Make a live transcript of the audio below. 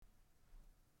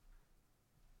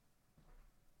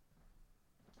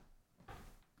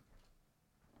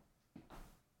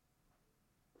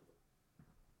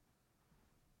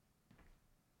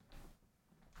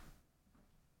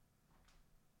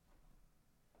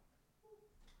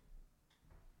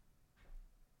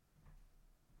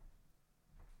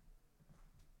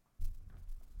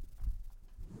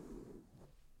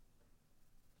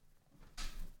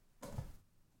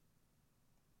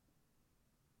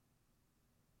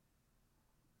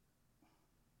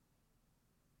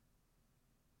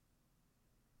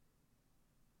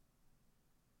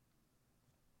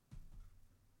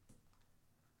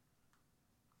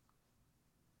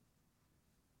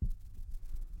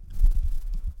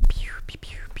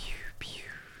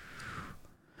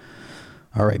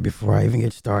All right, before I even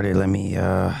get started, let me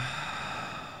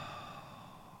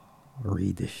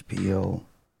read the spiel.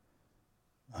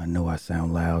 I know I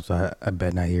sound loud, so I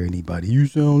bet not hear anybody. You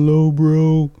sound low,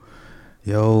 bro.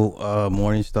 Yo,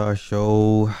 Morningstar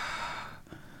Show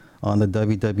on the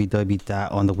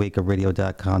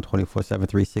www.onthewakeupradio.com 24/7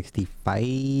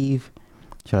 365.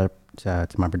 Shout out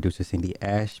to my producer Cindy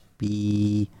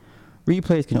Ashby.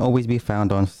 Replays can always be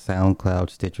found on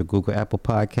SoundCloud, Stitcher, Google, Apple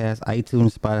Podcasts,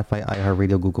 iTunes, Spotify,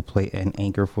 iHeartRadio, Google Play, and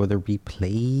Anchor for the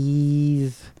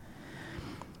replays.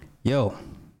 Yo,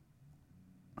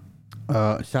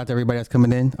 shout out to everybody that's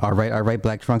coming in. All right,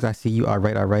 Black Trunks, I see you. All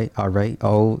right.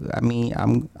 Oh, I mean,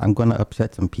 I'm gonna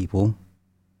upset some people,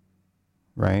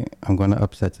 right? I'm gonna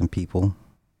upset some people,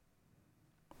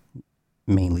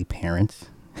 mainly parents.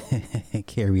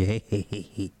 Carrie,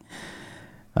 hey.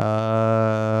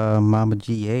 Mama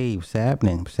G.A., what's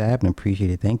happening?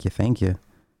 Appreciate it. Thank you.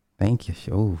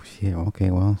 Oh, shit.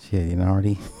 Okay, well, shit. You know,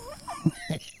 already.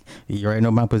 You already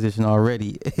know my position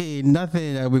already. Hey,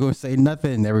 nothing. We're going to say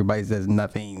nothing. Everybody says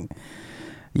nothing.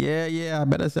 Yeah. I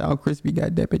better sound crispy.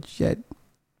 Goddamn it, shit.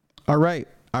 All right.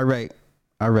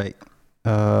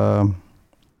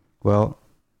 Well,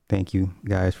 thank you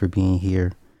guys for being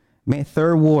here. Man,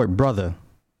 Third Ward, brother.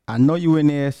 I know you in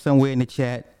there somewhere in the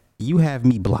chat. You have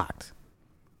me blocked.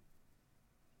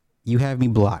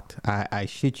 I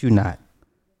shit you not.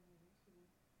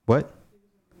 What?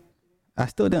 I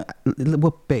still don't.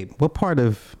 What, babe? What part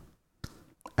of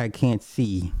I can't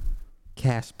see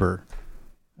Casper?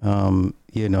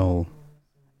 You know,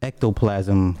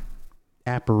 ectoplasm,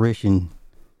 apparition.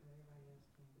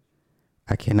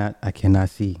 I cannot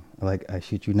see. Like, I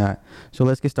shit you not. So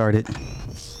let's get started.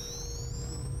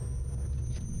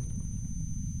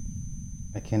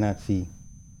 I cannot see.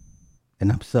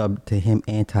 And I'm subbed to him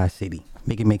Anti-City.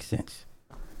 Make it make sense.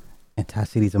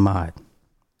 Anti-City's a mod.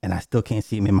 And I still can't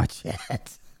see him in my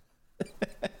chat.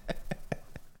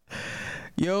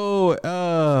 Yo,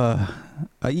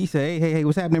 Aisha, hey,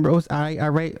 what's happening, bro?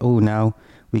 All right. Oh, now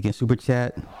we can super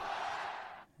chat.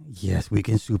 Yes, we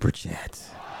can super chat.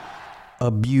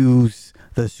 Abuse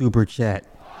the super chat.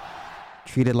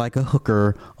 Treat it like a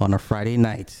hooker on a Friday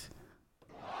night.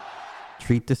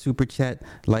 Treat the super chat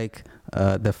like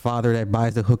the father that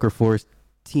buys the hooker for his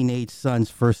teenage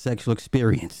son's first sexual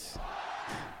experience.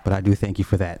 But I do thank you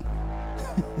for that.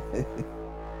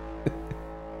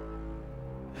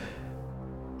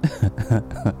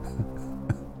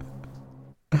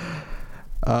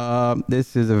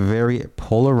 This is a very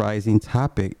polarizing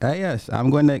topic. Yes,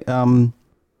 I'm going to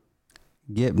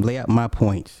lay out my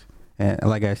points. And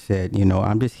like I said, you know,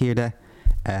 I'm just here to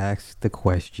ask the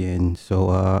question. So,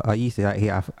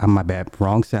 Aisha, I'm my bad.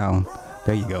 Wrong sound.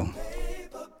 There you go.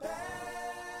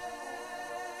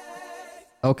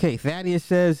 Okay, Thaddeus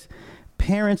says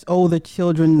parents owe the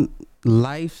children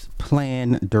life's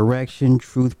plan, direction,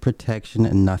 truth, protection,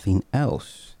 and nothing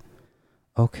else.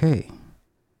 Okay.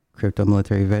 Crypto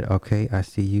military vet. Okay, I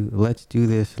see you. Let's do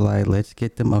this. Like, let's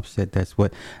get them upset. That's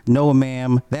what. No,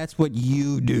 ma'am. That's what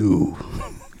you do.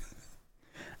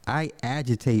 I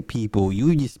agitate people.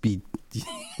 You just be.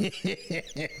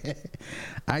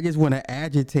 I just want to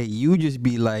agitate. You just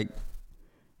be like,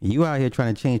 you out here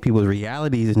trying to change people's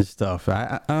realities and stuff.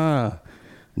 No.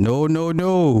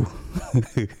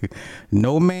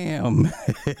 No, ma'am.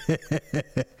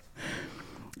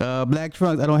 Black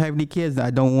Trunks, I don't have any kids. I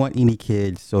don't want any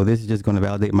kids. So this is just going to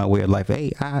validate my way of life.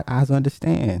 Hey, I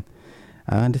understand.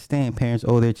 I understand parents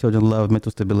owe their children love,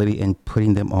 mental stability, and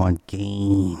putting them on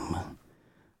game.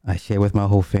 I share with my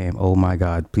whole fam. Oh my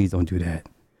God, please don't do that.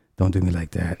 Don't do me like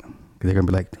that. Because they're going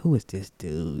to be like, who is this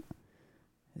dude?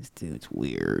 This dude's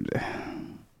weird.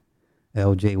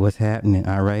 LJ, what's happening?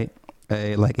 All right.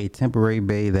 Like a temporary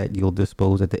bay that you'll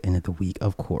dispose at the end of the week.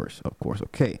 Of course.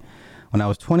 Okay. When I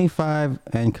was 25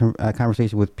 and a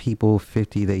conversation with people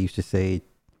 50, they used to say,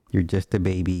 you're just a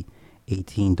baby.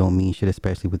 18 don't mean shit,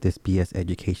 especially with this BS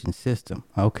education system.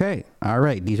 Okay. All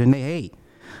right. These are hey.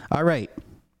 All right.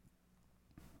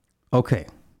 Okay.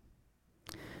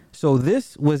 So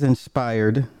this was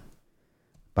inspired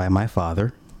by my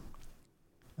father.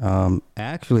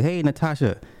 Actually, hey,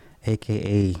 Natasha,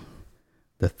 aka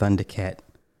the Thundercat,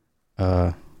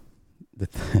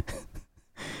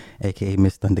 aka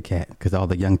Miss Thundercat, because all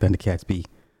the young Thundercats be.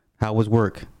 How was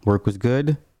work? Work was good.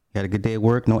 You had a good day at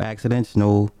work. No accidents.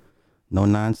 No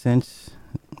nonsense.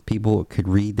 People could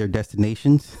read their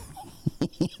destinations.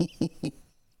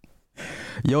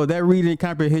 Yo, that reading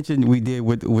comprehension we did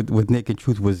with Nick and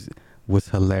Truth was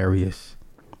hilarious.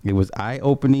 It was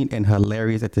eye-opening and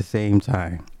hilarious at the same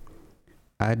time.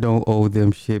 I don't owe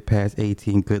them shit past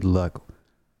 18. Good luck.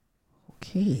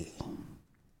 Okay.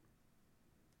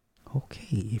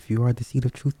 Okay, if you are the seed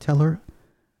of truth teller,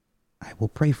 I will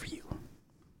pray for you.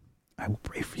 I will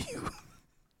pray for you.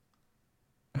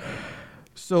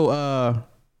 So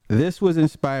this was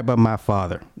inspired by my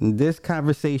father. This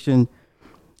conversation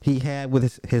he had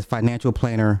with his financial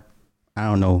planner, I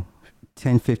don't know,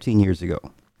 10, 15 years ago.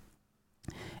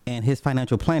 And his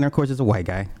financial planner, of course, is a white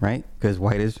guy, right? Because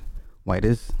white is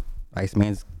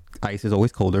Iceman's ice is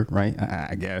always colder, right?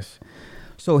 I guess.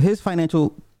 So his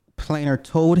financial planner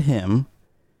told him,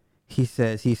 he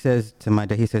says to my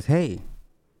dad, he says, "Hey,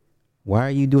 why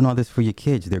are you doing all this for your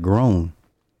kids? They're grown.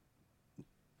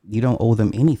 You don't owe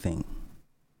them anything."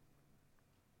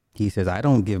 He says, "I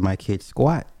don't give my kids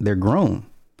squat. They're grown.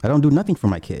 I don't do nothing for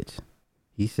my kids."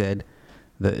 He said,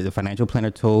 the financial planner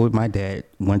told my dad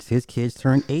once his kids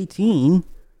turned 18,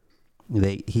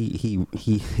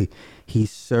 he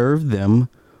served them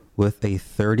with a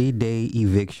 30-day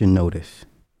eviction notice.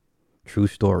 True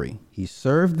story.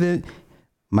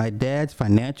 My dad's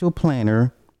financial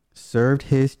planner served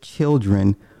his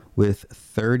children with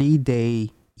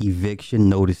 30-day eviction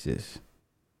notices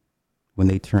when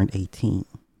they turned 18.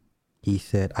 He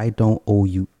said, "I don't owe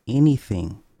you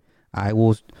anything.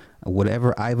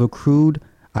 Whatever I've accrued,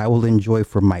 I will enjoy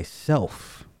for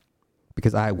myself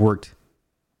because I worked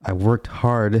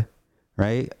hard,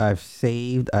 right? I've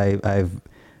saved, I've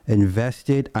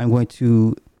invested. I'm going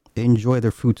to enjoy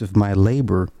the fruits of my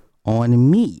labor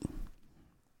on me."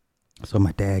 So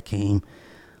my dad came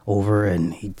over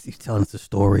and he's telling us the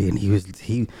story, and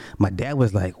my dad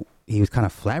was like, he was kind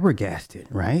of flabbergasted,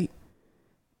 right?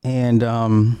 And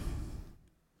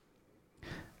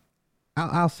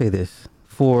I'll say this,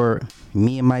 for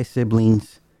me and my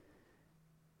siblings,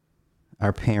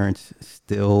 our parents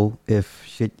still, if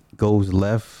shit goes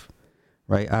left,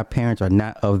 right? Our parents are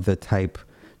not of the type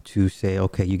to say,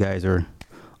 "Okay, you guys are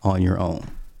on your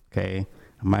own." Okay.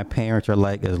 My parents are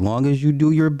like, as long as you do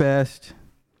your best,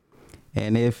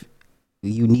 and if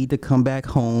you need to come back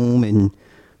home and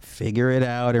figure it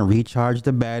out and recharge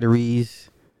the batteries,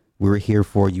 we're here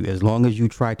for you. As long as you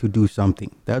try to do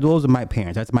something. Those are my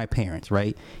parents. That's my parents,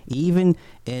 right? Even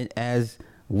as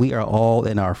we are all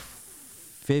in our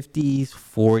 50s,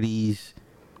 40s,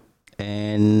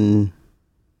 and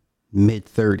mid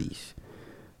 30s,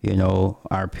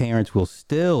 our parents will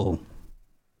still,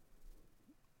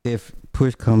 if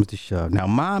push comes to shove. Now,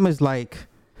 mom is like,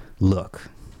 look,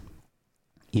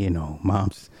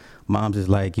 mom's is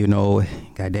like,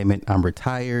 God damn it, I'm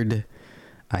retired.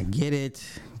 I get it,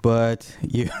 but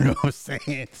you know what I'm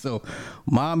saying? So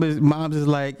mom's is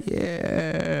like,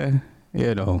 yeah,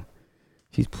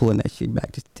 she's pulling that shit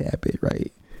back just a tad bit,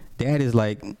 right? Dad is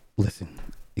like, listen,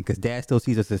 because dad still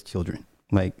sees us as children.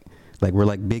 Like we're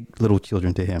like big little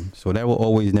children to him. So that will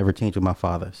always never change with my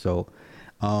father. So,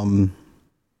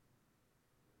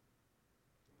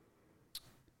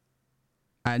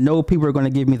 I know people are going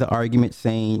to give me the argument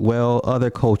saying, well, other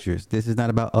cultures. This is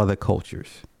not about other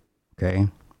cultures. Okay.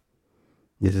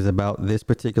 This is about this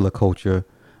particular culture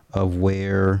of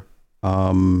where,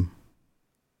 I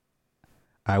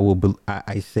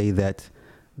say that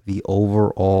the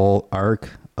overall arc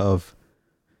of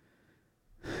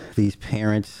these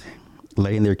parents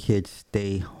letting their kids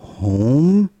stay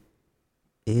home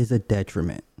is a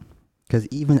detriment. Because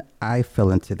even I fell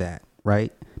into that,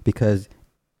 right? Because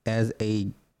as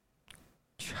a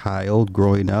child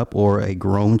growing up or a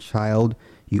grown child,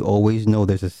 you always know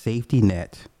there's a safety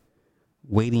net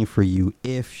waiting for you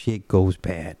if shit goes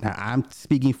bad. Now, I'm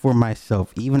speaking for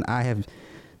myself. Even I have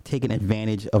taken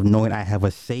advantage of knowing I have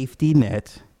a safety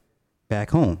net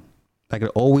back home. I could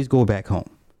always go back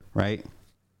home, right?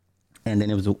 And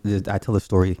then I tell the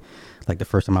story like the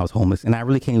first time I was homeless, and I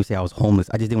really can't even say I was homeless.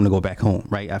 I just didn't want to go back home,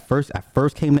 right? I first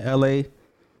came to LA,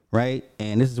 right?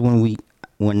 And this is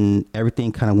when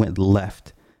everything kind of went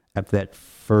left after that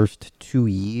first 2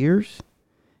 years,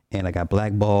 and I got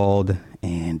blackballed,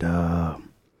 and I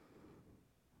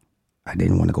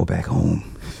didn't want to go back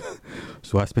home.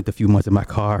 So I spent a few months in my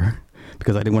car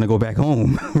because I didn't want to go back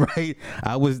home, right?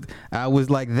 I was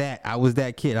like that. I was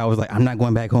that kid. I was like, I'm not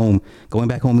going back home. Going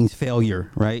back home means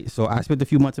failure, right? So I spent a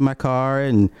few months in my car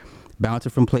and bouncing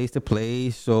from place to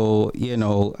place. So,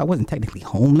 I wasn't technically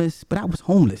homeless, but I was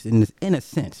homeless in a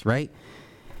sense, right?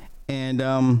 And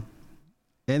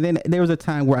then there was a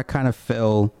time where I kind of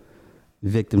fell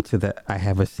victim to that. I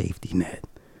have a safety net.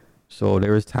 So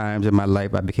there was times in my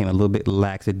life I became a little bit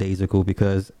lackadaisical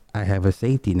because I have a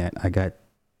safety net. I got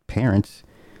parents,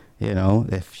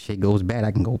 if shit goes bad,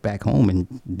 I can go back home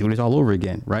and do this all over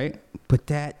again, right? But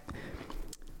that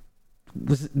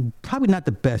was probably not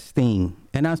the best thing.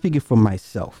 And I'm speaking for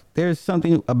myself. There's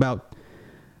something about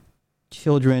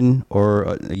children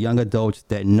or young adults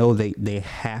that know they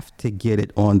have to get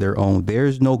it on their own.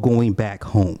 There's no going back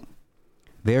home.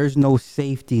 There's no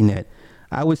safety net.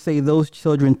 I would say those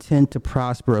children tend to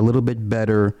prosper a little bit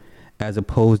better as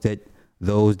opposed that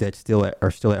those that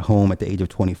are still at home at the age of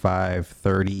 25,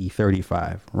 30,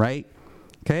 35, right?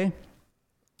 Okay?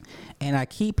 And I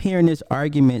keep hearing this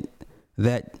argument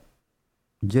that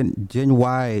Gen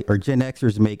Y or Gen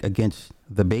Xers make against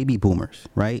the baby boomers,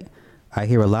 right? I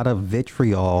hear a lot of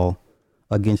vitriol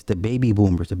against the baby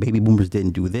boomers. The baby boomers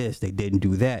didn't do this. They didn't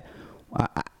do that.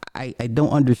 I don't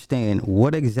understand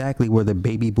what exactly were the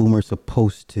baby boomers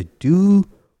supposed to do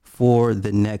for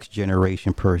the next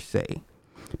generation per se.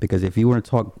 Because if you want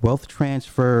to talk wealth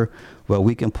transfer, well,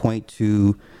 we can point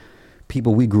to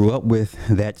people we grew up with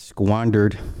that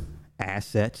squandered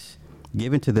assets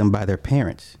given to them by their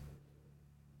parents,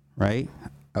 right?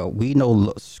 We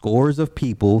know scores of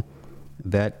people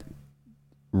that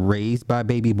raised by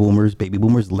baby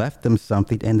boomers left them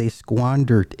something and they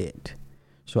squandered it.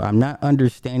 So I'm not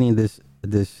understanding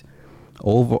this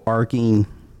overarching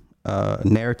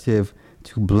narrative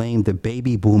to blame the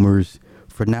baby boomers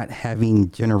for not having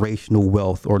generational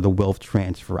wealth or the wealth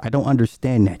transfer. I don't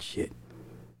understand that shit,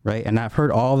 right? And I've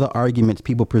heard all the arguments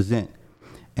people present,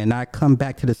 and I come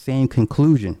back to the same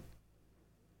conclusion.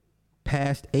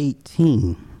 Past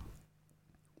 18,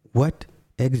 what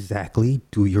exactly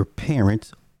do your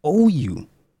parents owe you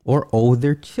or owe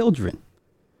their children,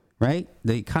 right?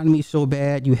 The economy is so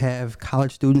bad. You have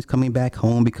college students coming back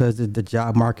home because the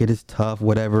job market is tough,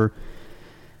 whatever.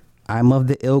 I'm of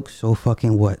the ilk, so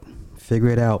fucking what? Figure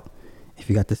it out. If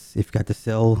you got to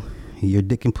sell your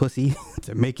dick and pussy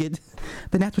to make it,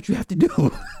 then that's what you have to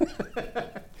do.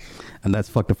 And that's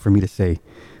fucked up for me to say.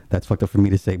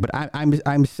 But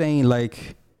I'm saying,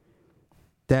 like,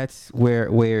 that's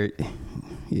where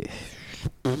yeah.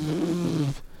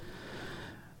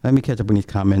 Let me catch up on these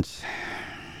comments.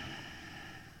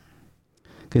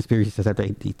 Conspiracy says after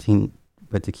 18,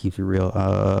 but to keep it real.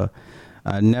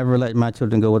 I never let my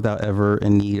children go without ever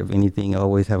in need of anything. I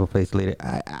always have a place later.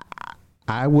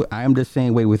 I am the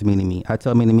same way with Mini-Me. I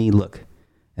tell Mini-Me, look,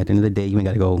 at the end of the day, you ain't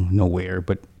got to go nowhere,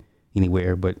 but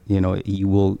anywhere. But, you know, you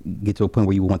will get to a point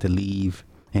where you want to leave.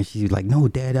 And she's like, no,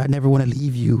 Dad, I never want to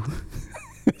leave you.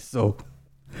 So,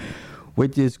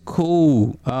 which is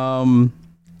cool. I'm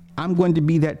going to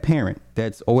be that parent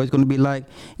that's always going to be like,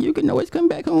 you can always come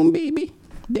back home, baby.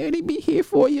 Daddy be here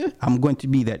for you. I'm going to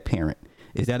be that parent.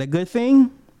 Is that a good thing?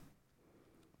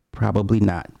 Probably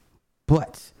not.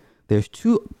 But there's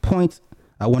 2 points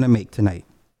I want to make tonight.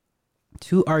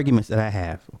 2 arguments that I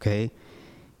have, okay?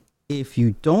 If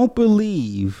you don't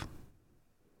believe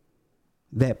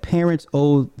that parents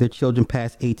owe their children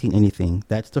past 18 anything,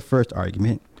 that's the first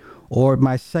argument. Or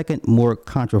my second, more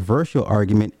controversial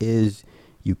argument is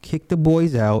you kick the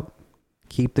boys out,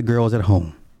 keep the girls at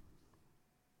home.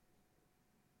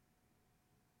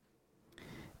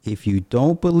 If you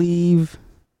don't believe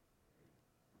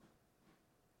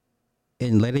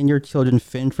in letting your children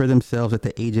fend for themselves at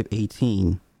the age of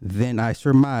 18, then I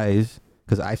surmise,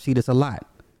 because I see this a lot,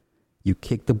 you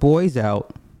kick the boys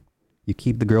out, you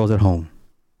keep the girls at home.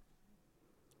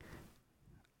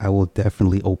 I will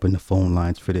definitely open the phone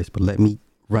lines for this, but let me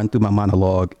run through my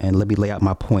monologue and let me lay out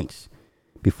my points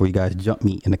before you guys jump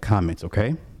me in the comments,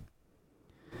 okay?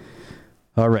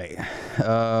 All right.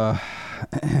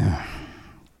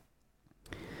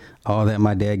 All that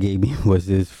my dad gave me was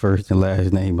his first and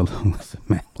last name along with some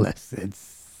math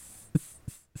lessons.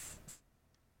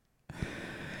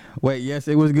 Wait, yes,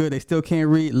 it was good. They still can't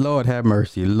read. Lord have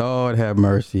mercy. Lord have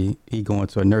mercy. He going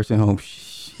to a nursing home.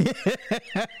 Shit.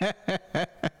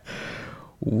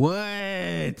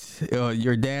 What?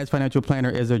 Your dad's financial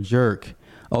planner is a jerk.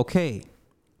 Okay.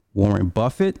 Warren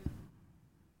Buffett,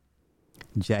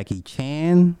 Jackie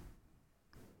Chan,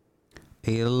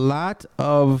 a lot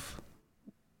of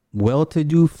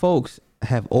well-to-do folks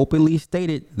have openly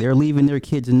stated they're leaving their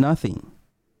kids nothing.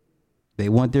 They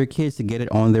want their kids to get it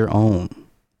on their own.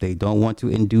 They don't want to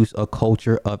induce a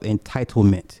culture of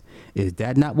entitlement. Is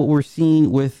that not what we're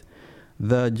seeing with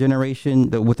the generation,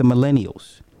 with the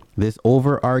millennials? This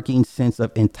overarching sense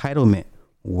of entitlement.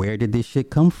 Where did this shit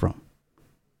come from?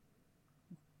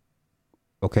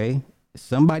 Okay,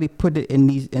 somebody put it in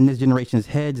this generation's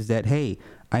heads that, hey,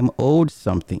 I'm owed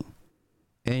something.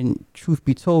 And truth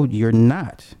be told, you're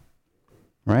not,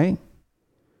 right?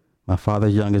 My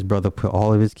father's youngest brother put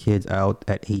all of his kids out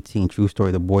at 18. True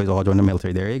story. The boys all joined the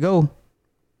military. There you go.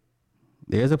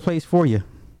 There's a place for you.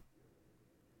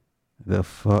 The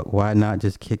fuck? Why not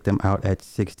just kick them out at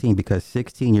 16? Because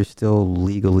 16, you're still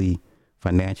legally,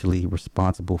 financially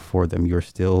responsible for them. You're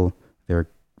still their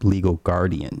legal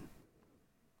guardian.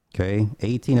 Okay.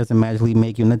 18 doesn't magically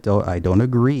make you an adult. I don't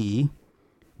agree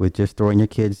with just throwing your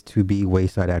kids to be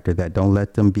wayside after that. Don't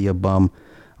let them be a bum,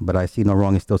 but I see no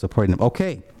wrong in still supporting them.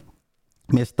 Okay.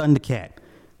 Miss Thundercat,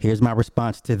 here's my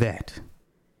response to that.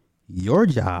 Your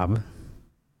job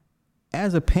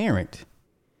as a parent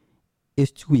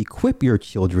is to equip your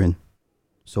children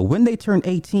so when they turn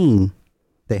 18,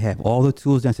 they have all the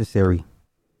tools necessary.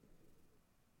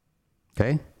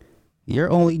 Okay? Your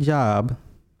only job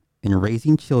in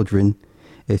raising children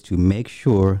is to make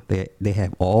sure that they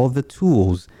have all the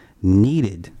tools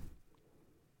needed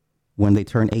when they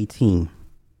turn 18.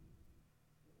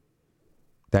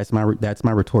 That's my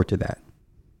retort to that.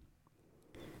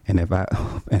 And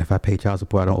if I pay child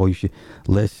support, I don't owe you shit.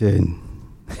 Listen,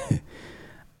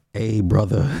 hey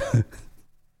brother,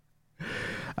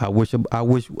 I wish one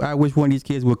of these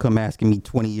kids would come asking me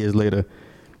 20 years later,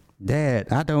 Dad,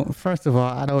 first of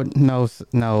all, I don't know,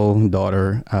 no,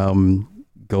 daughter,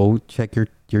 go check your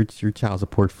child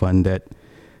support fund that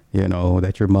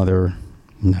your mother,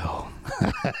 no.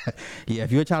 Yeah,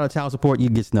 if you're a child of child support, you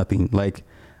get nothing. Like,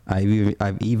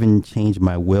 I've even changed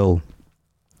my will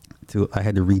I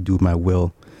had to redo my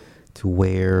will to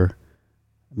where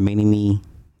Mini-Me,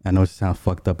 I know it sounds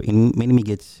fucked up, but Mini-Me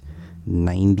gets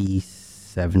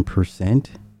 97%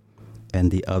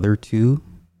 and the other two,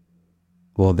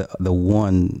 well, the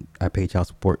one I pay child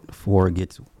support for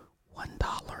gets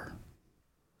 $1.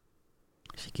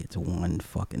 She gets $1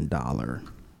 fucking.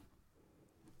 I'm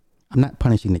not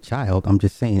punishing the child. I'm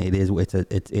just saying it is what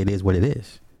it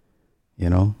is.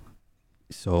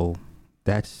 So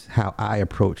that's how I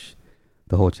approach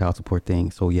the whole child support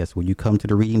thing. So yes, when you come to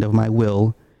the reading of my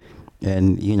will,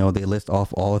 and they list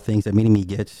off all the things that Mini-Me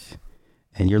gets,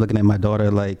 and you're looking at my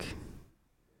daughter like,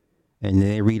 and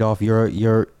they read off your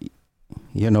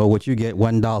what you get,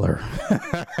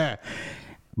 $1.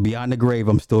 Beyond the grave,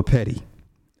 I'm still petty.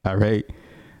 All right.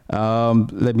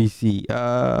 Let me see.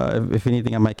 If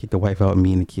anything, I might kick the wife out and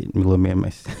me and the kid, little man.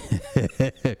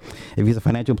 If he's a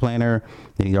financial planner,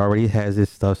 then he already has his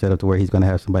stuff set up to where he's going to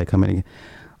have somebody come in.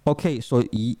 Okay, so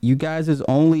you guys'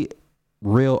 only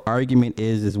real argument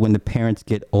is when the parents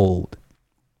get old.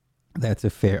 That's a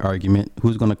fair argument.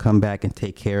 Who's going to come back and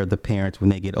take care of the parents when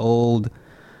they get old?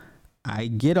 I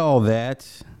get all that.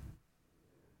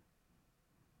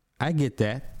 I get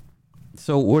that.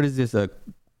 So what is this, a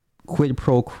quid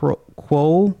pro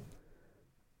quo?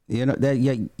 That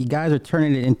you guys are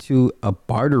turning it into a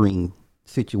bartering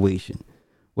situation.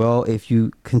 Well, if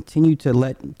you continue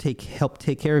to help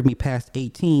take care of me past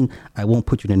 18, I won't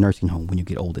put you in a nursing home when you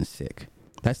get old and sick.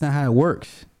 That's not how it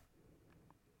works.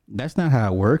 That's not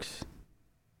how it works.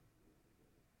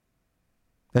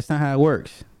 That's not how it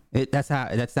works. That's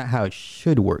not how it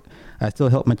should work. I still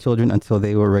helped my children until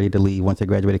they were ready to leave. Once they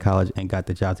graduated college and got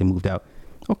the jobs, they moved out.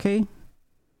 Okay,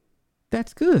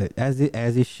 that's good, as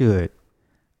it should.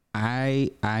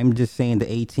 I'm just saying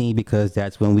the 18 because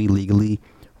that's when we legally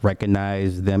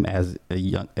recognize them as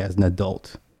an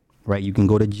adult, right? You can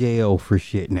go to jail for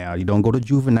shit now. You don't go to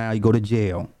juvenile, you go to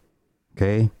jail.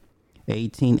 Okay,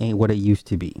 18 ain't what it used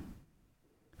to be.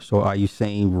 So are you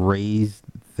saying raise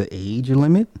the age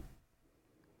limit?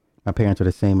 My parents are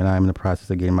the same, and I'm in the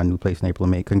process of getting my new place in April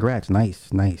and May. Congrats.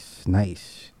 Nice.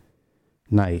 It's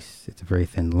a very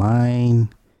thin line.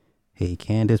 Hey,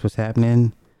 Candace, what's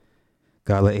happening?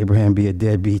 God, let Abraham be a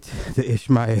deadbeat to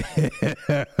Ishmael.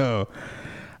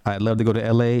 I'd love to go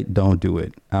to LA. Don't do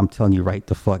it. I'm telling you right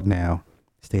the fuck now.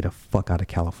 Stay the fuck out of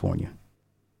California.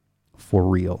 For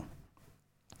real.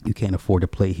 You can't afford to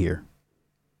play here.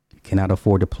 You cannot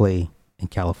afford to play in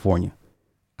California.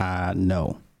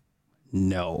 No.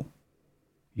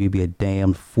 You'd be a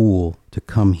damn fool to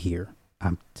come here.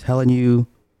 I'm telling you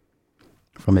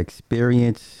from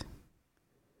experience,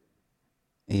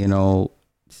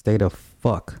 stay the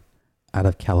fuck out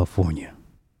of California.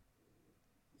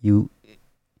 You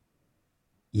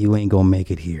ain't gonna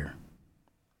make it here.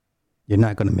 You're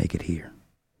not gonna make it here.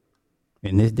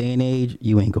 In this day and age,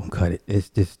 you ain't gonna cut it. It's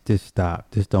just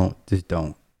stop. Don't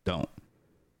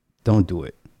do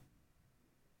it.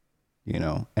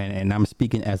 And I'm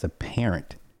speaking as a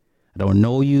parent. I don't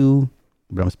know you,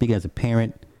 but I'm speaking as a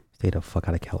parent. Stay the fuck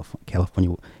out of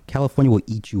California. California will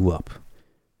eat you up.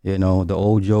 The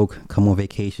old joke, come on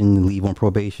vacation, leave on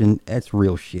probation. That's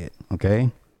real shit. Okay.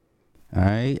 All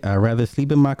right. I'd rather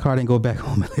sleep in my car than go back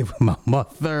home and live with my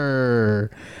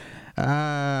mother.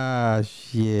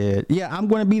 Shit. Yeah, I'm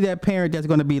going to be that parent that's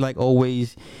going to be like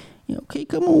always, okay,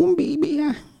 come on, baby.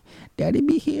 Daddy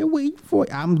be here waiting for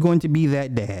you. I'm going to be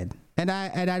that dad. And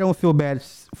I don't feel bad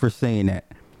for saying that.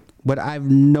 But I've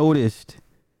noticed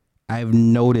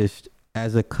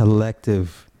as a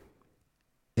collective,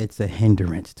 it's a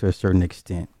hindrance to a certain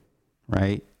extent,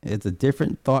 right? It's a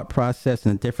different thought process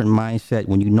and a different mindset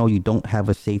when you know you don't have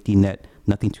a safety net,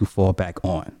 nothing to fall back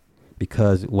on.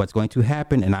 Because what's going to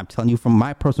happen, and I'm telling you from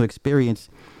my personal experience,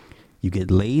 you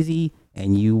get lazy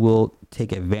and you will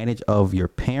take advantage of your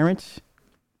parents,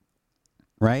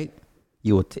 right?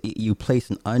 You place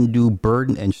an undue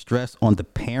burden and stress on the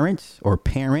parents or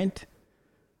parent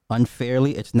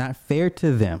unfairly. It's not fair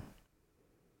to them,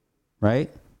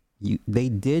 right? They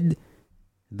did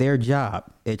their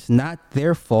job. It's not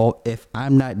their fault if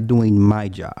I'm not doing my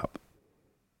job.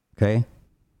 Okay.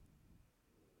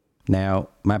 Now,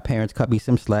 my parents cut me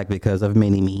some slack because of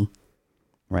mini me,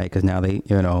 right? Because now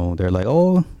they're like,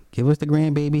 oh, give us the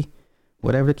grandbaby,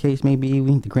 whatever the case may be.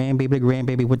 The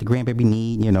grandbaby, what the grandbaby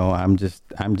need. I'm just,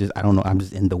 I don't know. I'm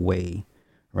just in the way,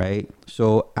 right?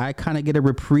 So I kind of get a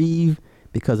reprieve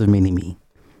because of mini me.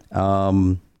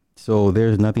 So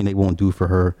there's nothing they won't do for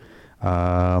her.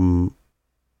 I'm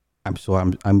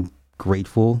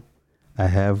grateful. I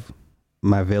have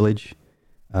my village.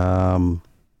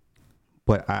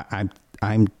 But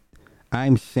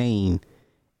I'm saying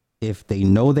if they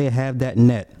know they have that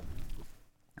net,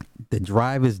 the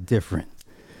drive is different.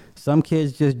 Some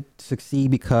kids just succeed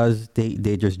because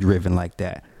they're just driven like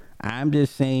that. I'm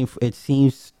just saying it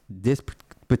seems this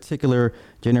particular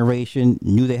generation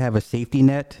knew they have a safety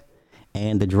net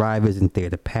and the drive isn't there.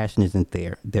 The passion isn't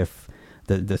there. The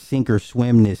sink or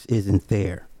swimness isn't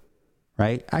there,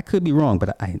 right? I could be wrong,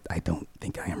 but I don't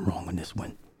think I am wrong on this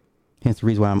one. Hence the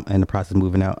reason why I'm in the process of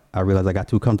moving out. I realized I got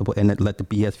too comfortable and let the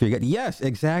BS figure out. Yes,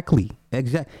 exactly.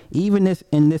 Even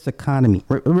in this economy.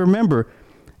 Remember,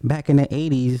 back in the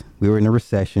 80s, we were in a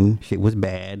recession. Shit was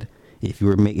bad. If you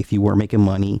weren't making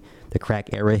money, the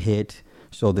crack era hit.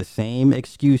 So the same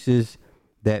excuses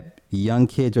that young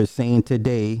kids are saying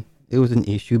today, it was an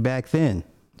issue back then.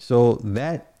 So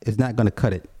that is not going to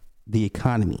cut it. The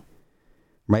economy,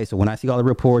 right? So when I see all the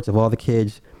reports of all the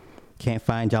kids can't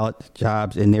find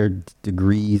jobs in their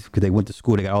degrees because they went to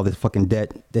school, they got all this fucking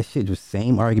debt. That shit was the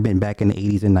same argument back in the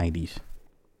 80s and 90s.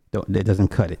 That doesn't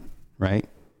cut it, right?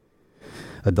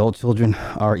 Adult children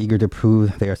are eager to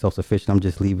prove they are self-sufficient. I'm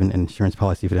just leaving an insurance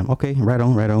policy for them. Okay, right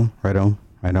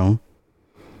on.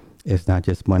 It's not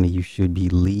just money you should be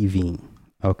leaving.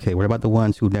 Okay, what about the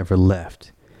ones who never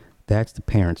left? That's the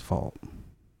parents' fault.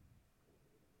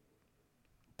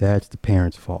 That's the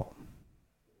parents' fault.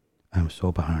 I'm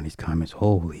so behind these comments.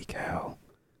 Holy cow.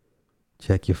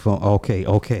 Check your phone. Okay.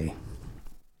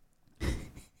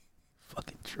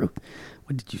 Fucking truth.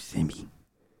 What did you send me?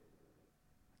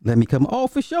 Let me come. Oh,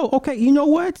 for sure. Okay, you know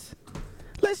what?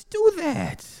 Let's do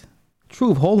that.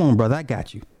 Truth, hold on, brother. I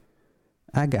got you.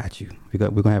 We're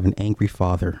going to have an angry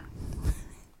father.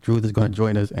 Truth is going to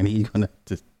join us, and he's going to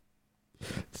just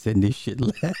send this shit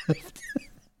left.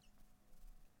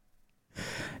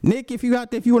 Nick, if you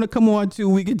out there, if you want to come on too,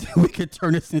 we could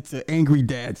turn this into angry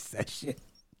dad session.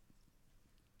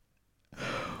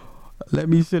 Let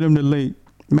me send him the link.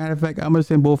 Matter of fact, I'm gonna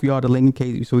send both of y'all the link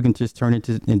in case so we can just turn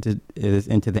into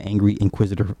the angry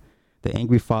inquisitor, the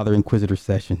angry father inquisitor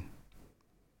session.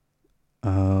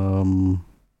 Boop.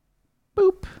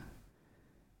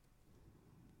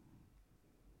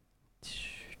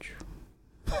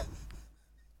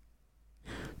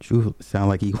 True, sound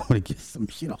like he want to get some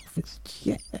shit off his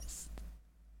chest.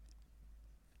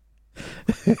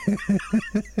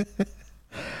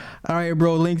 All right,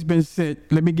 bro. Link's been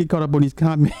sent. Let me get caught up on these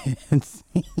comments.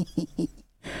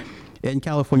 In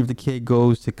California, if the kid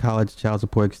goes to college, child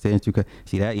support extends to.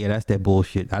 See that? Yeah, that's that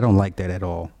bullshit. I don't like that at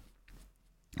all.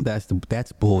 That's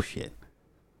bullshit.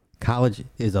 College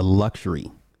is a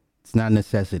luxury. It's not a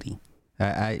necessity.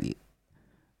 I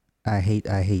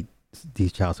hate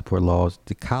these child support laws.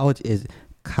 The college is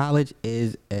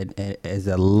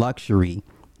a luxury,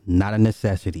 not a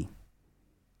necessity.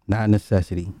 Not a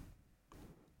necessity.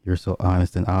 You're so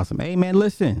honest and awesome. Hey man,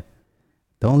 listen.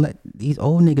 Don't let these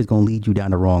old niggas gonna lead you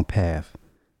down the wrong path.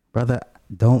 Brother,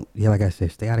 like I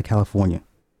said, stay out of California.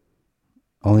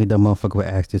 Only the motherfucker would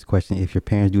ask this question. If your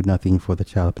parents do nothing for the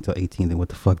child up until 18, then what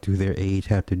the fuck do their age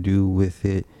have to do with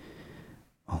it?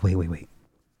 Oh, wait.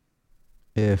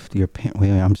 If your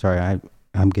I'm sorry,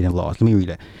 I'm getting lost. Let me read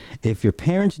that. If your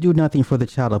parents do nothing for the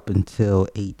child up until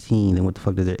 18, then what the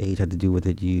fuck does their age have to do with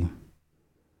it?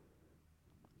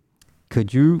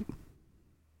 Could you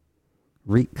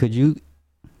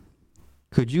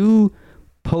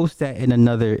post that in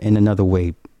another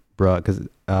way, bro? Because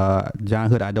John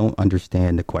Hood, I don't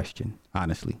understand the question,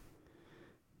 honestly.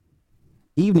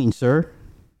 Evening, sir.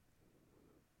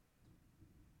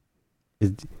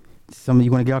 Is something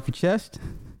you want to get off your chest?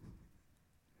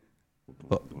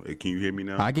 Oh, Hey, can you hear me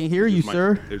now? I can hear you,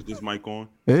 sir. Is this mic on?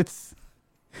 It's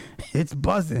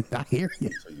buzzing. I hear you.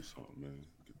 Let me tell you something, man.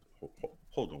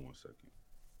 Hold on one second.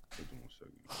 Hold on one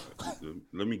second.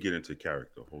 Let me get into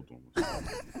character. Hold on one second.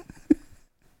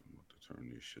 I'm about to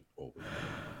turn this shit over.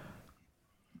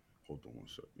 Hold on one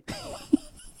second.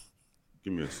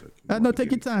 Give me a second. No,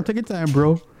 take your time. Take your time,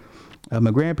 bro.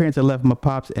 My grandparents had left my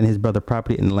pops and his brother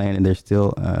property and land, and they're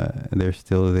still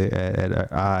there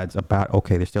at odds about.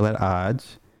 Okay, they're still at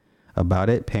odds about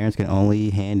it. Parents can only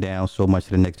hand down so much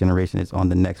to the next generation. It's on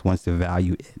the next ones to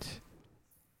value it.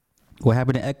 What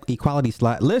happened to equality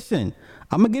slot? Listen,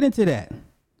 I'm gonna get into that,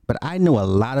 but I know a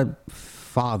lot of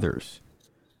fathers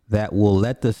that will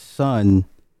let the son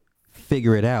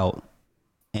figure it out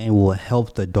and will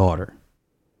help the daughter.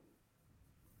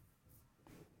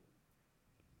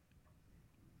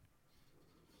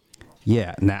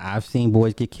 Yeah, now I've seen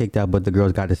boys get kicked out, but the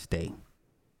girls got to stay.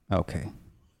 Okay.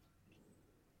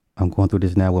 I'm going through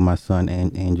this now with my son,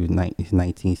 and Andrew's he's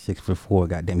 19, 6'4".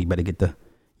 Goddamn, you better get the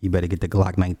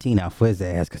Glock 19 out for his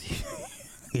ass, cause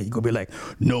he's gonna be like,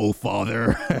 no,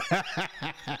 father.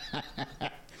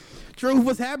 Truth,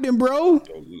 what's happening, bro?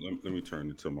 So let me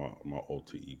turn it to my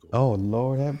alter ego. Oh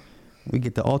Lord, we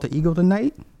get the alter ego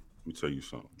tonight. Let me tell you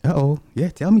something. Yeah,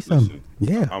 tell me something.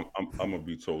 Listen, Yeah, I'm gonna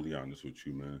be totally honest with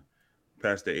you, man.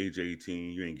 Past the age of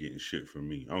 18, you ain't getting shit from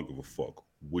me. I don't give a fuck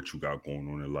what you got going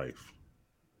on in life.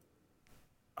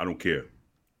 I don't care.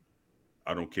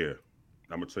 I don't care.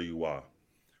 I'm gonna tell you why.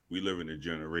 We live in a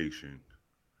generation.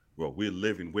 Well, we're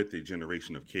living with a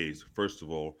generation of kids. First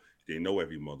of all, they know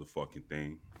every motherfucking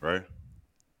thing, right?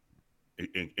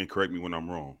 And correct me when I'm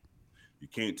wrong. You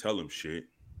can't tell them shit.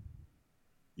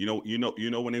 You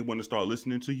know when they want to start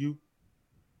listening to you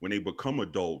when they become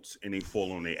adults and they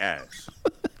fall on their ass.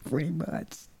 pretty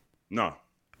much. Nah,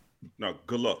 no.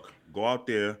 Good luck. Go out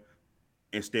there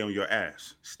and stay on your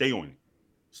ass. Stay on it.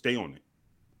 Stay on it.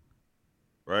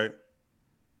 Right?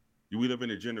 We live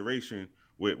in a generation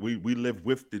where we live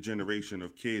with the generation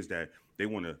of kids that they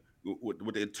want to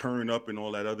with they turn up and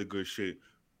all that other good shit.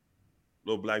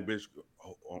 Little black bitch.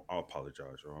 I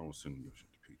apologize. I don't send your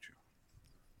shit to Petri.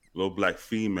 Little black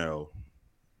female.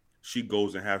 She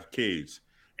goes and have kids,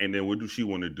 and then what do she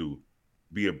want to do?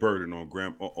 Be a burden on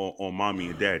on mommy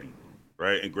and daddy,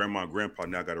 right? And grandma and grandpa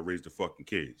now got to raise the fucking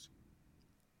kids.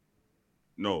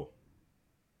 No,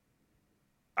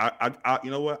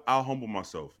 you know what? I'll humble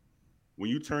myself. When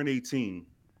you turn 18,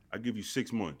 I give you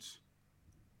 6 months.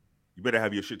 You better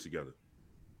have your shit together.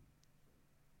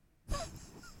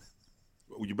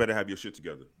 You better have your shit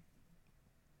together.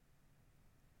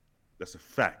 That's a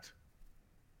fact.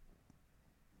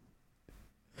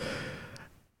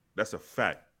 That's a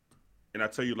fact. And I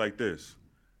tell you like this: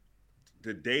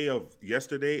 the day of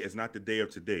yesterday is not the day of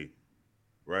today,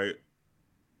 right?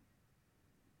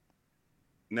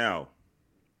 Now,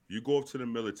 you go up to the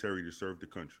military to serve the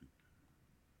country.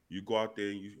 You go out there,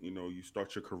 and you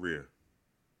start your career,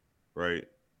 right?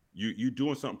 You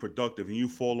doing something productive, and you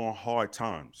fall on hard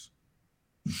times.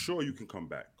 Sure, you can come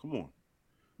back. Come on,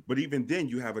 but even then,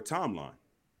 you have a timeline,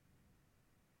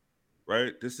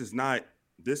 right? This is not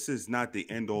the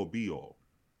end all be all.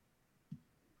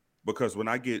 Because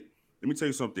let me tell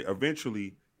you something.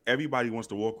 Eventually, everybody wants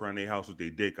to walk around their house with their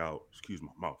dick out. Excuse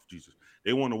my mouth, Jesus.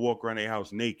 They want to walk around their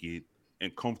house naked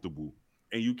and comfortable,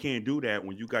 and you can't do that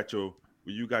when you got your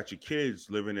kids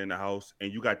living in the house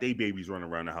and you got their babies running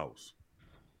around the house.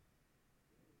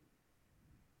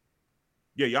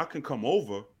 Yeah, y'all can come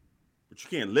over, but you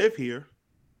can't live here.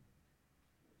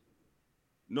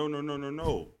 No, no, no, no,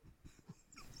 no.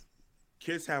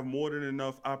 Kids have more than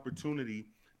enough opportunity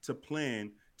to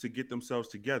plan to get themselves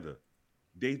together.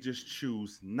 They just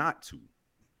choose not to.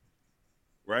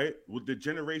 Right? With the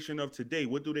generation of today,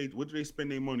 what do they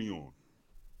spend their money on?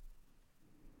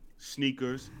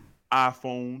 Sneakers,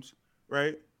 iPhones,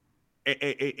 right?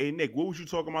 Hey, Nick, what was you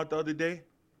talking about the other day?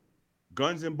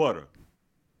 Guns and butter.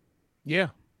 Yeah.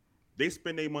 They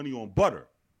spend their money on butter.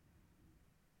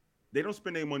 They don't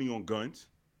spend their money on guns.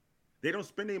 They don't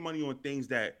spend their money on things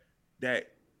that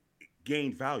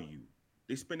gain value.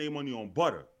 They spend their money on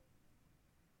butter.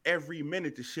 Every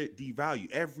minute the shit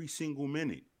devalue. Every single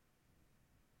minute.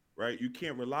 Right? You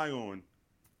can't rely on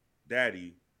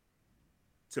daddy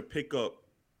to pick up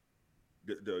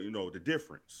the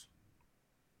difference.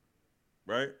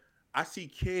 Right? I see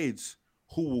kids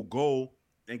who will go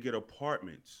and get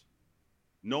apartments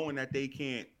knowing that they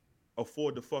can't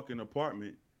afford the fucking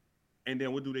apartment, and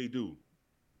then what do?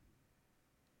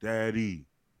 Daddy,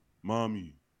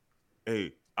 mommy,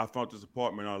 hey, I found this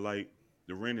apartment I like.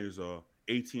 The rent is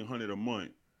 1,800 a month,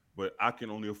 but I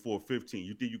can only afford 15.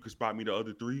 You think you could spot me the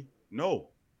other three? No.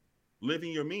 Live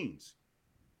in your means.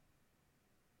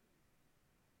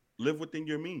 Live within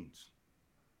your means.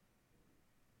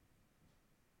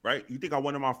 Right? You think I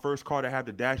wanted my first car to have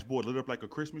the dashboard lit up like a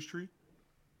Christmas tree?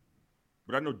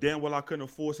 But I know damn well I couldn't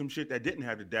afford some shit that didn't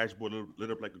have the dashboard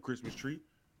lit up like a Christmas tree.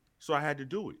 So I had to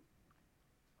do it.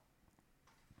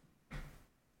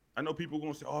 I know people are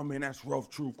gonna say, "Oh man, that's rough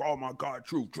truth." Oh my God,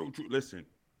 truth, truth, truth. Listen,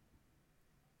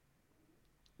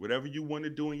 whatever you want to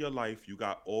do in your life, you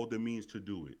got all the means to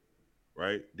do it.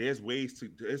 Right? There's ways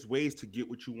to get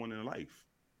what you want in life.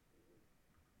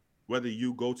 Whether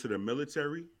you go to the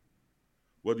military,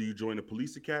 whether you join the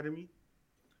police academy,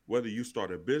 whether you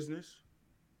start a business,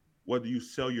 whether you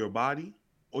sell your body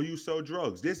or you sell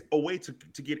drugs. There's a way to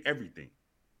get everything.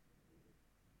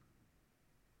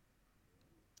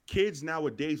 Kids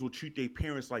nowadays will treat their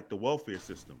parents like the welfare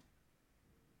system.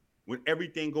 When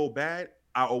everything go bad,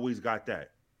 I always got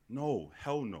that. No,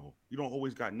 hell no. You don't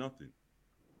always got nothing.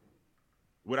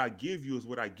 What I give you is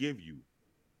what I give you.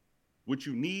 What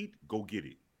you need, go get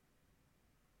it.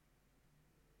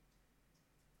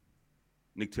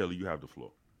 Nick Taylor, you have the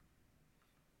floor.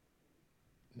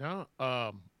 No,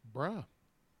 bruh,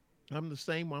 I'm the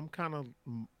same. I'm kind of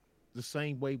the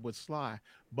same way with Sly,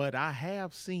 but I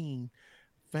have seen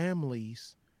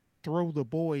families throw the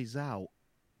boys out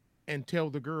and tell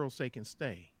the girls they can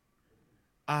stay.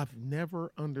 I've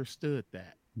never understood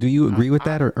that. Do you agree with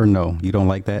I that, or no? You don't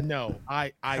like that? No,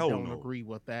 I Hell don't no. agree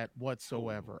with that Hell no.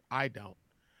 whatsoever. I don't.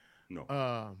 No.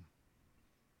 Um,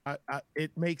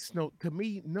 it makes no to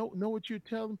me. No, know what you're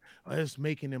telling? Oh, it's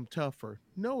making them tougher.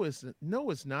 No, it's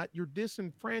not. You're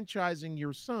disenfranchising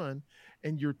your son,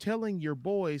 and you're telling your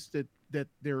boys that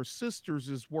their sisters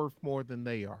is worth more than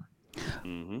they are.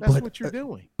 Mm-hmm. That's But what you're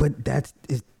doing. that's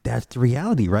the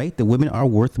reality, right? The women are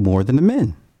worth more than the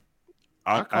men.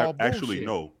 I, I I call actually bullshit.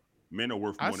 know men are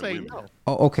worth I more than say women. no.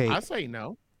 Oh, okay. I say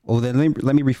no. Well, then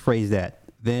let me rephrase that.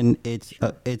 Then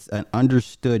Sure. it's an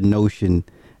understood notion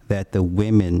that the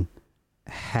women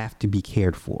have to be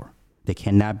cared for. They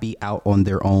cannot be out on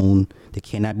their own. They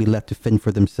cannot be left to fend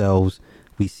for themselves.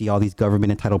 We see all these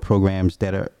government entitled programs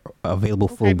that are available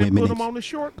for Okay, then women. put them on the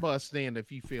short bus then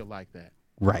if you feel like that.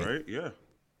 Right. Right? Yeah.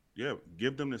 Yeah.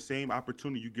 Give them the same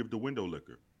opportunity you give the window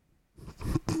liquor.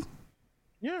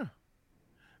 Yeah.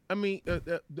 I mean,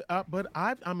 but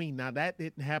I mean, now that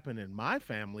didn't happen in my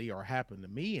family or happen to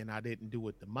me, and I didn't do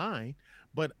it to mine.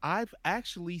 But I've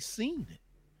actually seen it,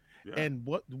 Yeah. and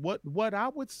what I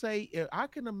would say, I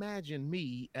can imagine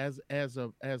me as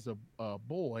a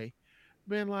boy,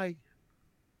 being like,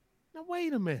 now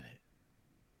wait a minute,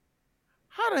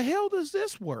 how the hell does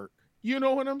this work? You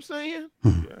know what I'm saying?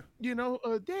 Yeah.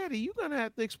 Daddy, you're gonna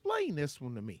have to explain this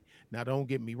one to me. Now, don't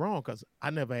get me wrong, because I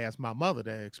never asked my mother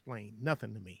to explain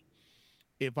nothing to me.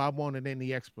 If I wanted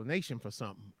any explanation for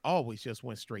something, I always just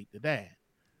went straight to dad.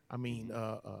 I mean,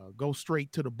 Mm-hmm. go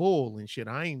straight to the bull and shit.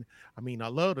 I ain't. I mean, I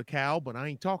love the cow, but I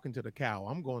ain't talking to the cow.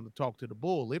 I'm going to talk to the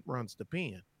bull. It runs the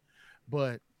pen.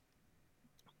 But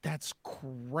that's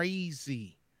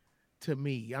crazy to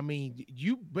me. I mean,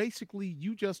 you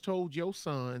just told your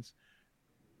sons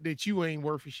that you ain't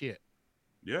worth a shit,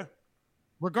 Yeah.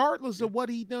 regardless Yeah. of what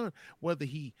he done, whether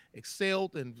he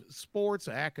excelled in sports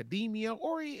or academia,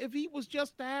 or if he was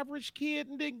just the average kid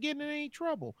and didn't get in any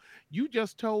trouble. You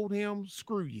just told him,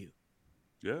 screw you.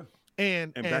 Yeah.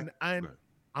 And And back. and I'm Go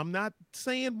I'm not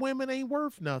saying women ain't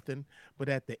worth nothing, but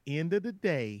at the end of the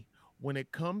day, when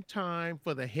it come time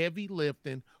for the heavy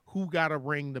lifting, who gotta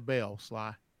ring the bell,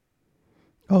 Sly?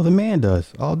 Oh, the man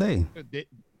does all day.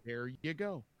 There you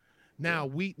go. Yeah.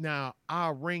 Now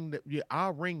I'll ring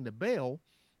the bell.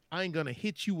 I ain't gonna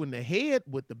hit you in the head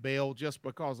with the bell just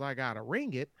because I gotta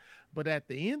ring it. But at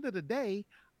the end of the day,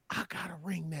 I gotta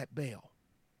ring that bell.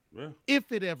 Yeah.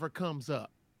 If it ever comes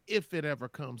up, if it ever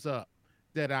comes up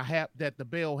that the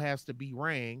bell has to be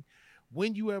rang.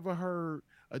 When you ever heard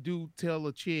a dude tell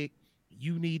a chick,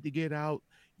 you need to get out,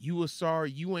 you are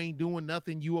sorry, you ain't doing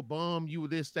nothing, you a bum, you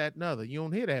this, that, and other. You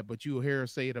don't hear that, but you'll hear her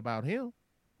say it about him.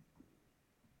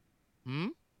 Hmm?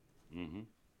 Mm-hmm.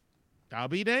 I'll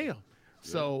be damned. Yeah.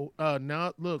 So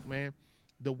now look, man,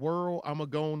 the world, I'm gonna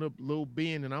go on a little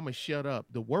bend and I'm gonna shut up.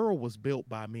 The world was built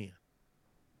by men.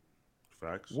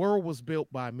 Facts. World was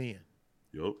built by men.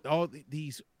 Yup.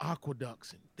 These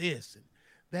aqueducts and this and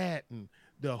that and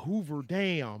the Hoover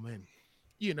Dam and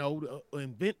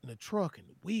inventing the truck and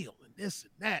the wheel and this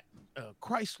and that.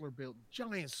 Chrysler built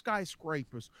giant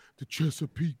skyscrapers, the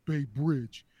Chesapeake Bay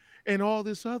Bridge, and all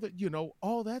this other,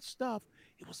 all that stuff.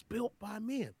 It was built by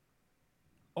men.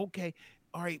 Okay.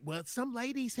 All right. Well, some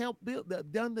ladies helped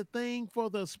done the thing for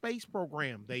the space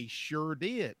program. They sure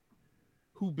did.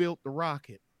 Who built the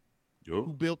rocket? Yup.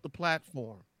 Who built the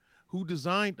platform? who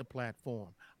designed the platform.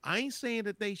 I ain't saying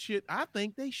that they should. I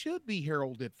think they should be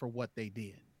heralded for what they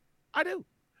did. I do.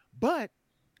 But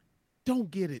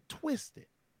don't get it twisted.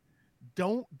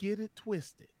 Don't get it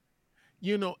twisted.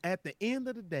 You know, at the end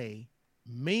of the day,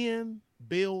 men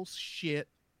build shit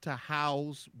to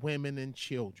house women and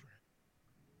children.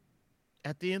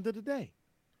 At the end of the day,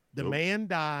 the Yep. man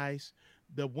dies,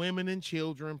 the women and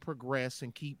children progress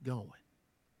and keep going.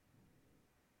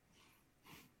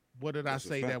 What did That's I a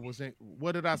say fact. that was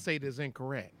what did I say that's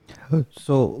incorrect?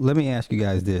 So let me ask you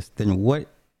guys this. Then what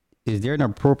is there an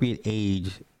appropriate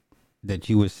age that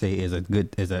you would say is a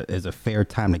good is a fair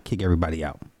time to kick everybody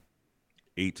out?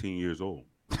 18 years old.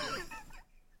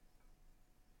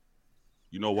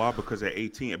 You know why? Because at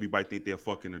 18, everybody think they're a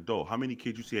fucking adult. How many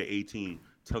kids you see at 18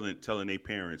 telling their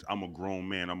parents, "I'm a grown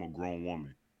man, I'm a grown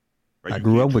woman"? Right? I You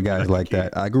grew can't up with treat me guys like a like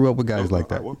kid. that. I grew up with guys No, like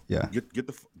that. well, Yeah. get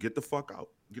the fuck out.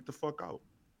 Get the fuck out.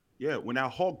 Yeah, when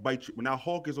that hawk bites you, when that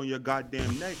hawk is on your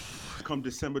goddamn neck, come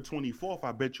December 24th,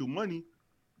 I bet you money,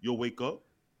 you'll wake up.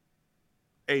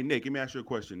 Hey Nick, let me ask you a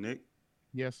question, Nick.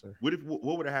 Yes, sir. What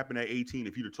would have happened at 18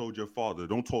 if you'd have told your father,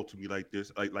 "Don't talk to me like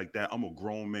this, like that. I'm a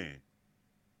grown man."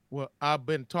 Well, I've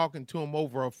been talking to him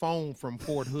over a phone from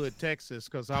Fort Hood, Texas,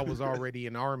 because I was already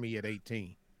in the Army at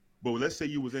 18. But let's say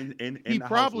you was in He the house with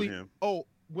probably, him. oh,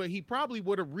 well, he probably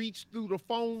would have reached through the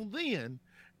phone then,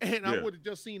 and I Yeah, would have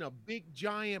just seen a big,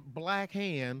 giant black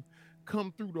hand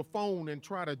come through the phone and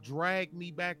try to drag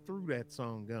me back through that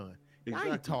sun gun. I ain't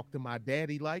exactly. talk to my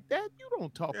daddy like that. You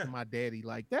don't talk Yeah. to my daddy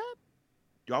like that.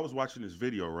 Yo, I was watching this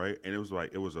video, right? And it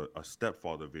was a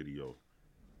stepfather video.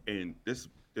 And this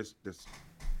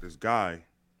guy,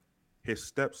 his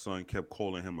stepson kept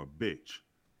calling him a bitch.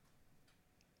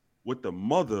 With the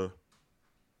mother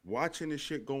watching this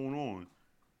shit going on.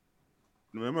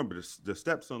 Remember, the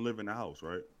stepson lived in the house,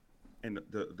 right? And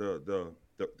the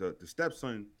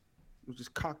stepson was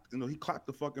just cocked. You know, he clocked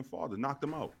the fucking father, knocked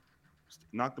him out,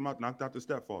 knocked out the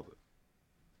stepfather.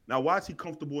 Now, why is he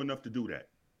comfortable enough to do that?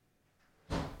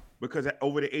 Because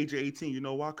over the age of 18, you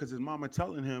know why? Because his mama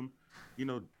telling him,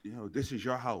 this is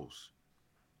your house.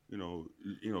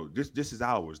 This is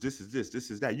ours. This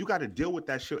is that. You got to deal with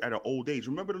that shit at an old age.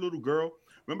 Remember the little girl?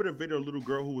 Remember the video of the little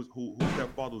girl whose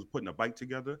stepfather was putting a bike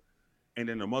together? And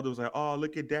then the mother was like, "Oh,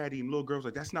 look at daddy." And the little girl was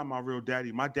like, "That's not my real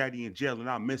daddy. My daddy in jail and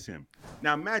I miss him."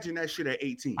 Now imagine that shit at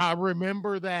 18. I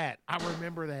remember that. I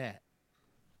remember that.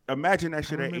 Imagine that I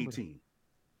shit at remember that. 18.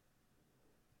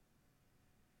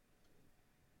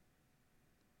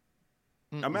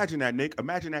 Imagine that, Nick.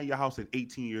 Imagine that in your house at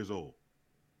 18 years old.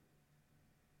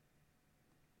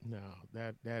 No,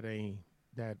 that ain't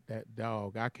that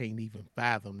dog. I can't even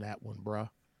fathom that one, bruh.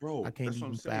 Bro, I can't that's what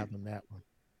I'm even saying. fathom that one.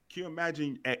 Can you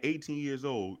imagine at 18 years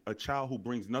old, a child who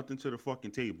brings nothing to the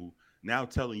fucking table now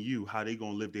telling you how they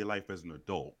gonna live their life as an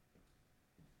adult?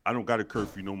 I don't got a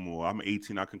curfew no more. I'm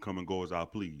 18. I can come and go as I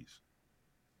please.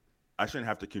 I shouldn't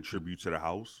have to contribute to the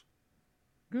house,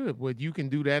 Good. Well, you can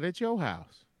do that at your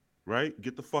house. right?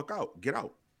 Get the fuck out. Get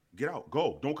out. Get out.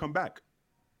 Go. Don't come back.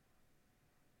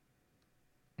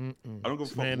 I don't give a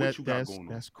fuck Man, what you got going on.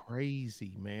 that's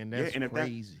crazy, man. Yeah, That's and if that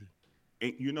crazy.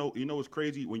 and it's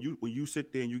crazy when you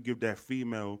sit there and you give that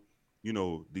female,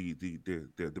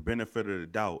 the benefit of the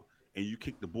doubt, and you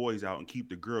kick the boys out and keep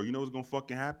the girl. You know what's gonna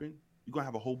fucking happen? You're gonna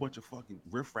have a whole bunch of fucking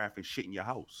riffraff and shit in your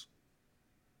house.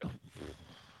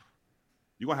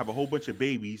 You're gonna have a whole bunch of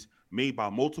babies made by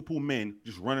multiple men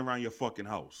just running around your fucking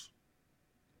house.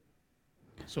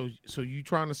 So you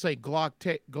trying to say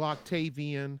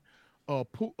Glocktavian,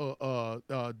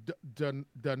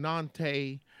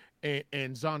 Donante,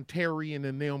 and Zontarian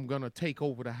and them gonna take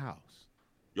over the house?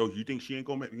 Yo, you think she ain't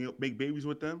gonna make babies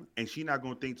with them? And she not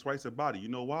gonna think twice about it. You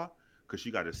know why? Because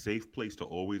she got a safe place to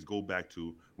always go back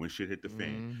to when shit hit the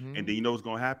fan. And then you know what's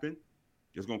gonna happen?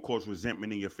 It's gonna cause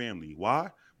resentment in your family. Why?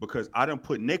 Because I done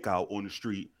put Nick out on the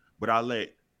street, but I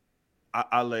let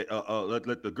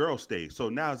the girl stay. So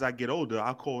now as I get older,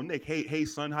 I call Nick, hey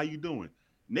son, how you doing?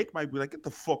 Nick might be like, get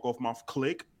the fuck off my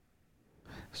clique.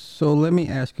 So let me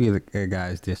ask you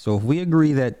guys this. So if we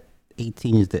agree that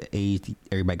 18 is the age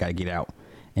everybody got to get out,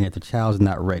 and if the child's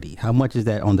not ready, how much is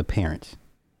that on the parents?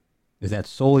 Is that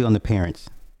solely on the parents?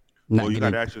 Well, you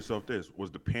gotta ask yourself this: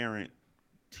 was the parent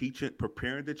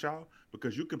preparing the child?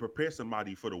 Because you can prepare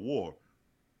somebody for the war,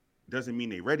 doesn't mean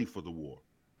they're ready for the war,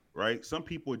 right? Some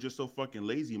people are just so fucking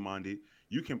lazy minded.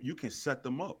 You can set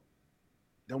them up.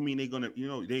 Don't mean they're gonna,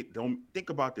 they don't think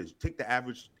about this. Take the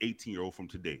average 18-year-old from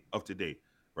today,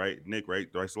 right? Nick, right?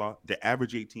 Slaw? The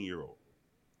average 18-year-old.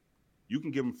 You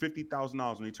can give them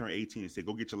 $50,000 when they turn 18 and say,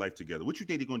 "Go get your life together." What you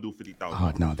think they're gonna do with $50,000?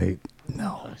 Oh no,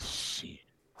 no. Shit.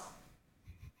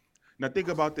 Now think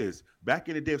about this. Back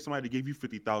in the day, if somebody gave you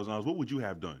 $50,000, what would you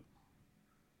have done?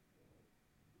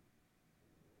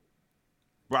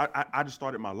 Bro, I just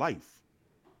started my life.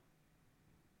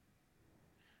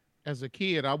 As a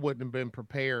kid, I wouldn't have been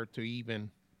prepared to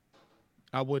even.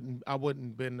 I wouldn't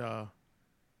been.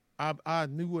 I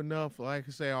knew enough. Like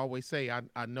I say, I always say,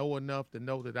 I know enough to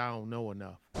know that I don't know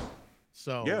enough.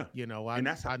 So Yeah, I and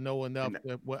that's how, I know enough.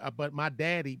 and that, But my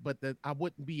daddy, I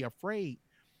wouldn't be afraid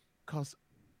because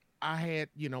I had,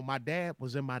 my dad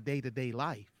was in my day to day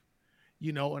life.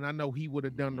 And I know he would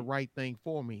have done the mhm, right thing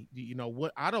for me.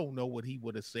 What I don't know what he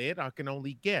would have said. I can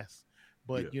only guess.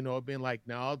 But yeah, it'd been like,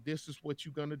 no, this is what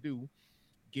you're gonna do.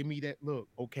 Give me that look.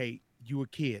 Okay, you a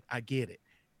kid. I get it.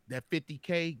 That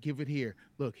 50K, give it here.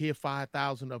 Look, here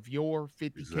 5,000 of your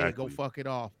 50K. Go exactly. fuck it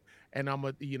off. And I'm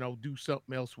gonna, do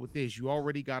something else with this. You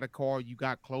already got a car, you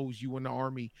got clothes, you in the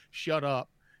army. Shut up.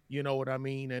 You know what I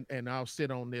mean? And I'll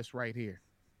sit on this right here.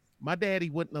 My daddy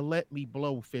wouldn't have let me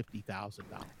blow $50,000.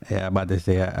 Yeah, I'm about to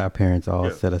say our parents all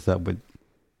Yeah, set us up with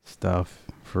stuff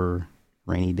for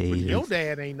rainy But days and your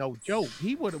dad ain't no joke.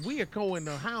 He would we go in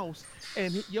the house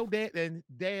and your dad and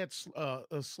dad's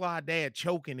Sly dad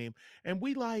choking him, and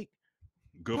we like,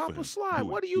 good for Papa him. Sly, Do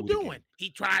it. what are you Do it again. doing? He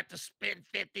tried to spend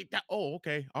 50. Oh,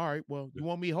 okay. All right. Well, Yeah, you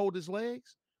want me to hold his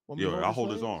legs? Want me to yeah, hold I his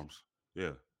hold his legs? arms.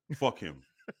 Yeah, fuck him.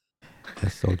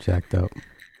 that's so jacked up.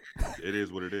 It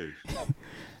is what it is.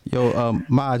 Yo,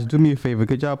 Maj, do me a favor.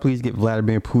 Could y'all please get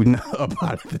Vladimir Putin up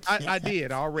out of the I chat?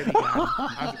 did. I already got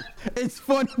him. It's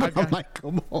funny, I but I'm got. like,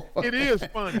 come on. It is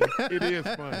funny. It is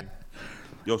funny.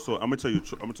 Yo, so I'm gonna tell you.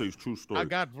 I'm gonna tell you a true I story.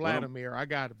 got One of Vladimir. I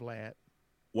got Vlad.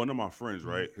 one of my friends, Mhm.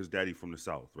 right? His daddy from the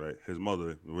south, right? His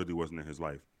mother really wasn't in his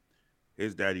life.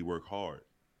 His daddy worked hard.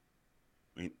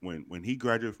 When he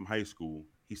graduated from high school,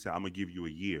 he said, "I'm gonna give you a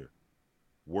year.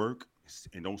 Work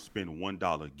and don't spend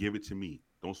 $1. Give it to me.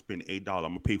 Don't spend $8.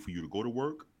 I'm gonna pay for you to go to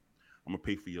work. I'm gonna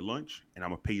pay for your lunch, and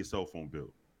I'm gonna pay your cell phone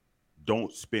bill.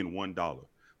 Don't spend $1."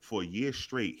 For a year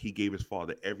straight, he gave his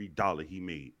father every dollar he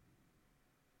made.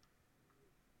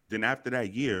 Then after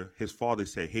that year, his father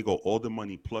said, "Here go all the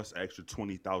money plus extra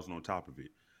 20,000 on top of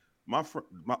it." My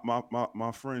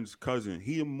friend's cousin,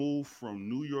 he moved from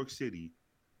New York City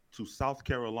to South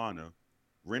Carolina,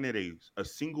 rented a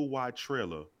single wide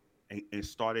trailer, and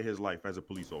started his life as a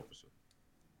police officer.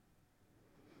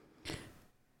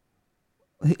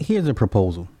 Here's a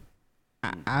proposal.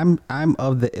 Mm. I'm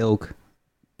of the ilk.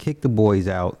 Kick the boys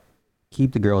out,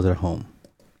 keep the girls at home,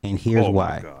 and here's Oh my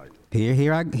why. God.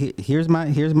 Here's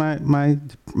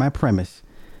my premise,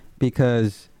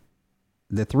 because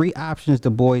the three options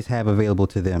the boys have available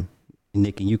to them,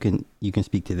 Nick, and you can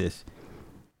speak to this.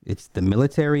 It's the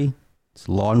military, it's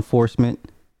law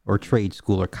enforcement, or trade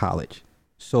school or college.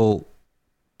 So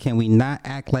can we not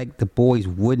act like the boys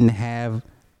wouldn't have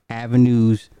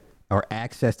avenues or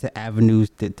access to avenues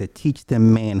to teach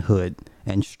them manhood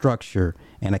and structure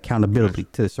and Can I ask, accountability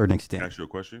to a certain can I extent? ask you a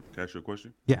question? Can I ask you a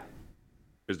question? Yeah.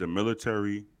 Is the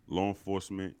military, law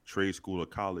enforcement, trade school, or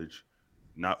college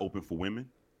not open for women?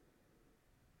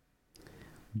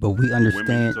 But we Do women need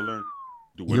understand. to learn?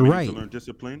 Do You're women need to right. learn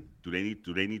discipline? Do they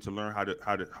need to learn how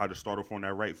to start off on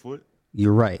that right foot?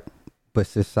 You're right. But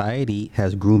society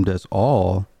has groomed us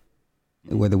all,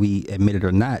 Mhm. whether we admit it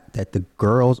or not, that the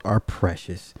girls are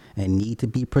precious and need to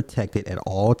be protected at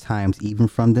all times, even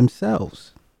from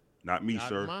themselves. Not me,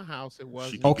 Not in sir. my house. It She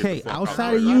wasn't. can get the Okay, fuck Not outside of where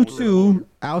outside. I I you don't grew live up. no more. two,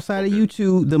 outside of Okay. you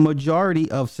two, the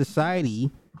majority of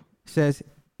society says,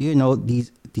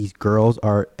 these girls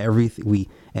are everything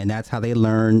and that's how they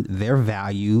learn their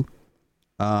value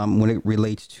when it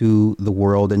relates to the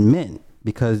world and men,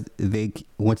 because they,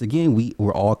 once again,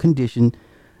 we're all conditioned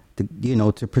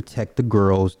to protect the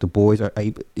girls. The boys are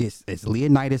it's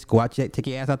Leonidas. Go out, take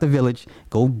your ass out the village,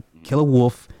 go Mhm. kill a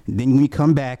wolf. Then when you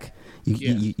come back, Yes,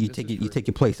 you this take is you true. take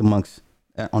your place amongst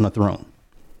on the throne.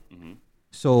 Mhm.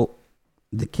 So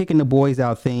the kicking the boys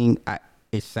out thing,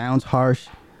 it sounds harsh,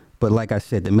 but like I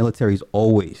said, the military is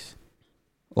always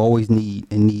in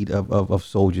need of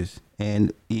soldiers.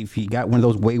 And if you got one of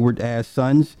those wayward ass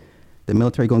sons, the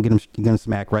military gonna get him, gonna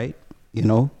smack right.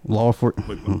 Law for.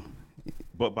 But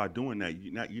but by doing that,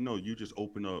 you just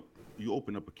open up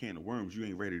a can of worms you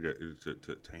ain't ready to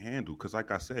handle. Because like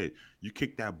I said, you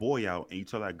kick that boy out and you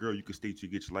tell that girl you can stay till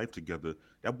you get your life together.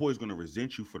 That boy's gonna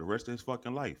resent you for the rest of his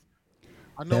fucking life.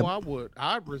 I know That I would.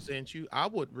 I'd resent you. I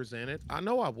would resent it. I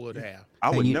know I would Yeah, have. I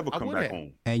and would you never I come would back have.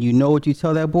 home. and you know what you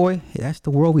tell that boy? Hey, that's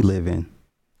the world we live in.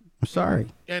 I'm sorry.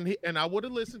 And I would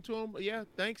have listened to him. Yeah,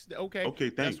 thanks. Okay, Okay,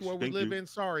 that's thanks, where we thank live you. in.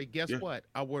 Sorry. Guess Yeah, what?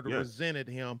 I would have yeah. resented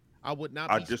him. I would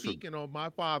not I be disagree. speaking on my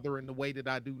father in the way that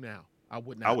I do now. I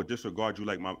would I not. would disregard you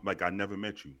like I never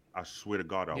met you. I swear to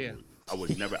God, I Yeah. would. I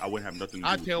would never. I wouldn't have nothing to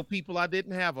I do with tell you. people I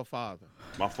didn't have a father.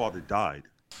 My father died.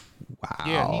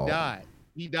 Yeah, he Wow. died.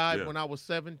 He died Yeah, when I was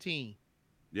 17.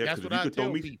 yeah. That's Because what I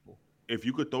tell people. if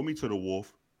you could throw me to the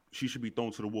wolf, she should be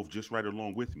thrown to the wolf just right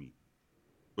along with me.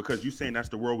 Because you saying that's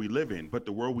the world we live in, but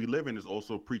the world we live in is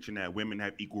also preaching that women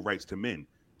have equal rights to men.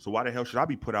 So why the hell should I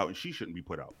be put out and she shouldn't be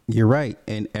put out? You're right.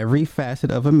 In every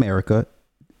facet of America,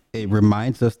 it Mm-hmm.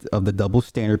 reminds us of the double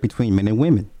standard between men and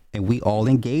women, and we all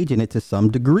engage in it to some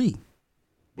degree.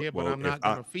 Yeah, but Well, I'm if not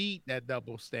I gonna feed that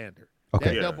double standard. Okay.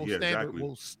 That yeah, double yeah, standard exactly,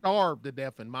 will starve to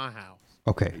death in my house.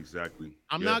 Okay. exactly,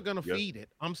 I'm yeah, not gonna yeah, feed it.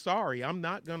 I'm sorry. I'm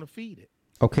not gonna feed it.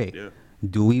 Okay. yeah.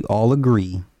 Do we all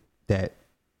agree that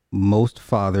most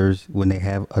fathers, when they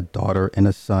have a daughter and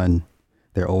a son,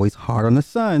 they're always hard on the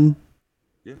son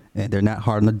Yeah. and they're not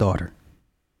hard on the daughter?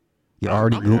 You I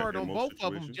already agree I'm with grew. that hard in on most both of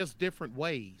them, situations. just different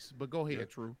ways. But go Yeah. ahead,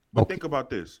 True. But Okay. think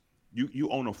about this. You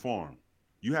own a farm.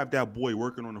 You have that boy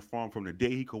working on the farm from the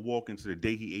day he could walk into the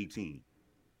day he 18.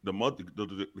 The mother,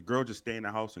 the girl just stay in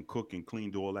the house and cook and clean,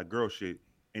 do all that girl shit.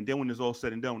 And then when it's all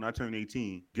said and done, when I turn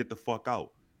 18, get the fuck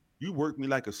out. You worked me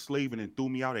like a slave and then threw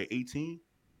me out at 18.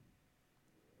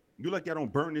 You like I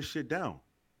don't burn this shit down.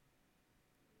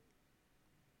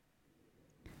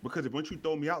 Because if once you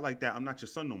throw me out like that, I'm not your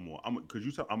son no more. I'm because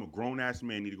you tell I'm a grown ass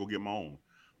man, need to go get my own.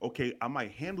 Okay, I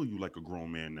might handle you like a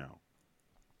grown man now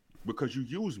because you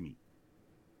use me.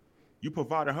 You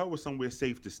provided her with somewhere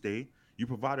safe to stay. You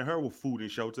provided her with food and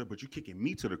shelter, but you kicking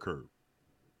me to the curb.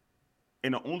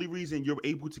 And the only reason you're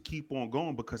able to keep on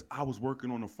going because I was working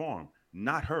on the farm,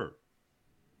 not her.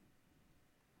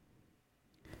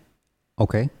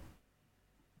 Okay.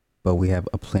 But we have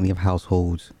a plenty of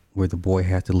households where the boy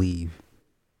has to leave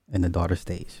and the daughter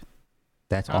stays.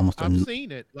 That's almost I've a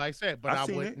seen it, like I said, but I I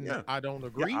seen it. wouldn't. Yeah, I don't yeah.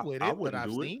 agree with I it, but wouldn't I've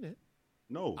do it. seen it.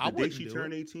 No, I the day wouldn't she do it.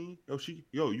 turned 18,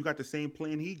 you got the same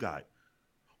plan he got.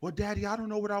 Well, daddy, I don't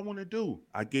know what I want to do.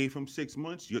 I gave him 6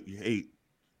 months. Hey,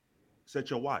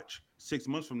 set your watch. 6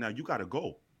 months from now, you got to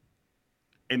go.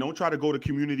 And don't try to go to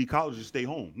community college and stay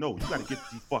home. No, you got to get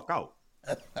the fuck out.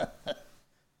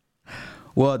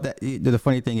 Well, the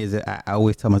funny thing is that I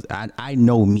always tell myself, I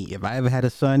know me. If I ever had a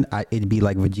son, it'd be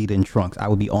like Vegeta in Trunks. I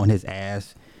would be on his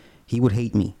ass. He would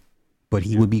hate me, but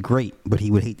he would be great. But he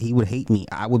would hate me.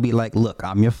 I would be like, look,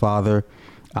 I'm your father.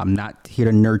 I'm not here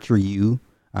to nurture you.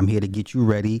 I'm here to get you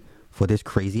ready for this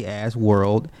crazy ass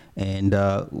world. And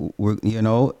we're,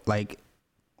 like,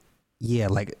 yeah,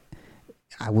 like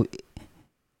I would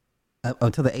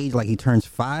until the age like he turns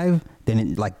 5,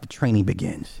 then like the training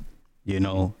begins.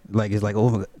 Like it's like,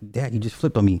 oh, Dad, you just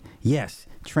flipped on me. Yes,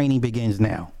 training begins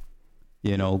now.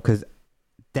 Because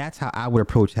that's how I would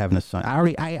approach having a son.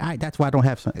 I that's why I don't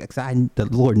have son. Because the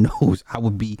Lord knows I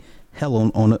would be hell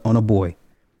on a boy,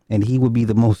 and he would be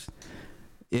the most.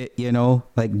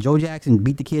 Like Joe Jackson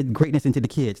beat the kid greatness into the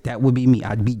kids. That would be me.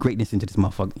 I'd beat greatness into this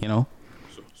motherfucker.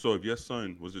 So if your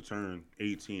son was to turn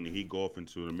 18 and he go off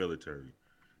into the military,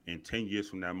 and 10 years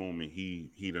from that moment, he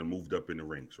done moved up in the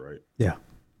ranks, right? Yeah.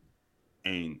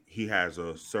 And he has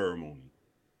a ceremony,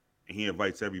 and he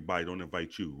invites everybody. Don't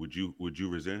invite you. Would you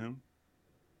resent him,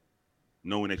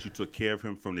 knowing that you took care of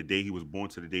him from the day he was born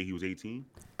to the day he was 18?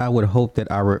 I would hope that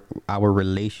our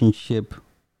relationship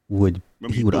Remember,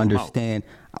 he you would threw him out. understand.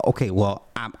 Okay, well,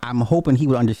 I'm hoping he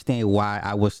would understand why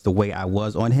I was the way I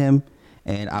was on him,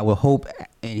 and I would hope,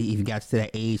 and if he got to that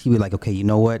age, he'd be like, okay, you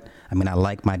know what? I mean, I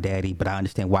like my daddy, but I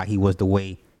understand why he was the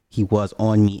way he was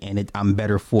on me, and I'm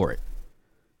better for it.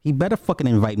 He better fucking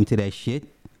invite me to that shit.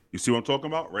 You see what I'm talking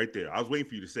about? Right there. I was waiting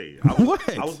for you to say it. What?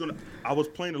 I was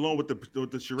playing along with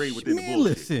the charade within the Man,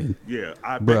 bullshit. listen. Yeah,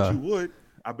 I Bruh. bet you would.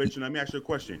 I bet you. Let me ask you a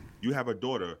question. You have a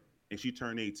daughter, and she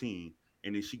turned 18,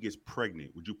 and then she gets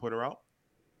pregnant. Would you put her out?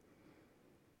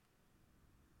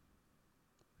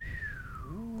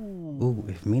 Ooh,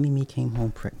 if Mini Me came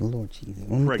home pregnant, Lord Jesus.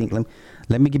 Let me Pregnant. think.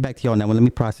 Let me get back to y'all now. Let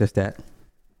me process that.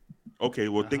 Okay,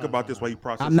 well, think about this while you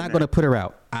process. I'm not gonna put her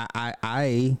out.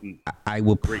 I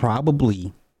will Great.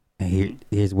 probably. And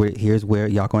here's where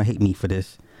y'all gonna hate me for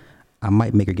this. I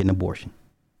might make her get an abortion.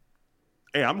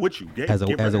 Hey, I'm with you. As a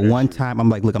Get rid of that one shit. time, I'm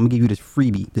like, look, I'm gonna give you this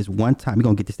freebie. This one time, you're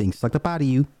gonna get this thing sucked up out of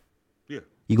you. Yeah.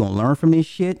 You're gonna learn from this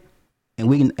shit, and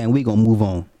we gonna move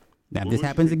on. Now, if Well, this what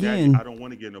happens you say, Daddy, again, I don't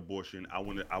want to get an abortion. I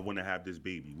want to have this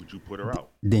baby. Would you put her out?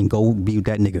 then go be with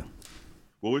that nigga.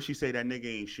 Well, would she say that nigga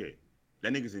ain't shit?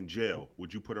 That nigga's in jail.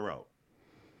 Would you put her out?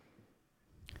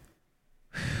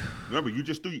 Remember, you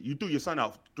threw your son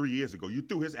out 3 years ago. You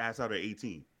threw his ass out at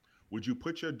 18. Would you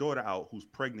put your daughter out who's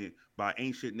pregnant by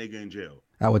ain't shit nigga in jail?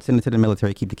 I would send her to the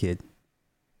military, keep the kid.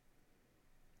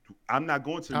 I'm not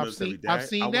going to the military, I've Dad. I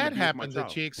seen want to that be with my happen to child.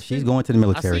 chicks. She's too. going to the I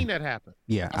military. seen that happen.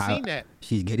 Yeah, I seen that.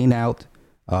 she's getting out.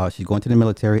 She's going to the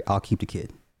military. I'll keep the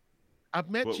kid. I've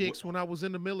met But chicks when I was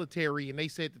in the military, and they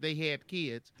said that they had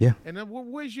kids. Yeah. And then, well,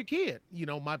 where's your kid? You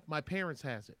know, my parents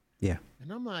has it. Yeah.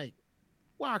 And I'm like,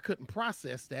 well, I couldn't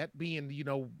process that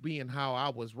being how I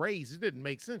was raised. It didn't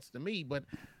make sense to me, but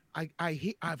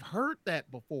I've heard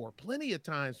that before plenty of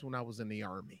times when I was in the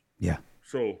army. Yeah.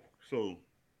 So,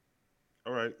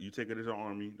 all right, you take it as an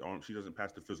army. She doesn't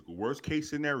pass the physical. Worst case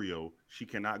scenario, she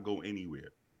cannot go anywhere.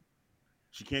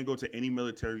 She can't go to any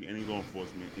military, any law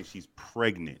enforcement, and she's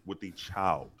pregnant with a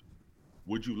child.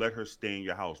 Would you let her stay in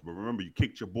your house? But remember, you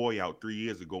kicked your boy out 3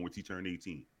 years ago when he turned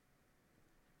 18.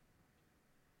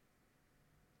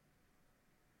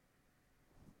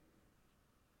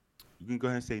 You can go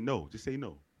ahead and say no. Just say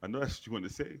no. I know that's what you want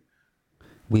to say.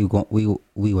 We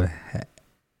would.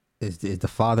 Is the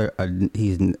father?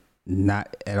 He's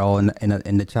not at all in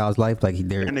the child's life. Like That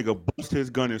nigga bust his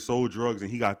gun and sold drugs,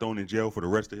 and he got thrown in jail for the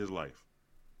rest of his life.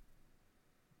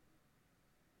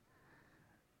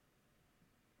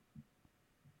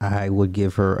 I would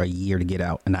give her a year to get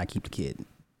out, and I keep the kid.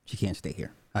 She can't stay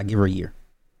here. I give her a year.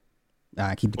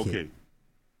 I keep the kid. Okay,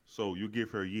 so you give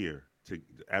her a year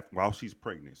while she's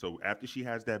pregnant. So after she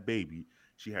has that baby,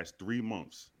 she has 3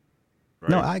 months. Right?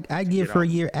 No, I give her a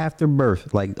year after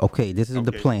birth. Like, okay, this is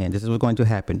the plan. This is what's going to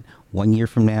happen. 1 year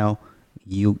from now,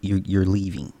 you're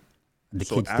leaving. The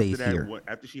kid stays here.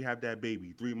 After she have that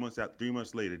baby, 3 months out, 3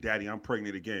 months later, Daddy, I'm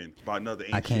pregnant again. About another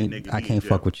I ain't shit nigga. I can't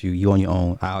fuck with you. You on your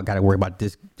own. I got to worry about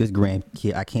this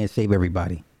grandkid. I can't save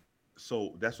everybody.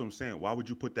 So that's what I'm saying. Why would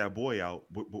you put that boy out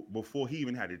before he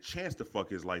even had a chance to fuck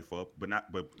his life up, but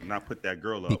not put that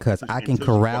girl up? Because I can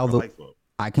corral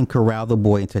the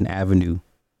boy into an avenue,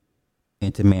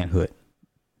 into manhood.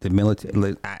 The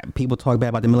military. People talk bad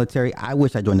about the military. I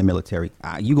wish I joined the military.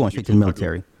 You going straight to the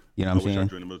military? You know what I'm saying? I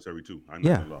joined the military too.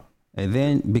 Yeah. And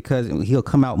then because he'll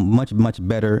come out much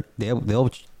better. They'll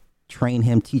train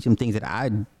him, teach him things that I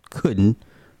couldn't,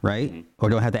 right? Mm-hmm. Or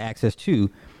don't have the access to.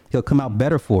 He'll come out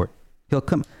better for it.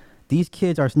 These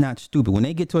kids are not stupid. When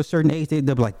they get to a certain age, they'll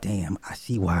be like, damn, I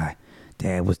see why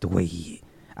Dad was the way he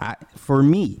is. For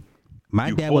me,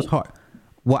 my dad was hard.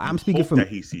 Well, I'm speaking from that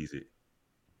he sees it.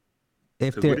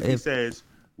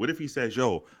 What if he says,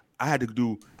 yo, I had to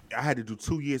do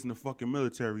 2 years in the fucking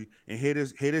military, and here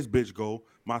this bitch go.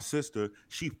 My sister,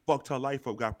 she fucked her life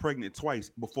up, got pregnant twice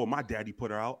before my daddy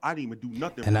put her out. I didn't even do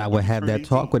nothing. And I would have that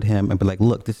talk with him and be like,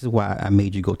 look, this is why I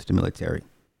made you go to the military.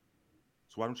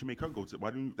 So why don't you make her go to?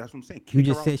 That's what I'm saying. You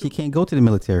just said she can't go to the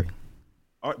military.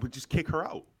 All right, but just kick her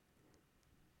out.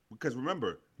 Because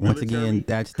remember, once again,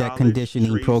 that's that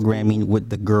conditioning programming with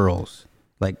the girls.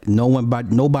 Like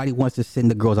nobody wants to send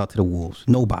the girls out to the wolves.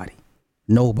 Nobody.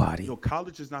 Yo,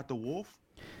 college is not the wolf.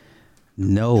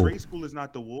 No. Trade school is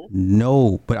not the wolf.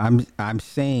 No, but I'm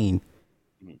saying,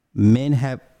 men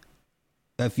have.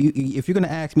 If you're gonna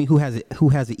ask me who has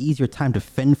an easier time to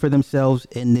fend for themselves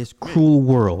in this cruel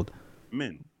world.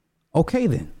 Men. Okay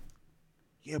then.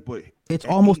 Yeah, but it's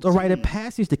almost 18, a rite of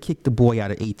passage to kick the boy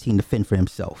out at 18 to fend for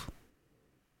himself.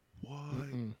 What?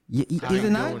 Is it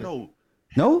not? No,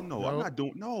 I'm not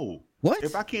doing. No. What?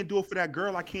 If I can't do it for that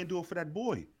girl, I can't do it for that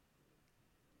boy.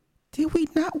 Did we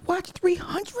not watch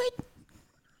 300?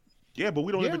 Yeah, but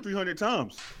we don't live it 300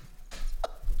 times.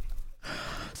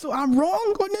 So I'm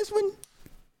wrong on this one.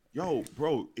 Yo,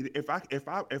 bro, if I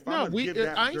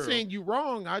ain't saying you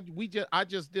wrong. I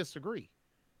just disagree.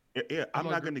 Yeah, I'm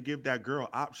not going to give that girl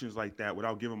options like that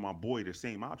without giving my boy the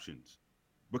same options.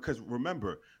 Because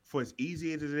remember, for as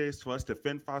easy as it is for us to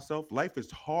fend for ourselves, life is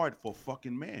hard for a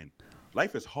fucking man.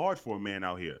 Life is hard for a man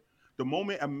out here. The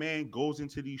moment a man goes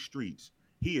into these streets,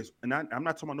 he is, and I'm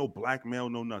not talking about no black male,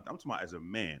 no nothing. I'm talking about as a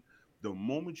man. The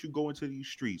moment you go into these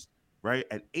streets, right,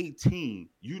 at 18,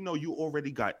 you know you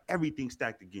already got everything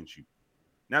stacked against you.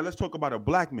 Now let's talk about a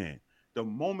black man. The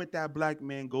moment that black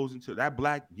man goes into that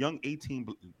black young 18,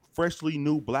 freshly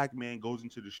new black man goes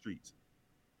into the streets,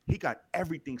 he got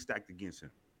everything stacked against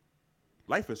him.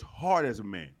 Life is hard as a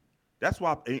man. That's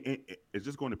why it's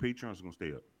just going to Patreon. It's going to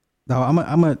stay up. No, I'm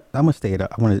gonna stay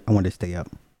up. I want to stay up.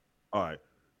 All right.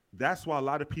 That's why a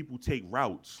lot of people take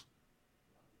routes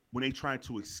when they try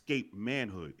to escape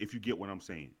manhood. If you get what I'm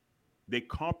saying, they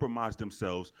compromise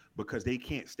themselves because they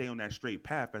can't stay on that straight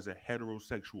path as a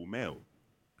heterosexual male.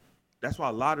 That's why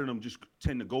a lot of them just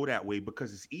tend to go that way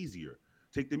because it's easier.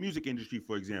 Take the music industry,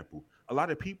 for example. A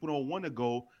lot of people don't want to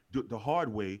go the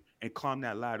hard way and climb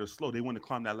that ladder slow. They want to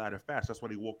climb that ladder fast. That's why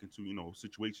they walk into,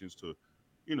 situations to,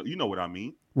 you know what I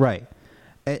mean? Right.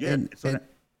 That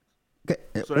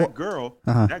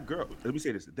girl, let me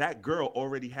say this. That girl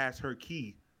already has her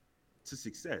key to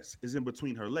success is in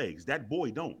between her legs. That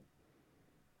boy don't.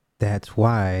 That's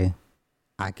why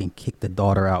I can kick the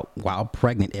daughter out while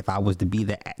pregnant. If I was to be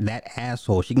that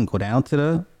asshole, she can go down to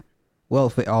the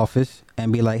welfare office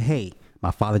and be like, "Hey,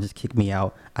 my father just kicked me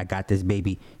out. I got this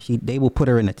baby." They will put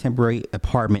her in a temporary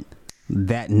apartment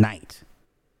that night.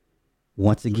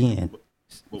 Once again,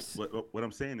 What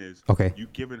I'm saying is, okay. you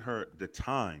giving her the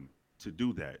time to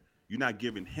do that. You're not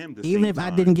giving him the Even same if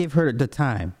time. I didn't give her the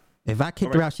time, if I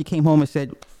kicked her out, she came home and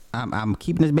said, I'm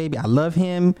keeping this baby. I love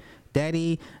him.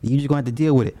 Daddy, you just going to have to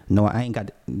deal with it. No, I ain't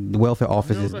got the welfare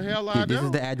office. No, the hell I This is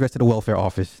don't. the address to the welfare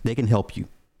office. They can help you.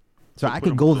 So I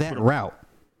could go that route.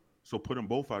 So put them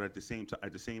both out at the same time,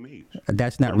 at the same age.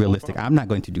 That's not realistic. I'm not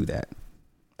going to do that.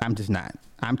 I'm just not.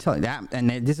 I'm telling that, and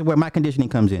this is where my conditioning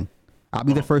comes in. I'll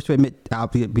be the first to admit. I'll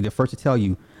be the first to tell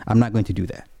you I'm not going to do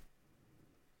that.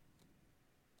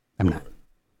 I'm not.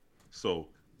 So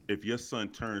if your son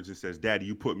turns and says, "Daddy,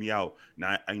 you put me out.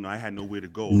 Now, I had nowhere to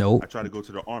go. Nope. I tried to go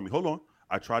to the army. Hold on.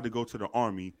 I tried to go to the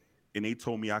army, and they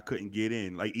told me I couldn't get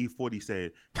in. Like E40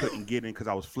 said, couldn't get in because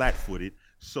I was flat-footed.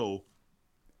 So,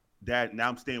 Dad, now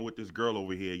I'm staying with this girl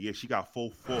over here. Yeah, she got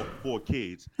four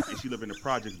kids, and she live in the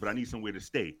projects, but I need somewhere to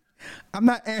stay. I'm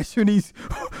not answering these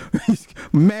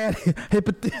mad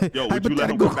Yo, would you let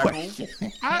him come back home?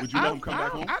 Would you let him come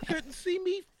back home? I couldn't see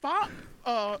me I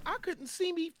couldn't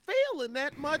see me failing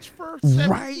that much for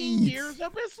 17 years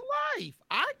of his life.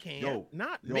 I can't.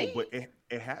 Not me. But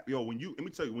when you let me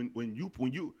tell you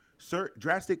when you sir,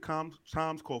 drastic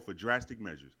times call for drastic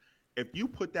measures. If you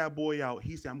put that boy out,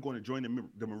 he said, "I'm going to join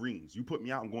the Marines." You put me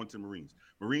out, I'm going to the Marines.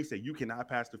 Marines say you cannot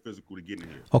pass the physical to get in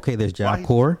here. Okay, there's Job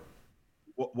Corps.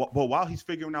 But while he's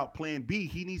figuring out Plan B,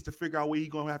 he needs to figure out where he's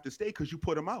going to have to stay because you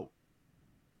put him out.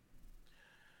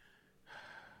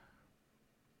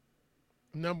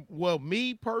 No, well,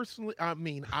 me personally, I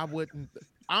mean, I wouldn't.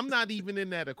 I'm not even in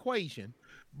that equation.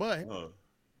 But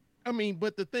I mean,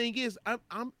 but the thing is,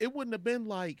 It wouldn't have been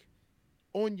like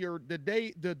on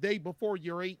the day before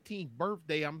your 18th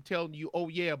birthday. I'm telling you, oh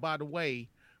yeah, by the way,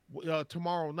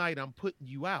 tomorrow night I'm putting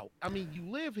you out. I mean, you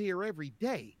live here every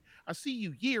day. I see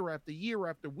you year after year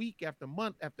after week after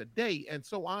month after day. And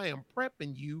so I am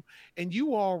prepping you, and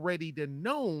you already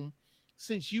known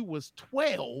since you was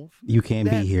 12. You can't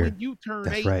be here. When you turn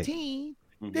 18,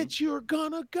 right, that you're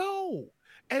gonna go.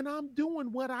 And I'm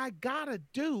doing what I gotta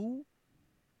do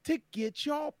to get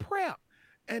y'all prepped.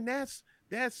 And that's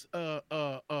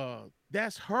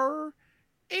her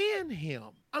and him.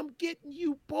 I'm getting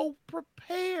you both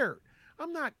prepared.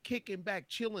 I'm not kicking back,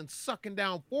 chilling, sucking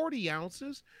down 40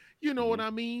 ounces. You know what I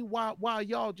mean? While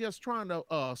y'all just trying to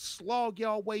slog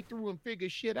y'all way through and figure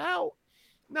shit out.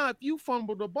 Now, if you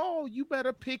fumble the ball, you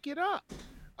better pick it up.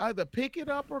 Either pick it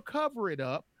up or cover it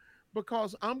up,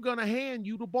 because I'm going to hand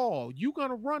you the ball. You're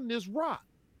going to run this rock.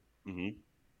 I'm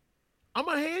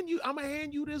going to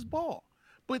hand you this ball.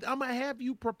 But I'm going to have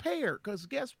you prepared, because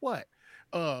guess what?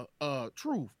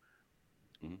 Truth.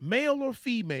 Male or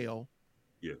female?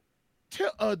 Yeah.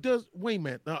 Wait a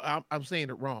minute. I'm saying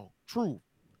it wrong. Truth.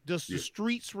 Does the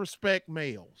streets respect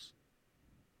males?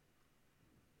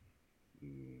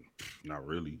 Not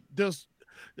really. Does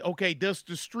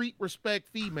the street respect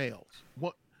females?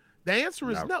 What the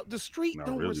answer is no. The street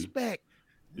don't respect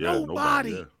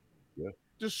nobody. Yeah.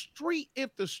 The street,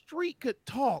 if the street could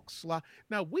talk,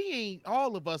 now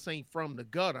all of us ain't from the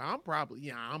gutter. I'm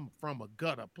from a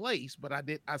gutter place, but I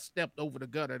stepped over the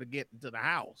gutter to get into the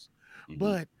house.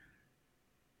 But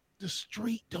the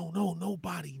street don't know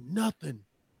nobody nothing.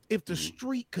 If the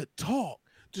street could talk,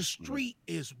 the street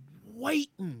is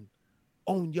waiting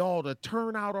on y'all to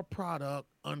turn out a product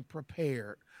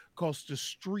unprepared, because the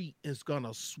street is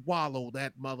gonna swallow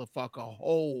that motherfucker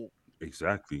whole.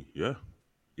 Exactly. Yeah.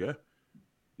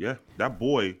 That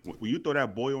boy, when you throw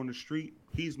that boy on the street,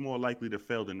 he's more likely to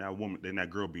fail than that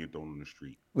girl being thrown on the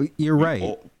street. Well, you're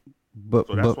right. But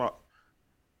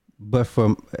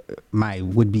for my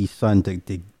would-be son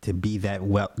to be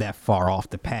that far off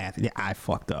the path, I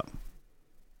fucked up.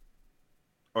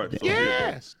 All right. So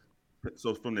yes.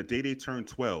 So from the day they turn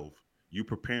 12, you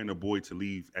preparing the boy to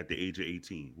leave at the age of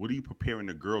 18. What are you preparing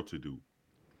the girl to do?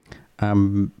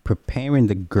 I'm preparing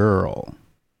the girl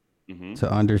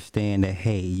to understand that,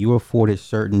 hey, you afforded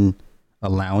certain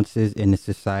allowances in the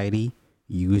society.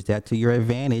 Use that to your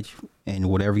advantage, and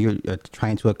whatever you're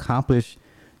trying to accomplish,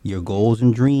 your goals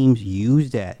and dreams,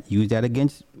 use that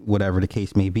against whatever the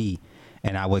case may be.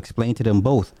 And I will explain to them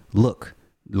both, look,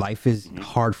 life is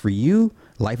hard for you.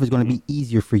 Life is going to be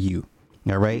easier for you.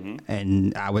 All right.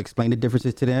 And I will explain the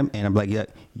differences to them. And I'm like, yeah,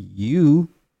 you,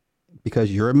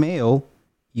 because you're a male,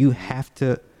 you have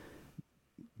to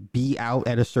be out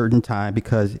at a certain time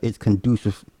because it's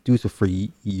conducive for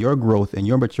your growth and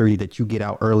your maturity that you get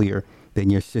out earlier than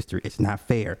your sister. It's not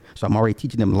fair. So I'm already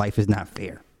teaching them life is not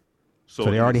fair. So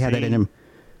they already had that in them.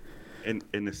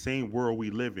 In the same world we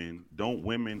live in, don't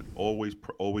women always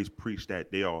preach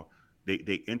that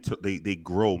they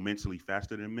grow mentally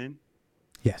faster than men?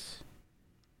 Yes.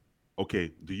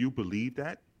 Okay, do you believe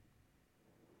that?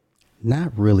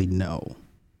 Not really, no.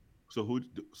 So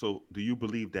do you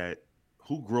believe that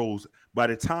who grows by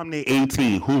the time they're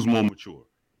 18, who's more mature?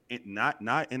 And not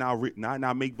in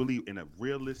our make believe, in a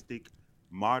realistic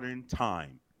modern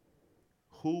time,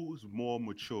 who's more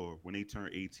mature when they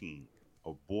turn 18?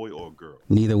 A boy or a girl?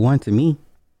 Neither one to me.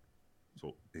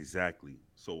 So exactly.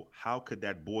 So how could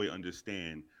that boy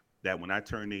understand that when I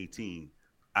turn 18,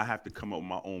 I have to come up with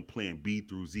my own plan B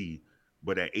through Z,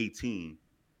 but at 18,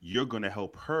 you're going to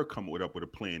help her come up with a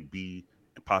plan B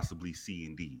and possibly C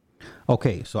and D?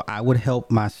 Okay, so I would help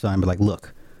my son be like,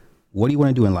 look, what do you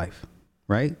want to do in life?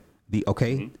 Right?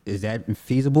 Is that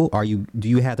feasible? Do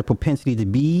you have the propensity to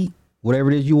be whatever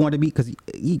it is you want to be? Because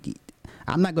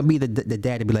I'm not gonna be the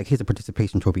dad to be like, here's a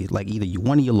participation trophy. Like either you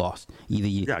won or you lost. Either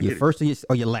you're first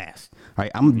or you're last. All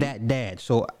right, I'm that dad.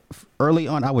 So early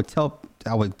on, I would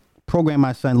program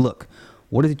my son, look,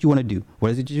 what is it you want to do?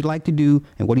 What is it you like to do?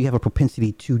 And what do you have a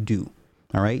propensity to do?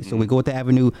 All right, so we go with the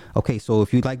avenue. Okay, so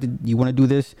if you want to do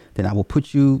this, then I will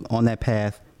put you on that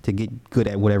path to get good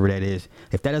at whatever that is.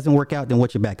 If that doesn't work out, then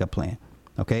what's your backup plan?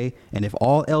 Okay, and if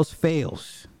all else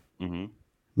fails,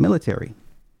 military.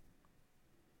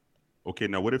 Okay,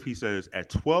 now what if he says at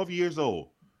 12 years old,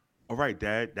 all right,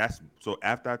 Dad, so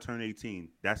after I turn 18,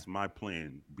 that's my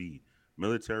plan B,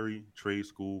 military, trade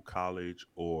school, college,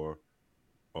 or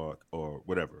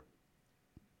whatever.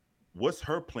 What's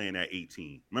her plan at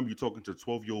 18? Remember, you're talking to a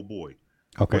 12-year-old boy.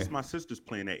 Okay. What's my sister's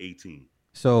plan at 18?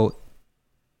 So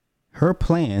her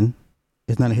plan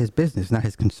is none of his business, not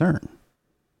his concern.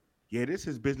 Yeah, it is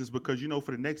his business because,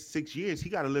 for the next 6 years, he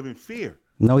got to live in fear.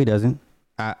 No, he doesn't.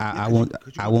 I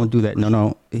won't do that.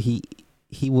 No.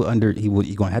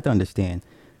 You're gonna have to understand.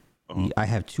 I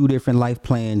have two different life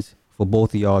plans for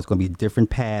both of y'all. It's gonna be different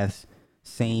paths.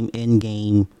 Same end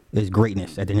game is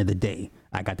greatness. At the end of the day,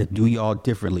 I got to do y'all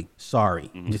differently. Sorry,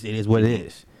 just it is what it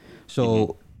is.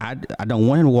 So I don't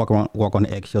want him to walk on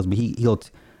the eggshells,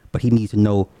 but he needs to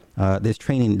know this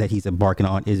training that he's embarking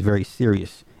on is very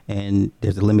serious, and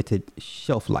there's a limited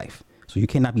shelf life. So you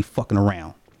cannot be fucking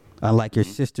around. Unlike your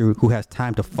sister who has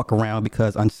time to fuck around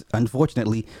because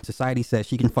unfortunately society says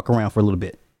she can fuck around for a little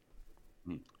bit.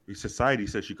 Society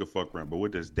says she can fuck around, but what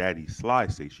does Daddy Sly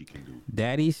say she can do?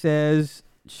 Daddy says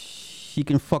she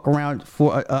can fuck around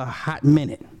for a hot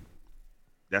minute.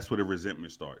 That's where the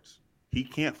resentment starts. He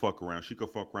can't fuck around. She could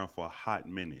fuck around for a hot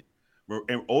minute.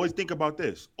 And always think about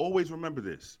this. Always remember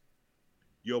this.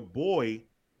 Your boy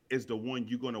is the one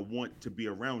you're gonna want to be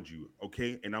around you,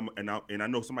 okay? And I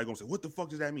know somebody gonna say, what the fuck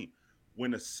does that mean?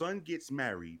 When a son gets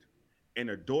married and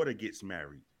a daughter gets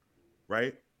married,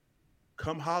 right?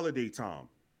 Come holiday time,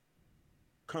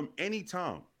 come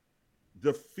anytime,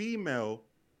 the female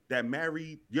that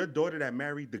married your daughter that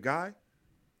married the guy,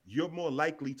 you're more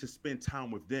likely to spend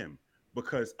time with them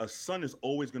because a son is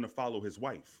always gonna follow his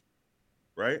wife,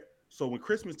 right? So when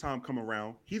Christmas time come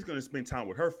around, he's gonna spend time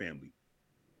with her family.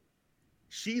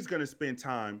 She's going to spend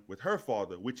time with her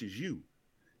father, which is you.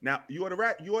 Now, you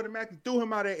automatically threw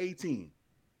him out at 18.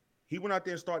 He went out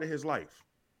there and started his life,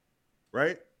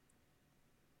 right?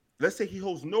 Let's say he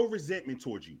holds no resentment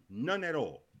towards you. None at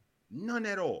all. None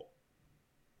at all.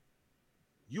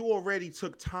 You already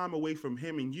took time away from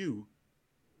him and you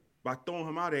by throwing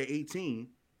him out at 18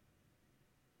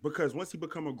 because once he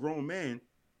become a grown man,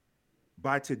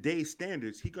 by today's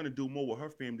standards, he's going to do more with her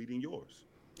family than yours.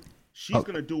 She's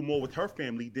going to do more with her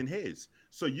family than his.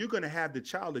 So you're going to have the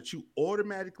child that you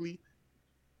automatically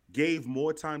gave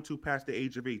more time to past the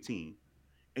age of 18,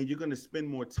 and you're going to spend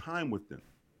more time with them,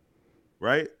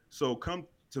 right? So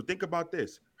think about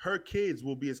this. Her kids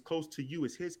will be as close to you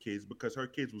as his kids because her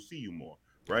kids will see you more,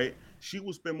 right? She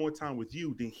will spend more time with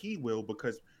you than he will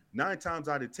because 9 times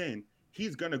out of 10,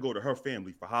 he's going to go to her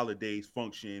family for holidays,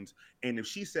 functions. And if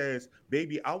she says,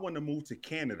 baby, I want to move to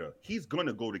Canada, he's going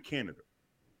to go to Canada.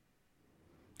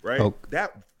 Right? Oh.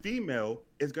 That female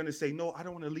is going to say, no, I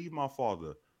don't want to leave my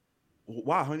father.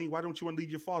 Why, honey? Why don't you want to leave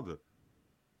your father?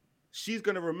 She's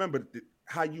going to remember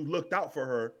how you looked out for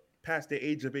her past the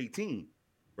age of 18,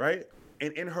 right?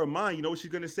 And in her mind, you know what she's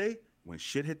going to say? When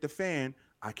shit hit the fan,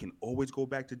 I can always go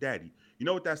back to daddy. You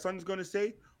know what that son is going to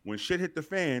say? When shit hit the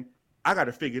fan, I got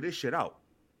to figure this shit out.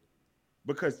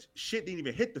 Because shit didn't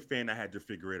even hit the fan, I had to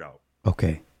figure it out.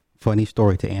 Okay. Funny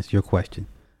story to answer your question.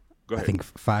 Go I ahead. think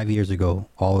 5 years ago,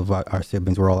 all of our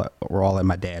siblings were all at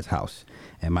my dad's house,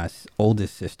 and my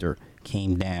oldest sister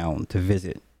came down to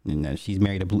visit. And she's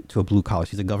married to a blue collar.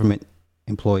 She's a government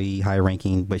employee, high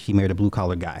ranking, but she married a blue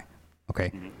collar guy.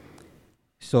 Okay,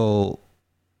 so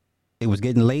it was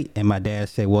getting late, and my dad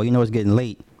said, "Well, it's getting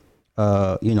late.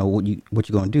 What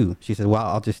you gonna do?" She said, "Well,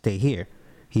 I'll just stay here."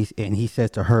 He says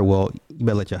to her, "Well, you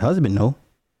better let your husband know.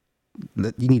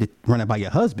 You need to run it by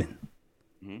your husband."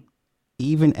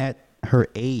 Even at her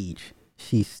age,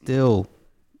 she still,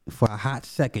 for a hot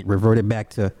second, reverted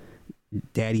back to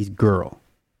daddy's girl.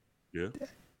 Yeah.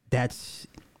 That's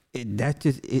it. That's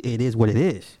just it is what it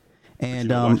is. But And you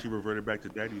know why she reverted back to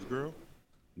daddy's girl?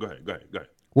 Go ahead.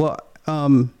 well,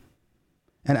 and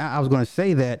I was going to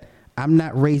say that I'm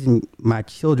not raising my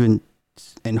children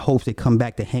in hopes they come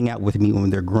back to hang out with me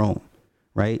when they're grown,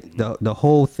 right? The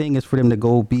whole thing is for them to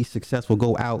go be successful,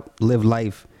 go out, live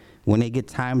life. When they get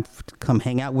time to come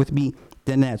hang out with me,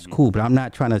 then that's cool. But I'm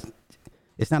not trying to,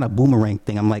 it's not a boomerang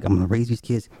thing. I'm like, I'm going to raise these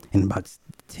kids, and about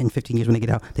 10, 15 years when they get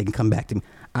out, they can come back to me.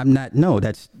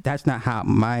 That's not how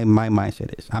my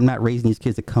mindset is. I'm not raising these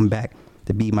kids to come back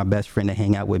to be my best friend, to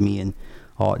hang out with me. And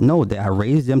no, that I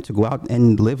raised them to go out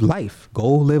and live life, But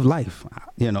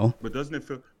doesn't it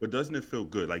feel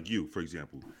good? Like you, for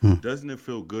example, doesn't it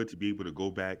feel good to be able to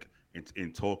go back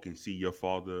and talk and see your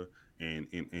father and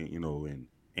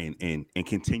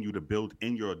continue to build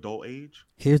in your adult age?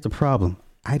 Here's the problem.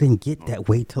 I didn't get that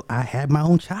way till I had my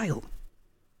own child.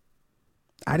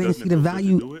 I didn't see the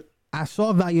value. I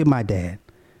saw value in my dad,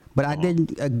 but I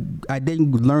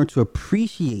didn't learn to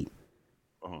appreciate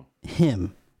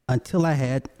him until I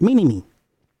had Mini-Me.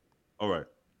 All right.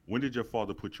 When did your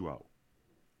father put you out?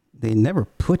 They never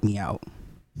put me out.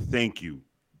 Thank you.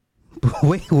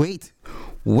 Wait.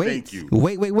 Thank you.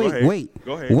 Wait.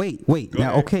 Go ahead.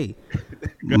 Now, okay.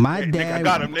 My dad. Nick, I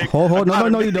got him, Nick. Hold.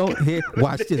 No, you don't. Here,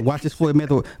 watch this Floyd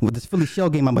Mayweather with this Philly shell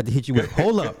game I'm about to hit you with.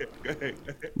 Hold up.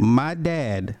 My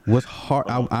dad was hard.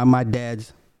 I'm my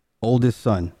dad's oldest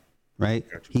son, right?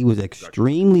 He was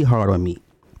extremely hard on me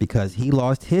because he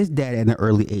lost his dad at an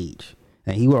early age,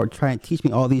 and he was trying to teach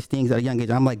me all these things at a young age.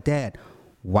 I'm like, Dad,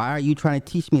 why are you trying to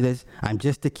teach me this? I'm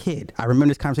just a kid. I remember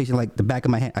this conversation like the back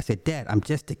of my hand. I said, Dad, I'm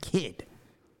just a kid.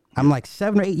 I'm like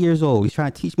 7 or 8 years old. He's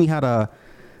trying to teach me how to,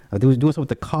 they was doing something with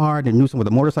the car, and doing something with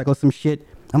the motorcycle, some shit.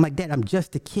 I'm like, Dad, I'm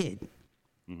just a kid.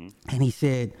 And he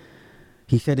said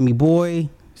to me, boy,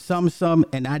 some,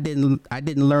 and I didn't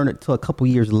learn it till a couple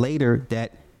years later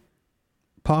that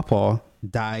Pawpaw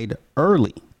died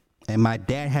early, and my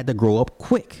dad had to grow up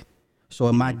quick. So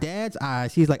in my dad's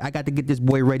eyes, he's like, I got to get this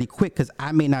boy ready quick because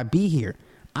I may not be here.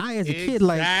 I, as a kid,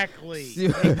 like,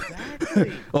 exactly.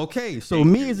 Okay, so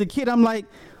me as a kid, I'm like,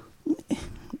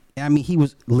 I mean, he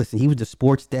was the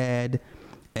sports dad.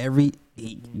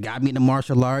 He got me into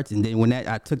martial arts, and then when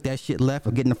I took that shit left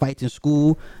of getting the fights in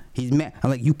school, he's mad. I'm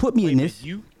like, you put me in this.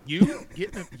 You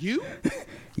getting you?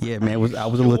 Yeah, man, I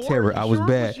was a little terror. I was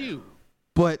bad,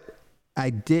 but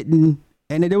I didn't.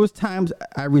 And there was times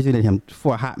I resented him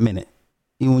for a hot minute.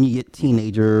 When you get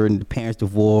teenager and the parents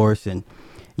divorce, and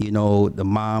the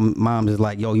mom is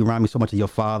like, yo, you remind me so much of your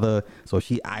father. So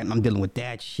I'm dealing with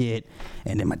that shit.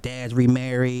 And then my dad's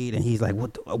remarried, and he's like,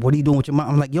 what are you doing with your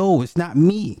mom? I'm like, yo, it's not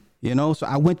me. So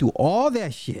I went through all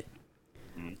that shit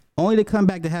only to come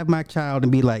back to have my child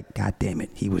and be like, God damn it,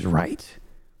 he was right.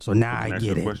 So now I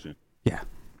get it. Question. Yeah.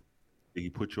 Did he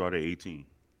put you out at 18?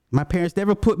 My parents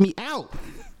never put me out.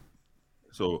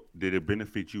 So did it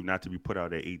benefit you not to be put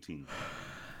out at 18?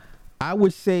 I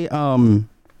would say I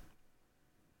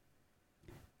was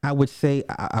coddled. I wouldn't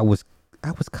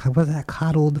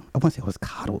say I was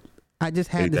coddled. I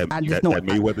just had that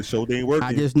Mayweather show ain't working.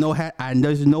 I just know I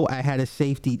had a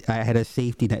safety. I had a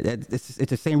safety net. It's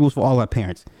the same rules for all our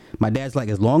parents. My dad's like,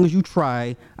 as long as you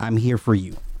try, I'm here for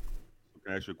you.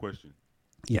 Can I ask you a question?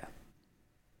 Yeah.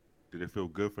 Did it feel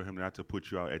good for him not to put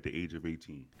you out at the age of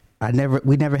 18?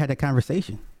 We never had that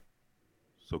conversation.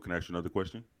 So can I ask you another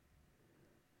question?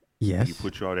 Yes. He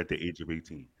put you out at the age of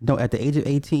 18. No, at the age of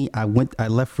 18, I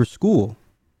left for school.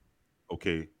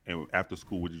 Okay. And after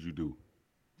school, what did you do?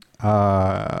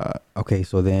 Okay,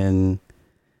 so then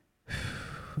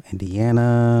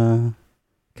Indiana,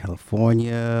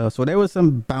 California. So there was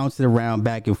some bouncing around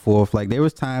back and forth. Like there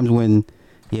was times when,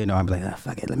 I'm like, oh,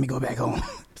 fuck it, let me go back home.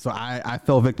 So I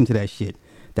fell victim to that shit.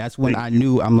 That's when I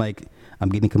knew I'm like, I'm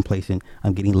getting complacent.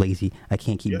 I'm getting lazy. I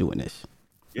can't keep doing this.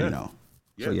 Yeah.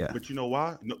 Yeah. So, yeah. But you know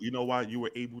why? No, you know why you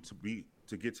were able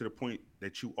to get to the point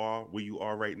that you are where you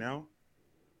are right now?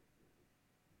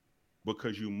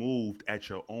 Because you moved at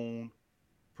your own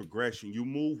progression. You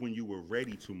moved when you were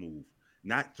ready to move,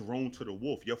 not thrown to the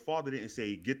wolf. Your father didn't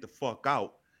say, get the fuck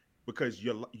out. because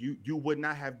you would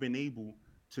not have been able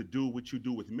to do what you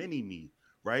do with mini me,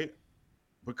 right?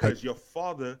 I Because your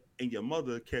father and your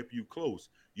mother kept you close.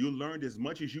 You learned as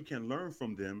much as you can learn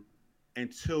from them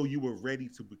until you were ready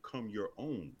to become your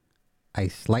own. I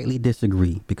slightly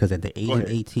disagree because at the Go age of ahead.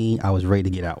 18, I was ready to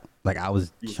get out. Like I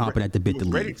was chomping at the You bit to was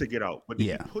ready leave. to get out, but did he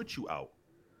Yeah. put you out?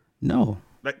 No.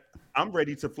 Like I'm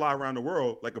ready to fly around the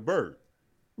world like a bird,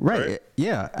 right? Right.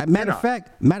 Yeah. You're not.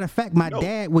 Matter of fact, my No.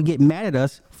 dad would get mad at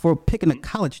us for picking a Mhm.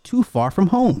 college too far from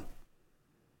home.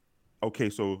 Okay,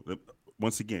 so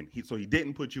once again, he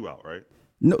didn't put you out, right?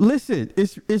 No, listen,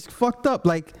 it's fucked up.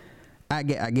 Like,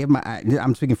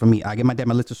 I'm speaking for me. I give my dad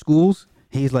my list of schools.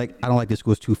 He's like, I don't like this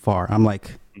school. It's too far. I'm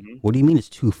like, Mm-hmm. what do you mean it's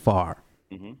too far?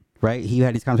 Mm-hmm. Right? He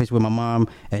had these conversations with my mom,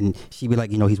 and she'd be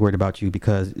like, he's worried about you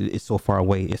because it's so far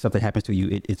away. If something happens to you,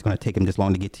 it's going to take him this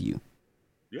long to get to you.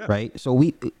 Yeah. Right? So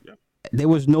Yeah. there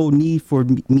was no need for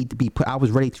me to be put. I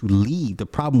was ready to leave. The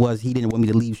problem was he didn't want me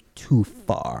to leave too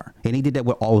far, and he did that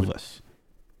with all of us.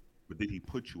 But did he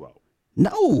put you out?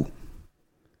 No.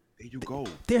 There you go.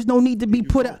 There's no need to be You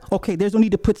put go. out. Okay, there's no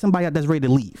need to put somebody out that's ready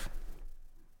to leave.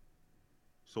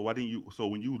 So why didn't you? So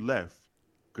when you left,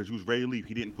 because you was ready to leave,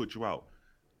 he didn't put you out.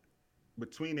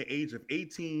 Between the age of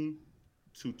 18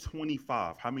 to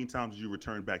 25, how many times did you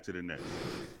return back to the nest?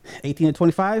 18 to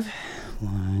 25?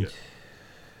 One, Yeah,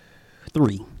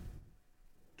 3.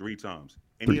 3 times.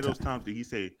 Any 3 of those times. times did he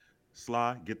say,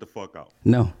 "Sly, get the fuck out"?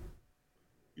 No.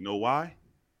 You know why?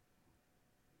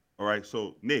 All right.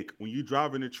 So Nick, when you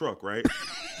drive in the truck, right?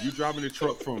 You driving the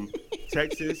truck from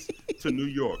Texas to New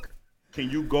York. Can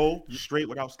you go straight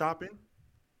without stopping?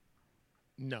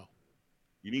 No.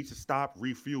 You need to stop,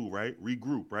 refuel, right?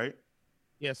 Regroup, right?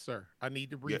 Yes, sir. I need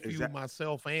to Yeah, refuel exactly.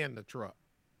 myself and the truck.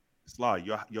 Sly,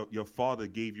 your father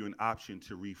gave you an option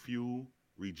to refuel,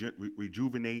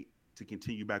 rejuvenate, to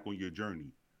continue back on your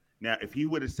journey. Now, if he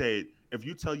would have said, if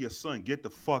you tell your son get the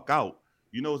fuck out,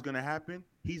 you know what's gonna happen?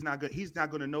 He's not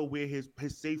gonna know where his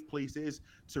safe place is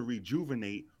to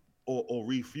rejuvenate or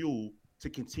refuel to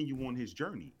continue on his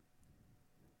journey.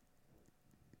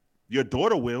 Your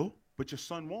daughter will, but your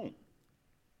son won't.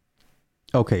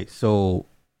 Okay, so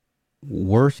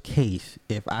worst case,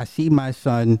 if I see my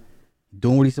son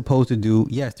doing what he's supposed to do,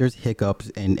 yes, there's hiccups,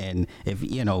 and if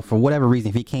for whatever reason,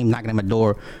 if he came knocking at my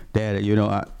door, Dad,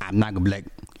 I'm not gonna be like,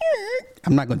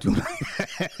 I'm not gonna do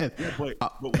that. Yeah,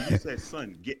 but when you said,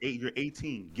 son, you're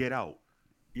 18, get out.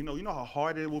 You know how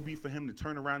hard it will be for him to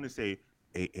turn around and say,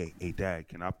 hey, Dad,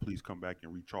 can I please come back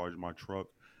and recharge my truck?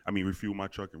 I mean, refuel my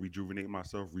truck and rejuvenate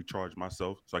myself, recharge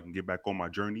myself, so I can get back on my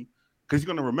journey. Because he's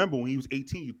gonna remember when he was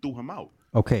 18, you threw him out.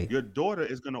 Okay, Your daughter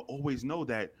is gonna always know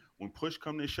that when push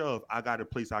come to shove, I got a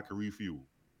place I can refuel.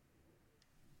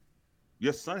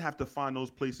 Your son have to find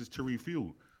those places to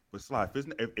refuel. But Sly,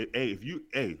 if you,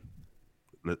 hey,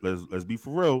 let's be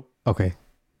for real. okay,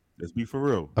 Let's be for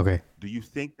real. okay. Do you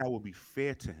think that would be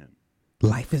fair to him?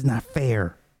 Life is not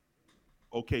fair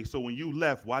Okay, so when you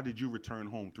left, why did you return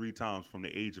home 3 times from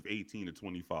the age of 18 to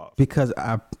 25? because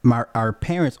our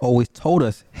parents always told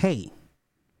us, hey,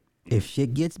 if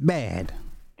shit gets bad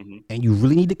Hmm. and you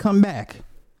really need to come back,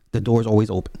 the door's always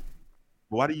open.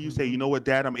 Why do you say, you know what,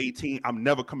 Dad, I'm 18. I'm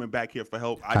never coming back here for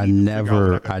help. I Need to figure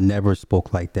out what I got. never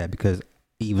spoke like that because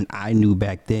even I knew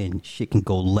back then shit can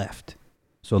go left.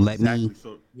 So let Exactly. me.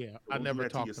 Yeah, So I don't do never that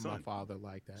to talked your to my son. father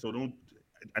like that. So don't.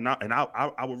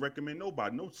 I would recommend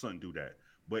no son do that.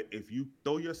 But if you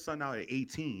throw your son out at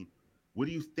 18, what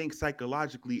do you think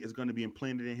psychologically is going to be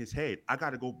implanted in his head? I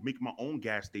got to go make my own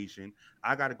gas station.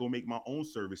 I got to go make my own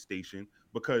service station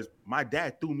because my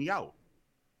dad threw me out.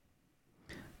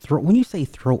 When you say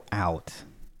throw out,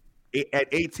 At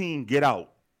 18, get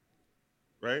out,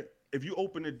 right? If you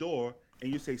open the door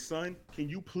and you say, son, can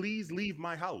you please leave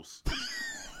my house?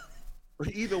 But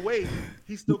either way,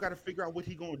 he still got to figure out what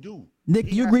he going to do. Nick,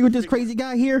 He you has agree to with this figure- crazy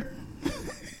guy here?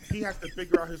 He has to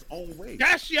figure out his own way.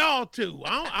 That's y'all too.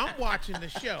 I'm watching the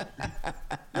show.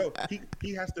 Yo,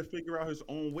 he has to figure out his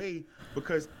own way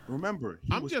because remember,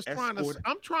 he I'm was just escorted,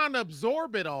 I'm trying to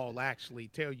absorb it all. Actually,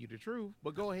 tell you the truth.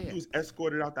 But go he ahead. was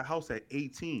escorted out the house at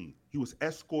 18. He was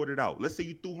escorted out. Let's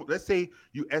say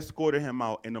you escorted him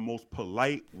out in the most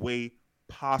polite way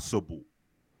possible.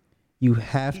 You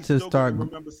have He's to still start. gonna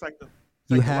remember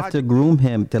You have to psychologically. groom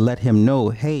him to let him know,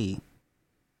 hey,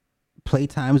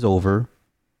 playtime's over.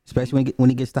 Especially when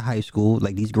he gets to high school,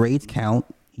 like these grades count.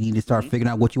 You need to start figuring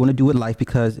out what you want to do with life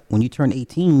because when you turn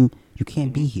 18, you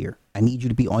can't be here. I need you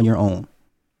to be on your own.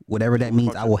 Whatever that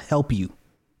means, I will help you.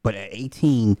 But at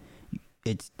 18,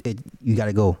 you got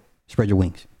to go spread your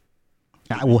wings.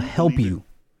 I will help you.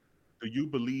 Do you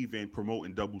believe in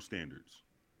promoting double standards?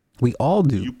 We all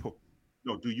Do do. you pro-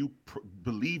 No, do you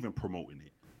believe in promoting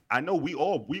it? I know we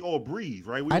all breathe,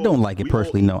 right? I don't like it We all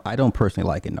personally. eat. No, I don't personally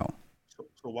like it. No,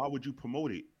 So why would you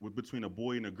promote it between a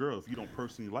boy and a girl if you don't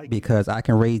personally like it? because I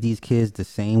can raise these kids the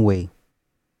same way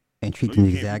and treat No, them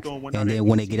you the can't. If you exact. throwing one And out at then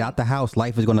when they get 18, out the house,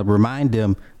 life is going to remind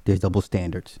them there's double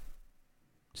standards.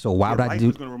 So why yeah, would I life do?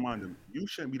 is going to remind them. You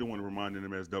shouldn't be the one reminding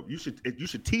them as double. You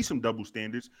should teach them double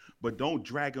standards, but don't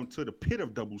drag them to the pit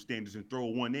of double standards and throw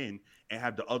one in and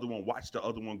have the other one watch the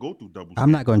other one go through double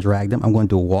I'm not going to standards. drag them. I'm going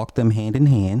to walk them hand in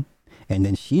hand. And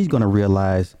then she's going to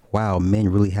realize, wow, men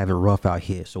really have it rough out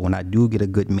here. So when I do get a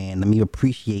good man, let me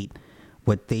appreciate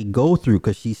what they go through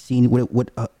because she's seen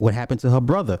what happened to her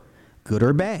brother, good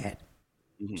or bad.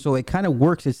 Mhm. So it kind of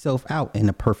works itself out in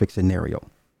a perfect scenario.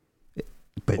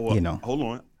 But, Or hold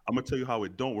on, I'm gonna tell you how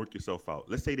it don't work yourself out.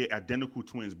 Let's say they're identical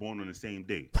twins born on the same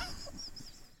day.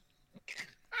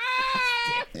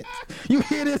 you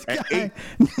hear this At guy?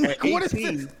 eight, at What is this?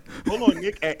 18, hold on,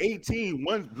 Nick. At 18,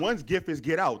 one's gift is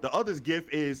get out. The other's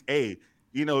gift is, hey,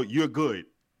 you're good.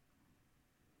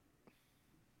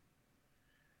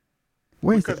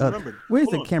 Where's Because the, remember, where's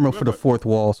hold the on, camera for the remember, fourth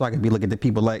wall so I can be looking at the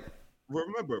people like,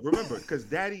 remember, because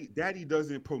daddy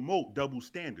doesn't promote double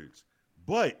standards,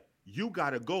 but you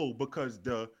gotta go because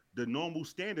the normal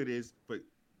standard is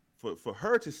for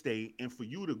her to stay and for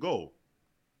you to go.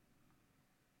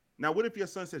 Now, what if your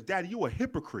son says, "Daddy, you a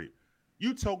hypocrite.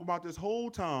 You talk about this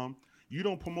whole time. You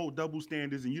don't promote double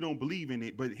standards and you don't believe in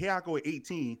it. But here I go at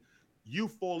 18. You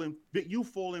falling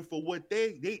for what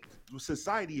they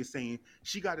society is saying.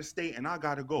 She got to stay and I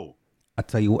got to go. I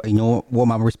tell you what, you know what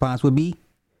my response would be?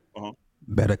 Uh huh.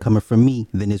 Better coming from me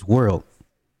than this world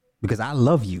because I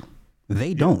love you. They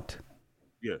Yeah. don't.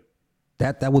 Yeah.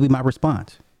 That would be my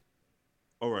response.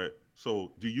 All right.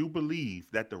 So, do you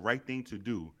believe that the right thing to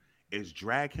do is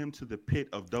drag him to the pit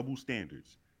of double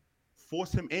standards,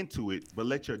 force him into it, but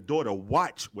let your daughter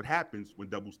watch what happens when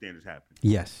double standards happen?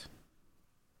 Yes.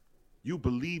 You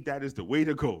believe that is the way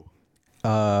to go?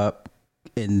 Uh,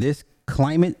 in this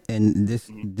climate and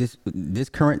Mhm. this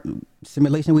current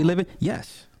simulation we live in,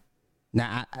 yes.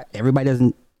 Now, everybody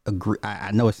doesn't agree.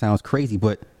 I know it sounds crazy,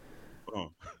 but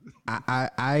Uh,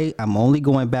 I'm only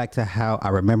going back to how I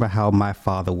remember how my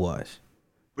father was,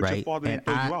 but your right? father And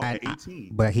didn't throw you out at 18.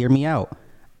 but hear me out.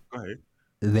 Go ahead.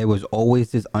 There was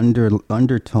always this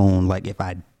undertone, like if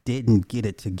I didn't get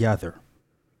it together,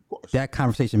 Of course. that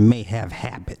conversation may have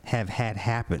had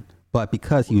happened. But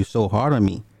because he was so hard on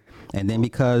me, and then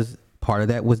because part of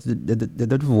that was the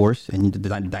divorce and the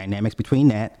dynamics between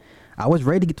that, I was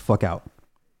ready to get the fuck out.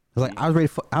 I was ready.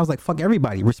 I was like, fuck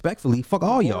everybody, respectfully, fuck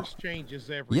all y'all. Divorce changes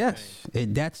everything. Yes,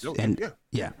 that's No, and yeah.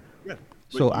 yeah. Yeah.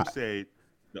 But So you said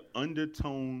the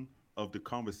undertone of the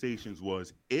conversations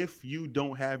was if you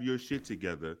don't have your shit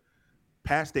together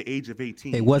past the age of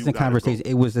 18, it you wasn't gotta conversation. go.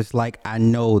 It was just like I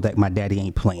know that my daddy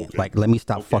ain't playing. Okay. Like, let me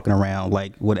stop Okay. fucking around.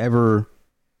 Like whatever,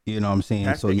 you know what I'm saying.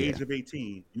 Past So the yeah, age of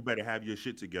 18, you better have your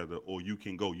shit together or you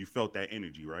can go. You felt that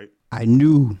energy, right? I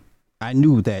knew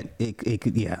that it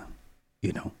could. Yeah,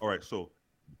 you know. All right. So,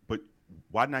 but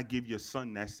why not give your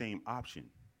son that same option?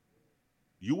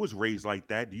 You was raised like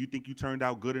that. Do you think you turned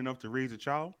out good enough to raise a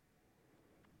child?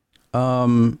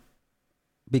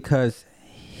 Because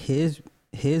his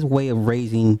way of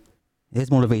raising his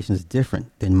motivation is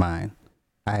different than mine.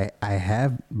 I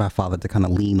have my father to kind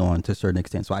of lean on to a certain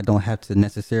extent, so I don't have to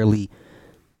necessarily,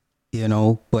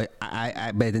 But but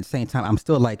at the same time, I'm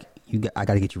still like I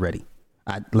got to get you ready.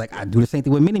 I do the same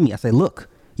thing with Mini-Me. I say, look,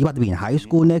 you about to be in high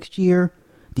school next year.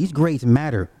 These grades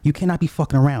matter. You cannot be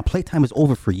fucking around. Playtime is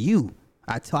over for you.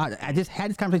 I just had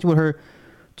this conversation with her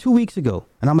 2 weeks ago,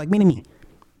 and I'm like, Mini-Me,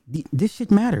 this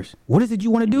shit matters. What is it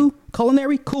you want to do?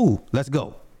 Culinary? Cool. Let's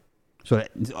go. So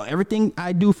everything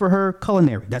I do for her,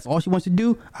 culinary. That's all she wants to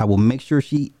do. I will make sure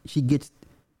she gets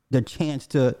the chance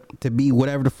to be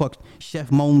whatever the fuck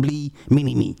Chef Montbly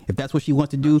Mini-Me. If that's what she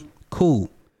wants to do, cool.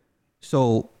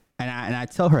 So and I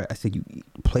tell her, I said,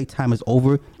 playtime is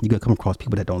over. You're gonna come across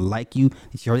people that don't like you.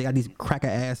 She already got these cracker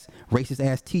ass, racist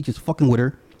ass teachers fucking with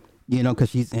her, because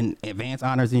she's in advanced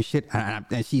honors and shit,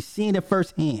 and she's seeing it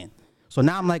firsthand. So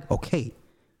now I'm like, okay,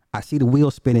 I see the wheel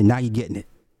spinning. Now you're getting it.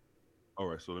 All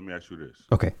right. So let me ask you this.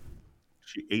 Okay.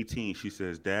 She 18. She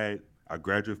says, "Dad, I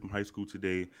graduated from high school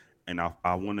today, and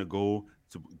I want to go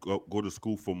to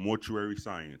school for mortuary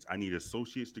science. I need an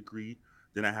associate's degree.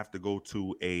 Then I have to go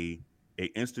to a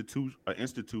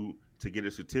institute to get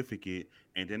a certificate,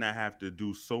 and then I have to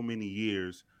do so many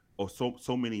years or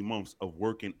so many months of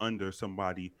working under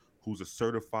somebody who's a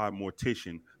certified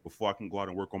mortician before I can go out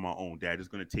and work on my own. Dad, it's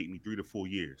going to take me 3 to 4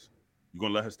 years. You're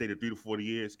gonna let her stay to 3 to 4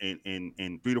 years and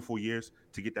 3 to 4 years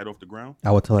to get that off the ground?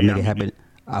 I would tell her And make I it mean, happen.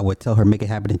 I would tell her make it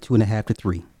happen in 2.5 to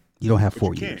 3. You don't have But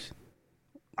 4 you can't. years.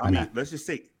 I Why mean, not? let's just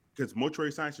say because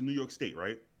mortuary science in New York State,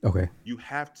 right? Okay. You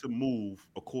have to move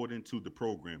according to the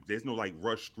program. There's no like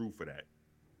rush through for that.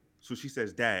 So she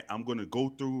says, Dad, I'm gonna go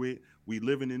through it. We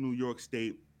living in New York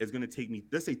State. It's gonna take me,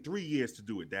 let's say, 3 years to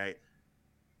do it, Dad.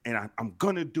 And I'm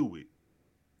gonna do it.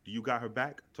 Do you got her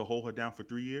back to hold her down for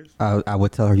 3 years? I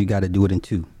would tell her you got to do it in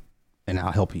 2, and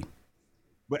I'll help you.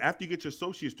 But after you get your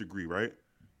associate's degree, right?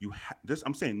 This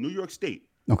I'm saying New York State.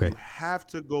 Okay. You have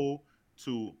to go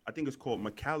to, I think it's called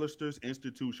McAllister's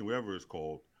Institution, whatever it's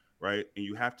called, right? And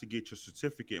you have to get your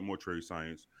certificate in mortuary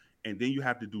science, and then you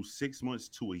have to do 6 months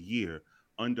to a year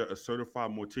under a certified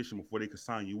mortician before they can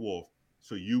sign you off,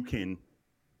 so you can,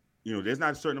 there's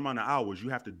not a certain amount of hours. You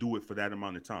have to do it for that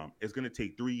amount of time. It's going to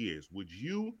take 3 years. Would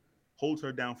you hold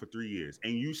her down for 3 years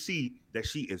and you see that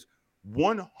she is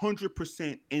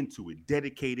 100% into it,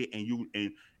 dedicated,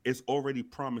 and it's already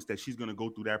promised that she's going to go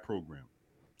through that program?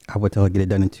 I would tell her get it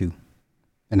done in 2,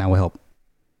 and I will help.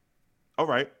 All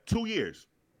right, 2 years.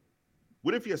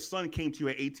 What if your son came to you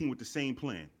at 18 with the same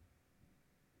plan?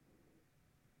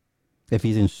 If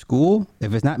he's in school,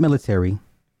 if it's not military,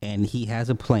 and he has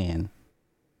a plan,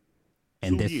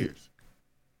 and 2 this, years.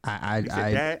 I He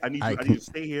said, Dad, I need can, you to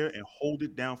stay here and hold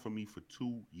it down for me for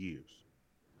 2 years.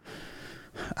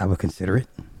 I would consider it.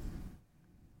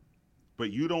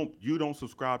 But you don't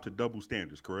subscribe to double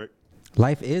standards, correct?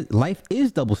 Life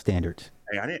is double standards.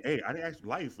 Hey, I didn't ask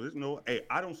life. Hey,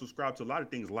 I don't subscribe to a lot of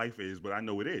things life is, but I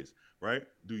know it is, right?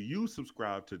 Do you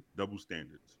subscribe to double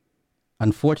standards?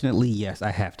 Unfortunately, yes,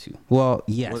 I have to. Well,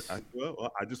 yes.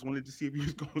 I just wanted to see if you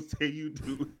was gonna say you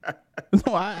do.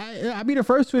 No, I'd be the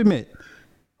first to admit.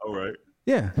 All right.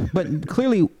 Yeah, but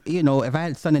clearly, if I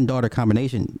had son and daughter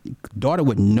combination, daughter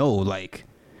would know, like,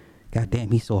 God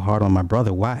damn, he's so hard on my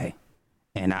brother. Why?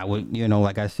 And I would,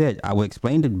 like I said, I would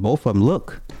explain to both of them,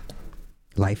 look,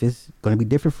 life is going to be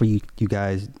different for you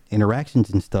guys, interactions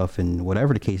and stuff, and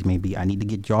whatever the case may be. I need to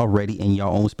get y'all ready in your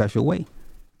own special way.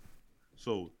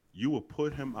 So you would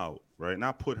put him out, right?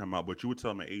 Not put him out, but you would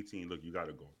tell him at 18, look, you got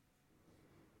to go.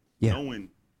 Yeah. Knowing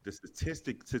the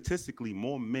statistically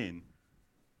more men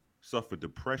suffer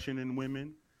depression in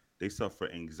women, they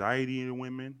suffer anxiety in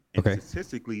women, and Okay.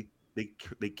 statistically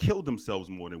they kill themselves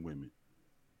more than women.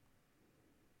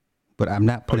 But I'm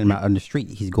not putting him out on the street.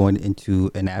 He's going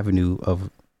into an avenue of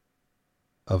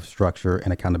structure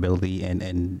and accountability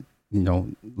and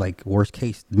like worst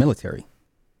case, military.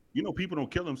 People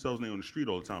don't kill themselves when they're on the street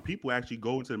all the time. People actually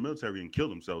go into the military and kill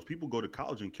themselves. People go to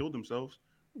college and kill themselves.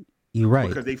 You're right.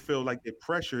 Because they feel like they're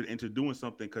pressured into doing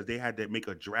something because they had to make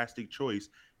a drastic choice,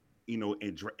 in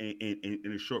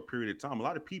a short period of time. A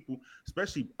lot of people,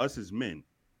 especially us as men,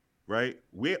 right?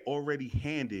 We're already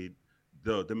handed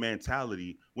the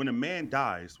mentality. When a man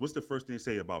dies, what's the first thing they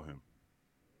say about him?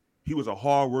 He was a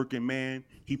hardworking man.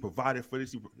 He provided for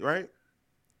this, right?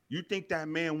 You think that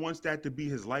man wants that to be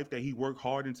his life, that he worked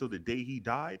hard until the day he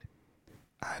died?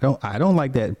 I don't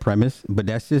like that premise, but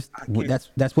that's just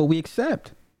that's what we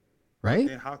accept, right?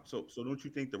 And so don't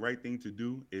you think the right thing to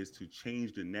do is to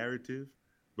change the narrative?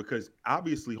 Because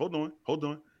obviously, hold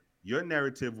on. Your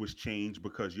narrative was changed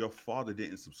because your father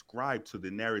didn't subscribe to the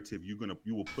narrative you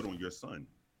will put on your son.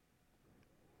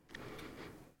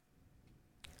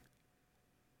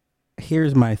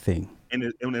 Here's my thing. And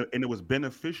it was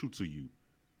beneficial to you.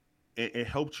 It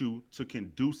helped you to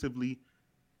conducively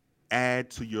add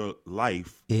to your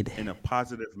life in a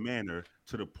positive manner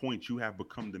to the point you have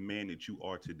become the man that you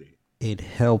are today. It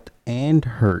helped and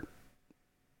hurt.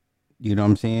 You know what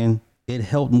I'm saying? It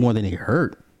helped more than it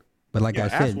hurt. But like I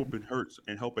said, ass whooping hurts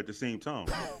and help at the same time.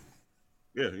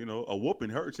 Yeah, a whooping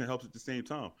hurts and helps at the same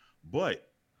time. But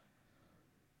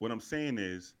what I'm saying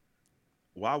is,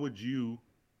 why would you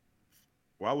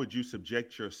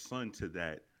subject your son to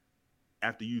that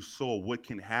after you saw what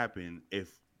can happen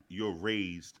if you're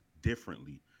raised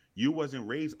differently? You wasn't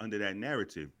raised under that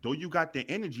narrative. Though you got the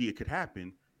energy, it could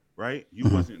happen, right? You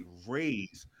wasn't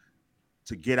raised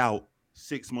to get out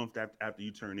 6 months after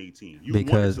you turn 18. You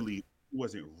wanted to leave. You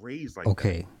wasn't raised like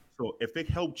that. So if it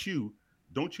helped you,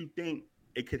 don't you think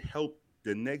it could help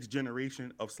the next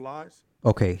generation of Slides?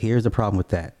 Okay, here's the problem with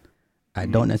that. I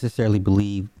don't necessarily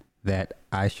believe that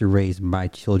I should raise my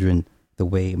children the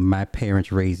way my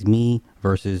parents raised me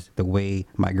versus the way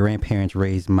my grandparents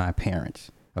raised my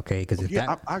parents. Okay, because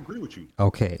I agree with you.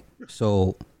 Okay,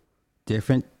 so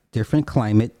different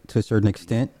climate to a certain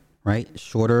extent, right?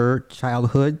 Shorter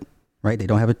childhood, right? They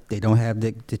don't have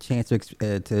the chance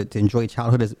to enjoy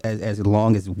childhood as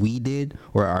long as we did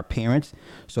or our parents.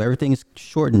 So everything is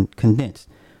short and condensed.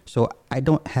 So I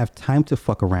don't have time to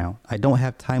fuck around. I don't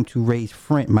have time to raise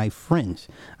my friends.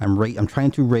 I'm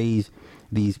trying to raise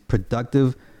these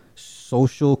productive,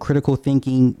 social, critical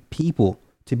thinking people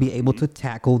to be able to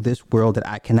tackle this world that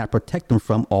I cannot protect them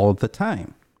from all the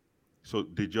time. So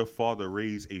did your father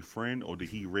raise a friend, or did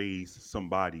he raise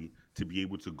somebody to be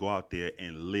able to go out there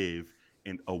and live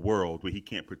in a world where he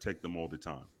can't protect them all the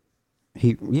time?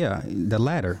 Yeah, the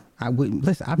latter.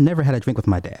 Listen. I've never had a drink with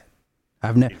my dad.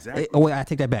 I've never. Exactly. Oh wait, I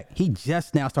take that back. He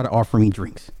just now started offering me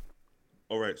drinks.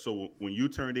 All right. So when you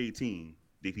turned 18,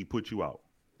 did he put you out?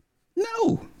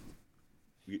 No.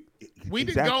 We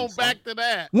didn't go back to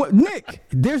that. What, Nick?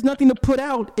 There's nothing to put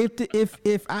out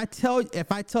if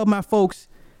I tell my folks,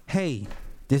 hey,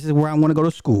 this is where I want to go to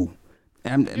school.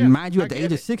 And mind you, at the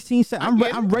age of 16,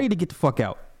 I'm ready to get the fuck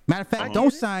out. Matter of fact,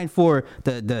 don't sign for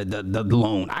the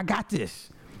loan. I got this,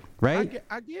 right?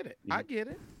 I get it. I get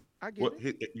it.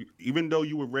 Even though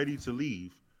you were ready to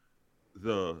leave,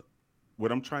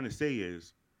 what I'm trying to say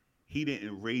is, he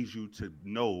didn't raise you to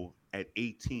know at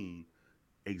 18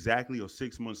 exactly, or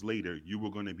 6 months later you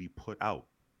were going to be put out,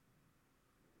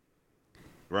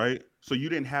 right? So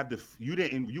you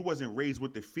you wasn't raised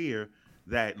with the fear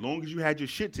that long as you had your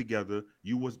shit together,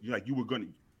 you was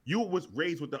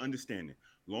raised with the understanding,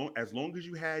 as long as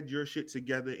you had your shit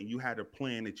together and you had a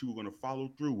plan that you were going to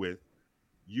follow through with,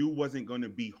 you wasn't going to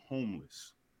be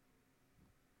homeless.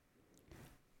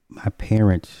 My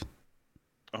parents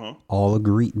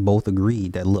both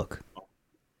agreed that, look,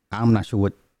 I'm not sure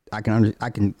what I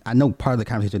know part of the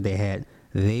conversation they had,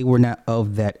 they were not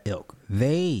of that ilk.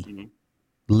 They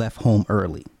left home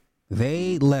early.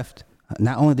 They left,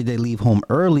 not only did they leave home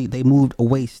early, they moved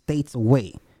away, states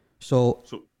away. So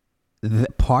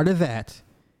part of that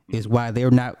is why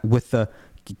they're not with the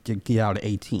get out at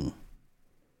 18.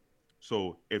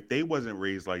 So if they wasn't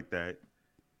raised like that,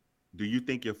 do you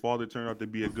think your father turned out to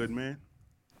be a good man?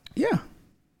 Yeah.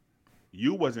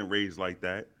 You wasn't raised like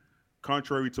that.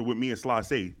 Contrary to what me and Sly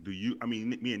say,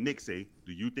 me and Nick say,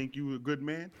 do you think you a good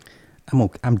man? I'm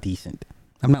okay. I'm decent.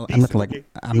 I'm not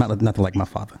nothing like my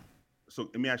father. So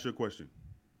let me ask you a question.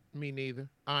 Me neither.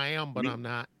 I am, but I'm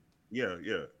not. Yeah.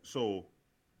 So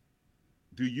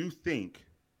do you think,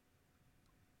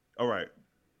 all right,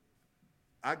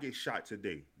 I get shot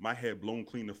today, my head blown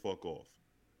clean the fuck off,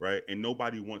 right? And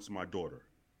nobody wants my daughter.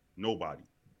 Nobody.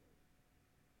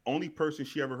 Only person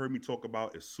she ever heard me talk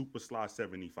about is Super Sly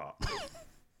 75.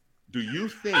 Do you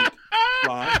think,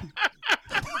 Sly?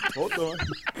 Hold on.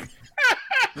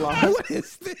 Sly, what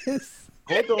is this?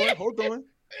 Hold on.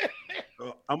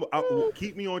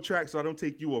 Keep me on track so I don't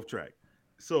take you off track.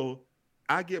 So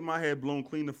I get my head blown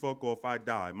clean the fuck off. I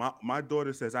die. My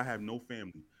daughter says I have no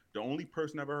family. The only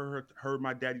person I've ever heard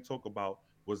my daddy talk about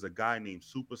was a guy named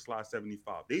Super Sly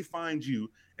 75. They find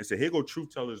you and say, here go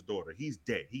Truth Teller's daughter. He's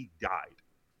dead. He died.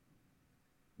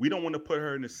 We don't want to put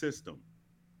her in the system.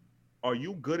 Are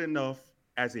you good enough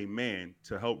as a man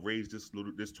to help raise this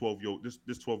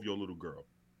 12-year-old little girl?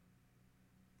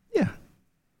 Yeah.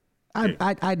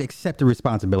 I'd accept the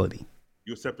responsibility.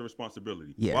 You accept the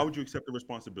responsibility. Yeah. Why would you accept the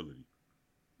responsibility?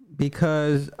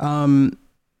 Because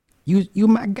you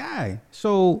my guy.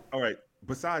 So all right.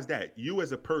 Besides that, you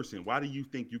as a person, why do you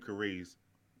think you could raise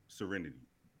Serenity,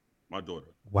 my daughter?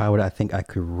 Why would I think I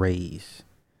could raise?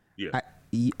 Yeah.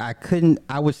 I couldn't.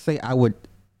 I would say I would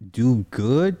do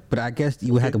good, but I guess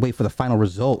you would have to wait for the final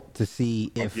result to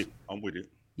see if I'm with it.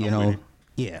 Yeah,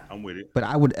 I'm with it. But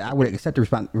I would accept the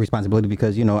responsibility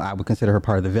because I would consider her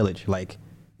part of the village. Like,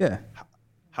 yeah.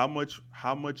 How much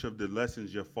of the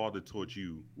lessons your father taught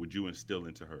you would you instill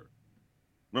into her?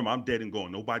 Remember, I'm dead and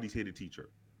gone. Nobody's here to teach her.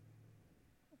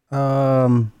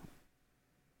 I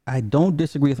don't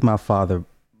disagree with my father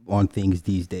on things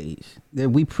these days.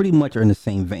 We pretty much are in the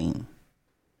same vein.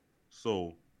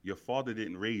 So your father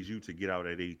didn't raise you to get out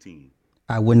at 18.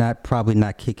 I would probably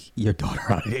not kick your daughter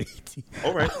out at 18.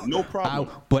 All right, no problem.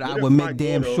 I would make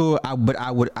damn sure. I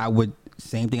would.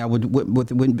 Same thing I would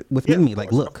with Mimi.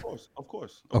 Like, look. Of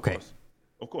course.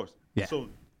 Yeah. So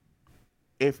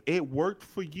if it worked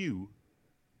for you,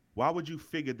 why would you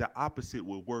figure the opposite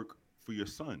would work for your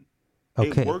son?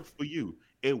 Okay. It worked for you.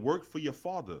 It worked for your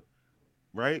father,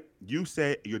 right? You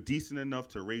said you're decent enough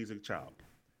to raise a child.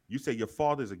 You say your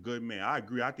father's a good man. I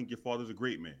agree. I think your father's a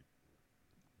great man.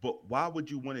 But why would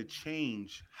you want to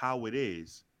change how it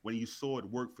is when you saw it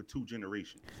work for 2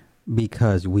 generations?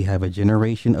 Because we have a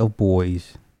generation of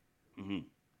boys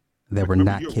that were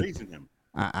not raising him.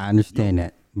 I understand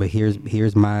that. But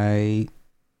here's my...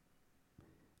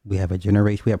 We have a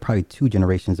generation... We have probably 2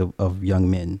 generations of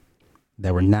young men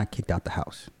that were not kicked out the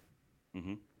house.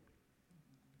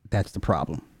 That's the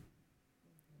problem.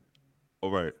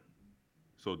 All right.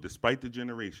 So despite the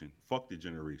generation, fuck the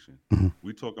generation. Mhm.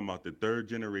 We talking about the third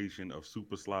generation of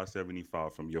Super Sly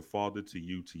 75 from your father to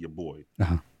you to your boy.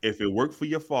 Uh-huh. If it worked for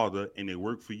your father and it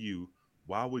worked for you,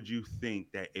 why would you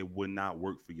think that it would not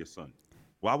work for your son?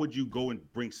 Why would you go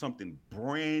and bring something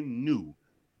brand new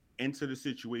into the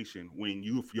situation when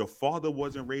if your father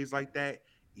wasn't raised like that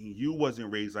and you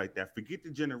wasn't raised like that? Forget the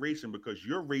generation because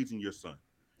you're raising your son.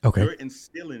 Okay. You're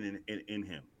instilling in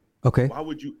him. Okay. Why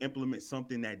would you implement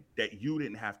something that you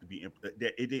didn't have to be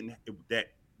that it didn't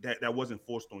that wasn't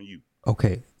forced on you?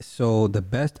 Okay. So the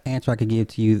best answer I could give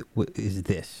to you is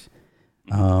this.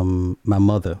 Hmm. My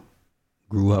mother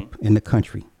grew Hmm. up in the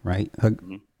country, right? Her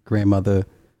Hmm. grandmother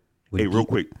Hey, would real be.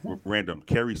 quick, random.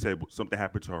 Carrie said something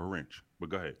happened to her wrench, but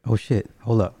go ahead. Oh shit!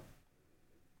 Hold up.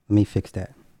 Let me fix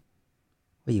that.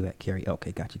 Where you at, Carrie?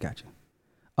 Okay, gotcha.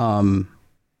 Um,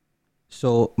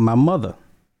 so my mother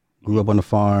grew Hmm. up on the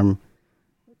farm,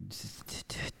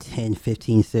 10,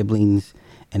 15 siblings,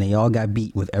 and they all got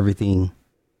beat with everything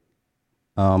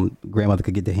grandmother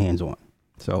could get their hands on.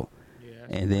 So, Yeah,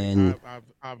 that's and crazy. then,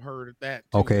 I've heard of that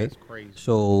too. okay, That's crazy.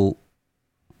 so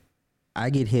I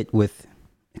get hit with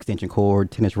extension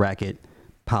cord, tennis racket,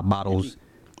 pop You do, bottles.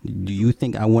 you Do do. you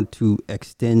think I want to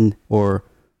extend or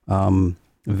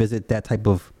visit that type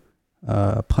of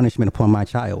punishment upon my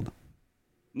child?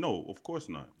 No, of course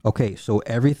not. Okay, so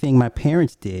everything my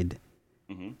parents did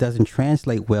Hmm. doesn't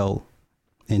translate well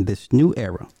in this new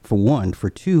era. For one, for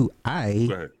two, Go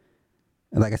ahead.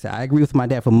 like I said, I agree with my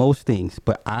dad for most things,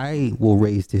 but Hmm. I will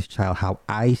raise this child how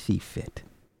I see fit.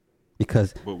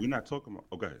 Because, But we're not talking about.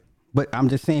 Oh, go ahead. but I'm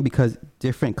just saying because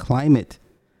different climate,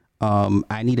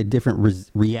 I need a different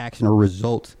reaction or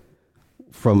result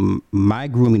from my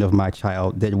grooming of my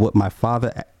child than what my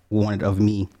father wanted of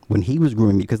me when he was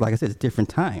grooming me. Because, like I said, it's a different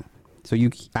time. So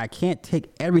I can't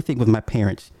take everything what my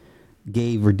parents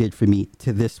gave or did for me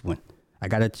to this one. I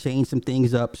gotta change some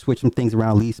things up, switch some things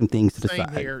around, leave some things to the Same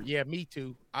side. here. Yeah, me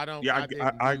too. I don't. Yeah, I didn't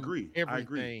I do agree. I agree.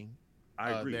 everything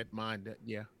I agree. that mine did.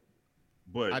 Yeah,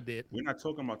 But I did. we're not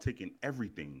talking about taking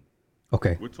everything.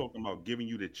 Okay. We're talking about giving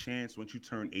you the chance once you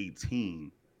turn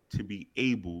 18 to be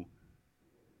able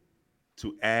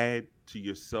to add to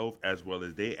yourself as well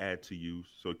as they add to you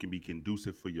so it can be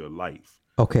conducive for your life.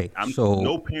 Okay. I'm So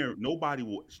no parent,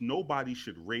 nobody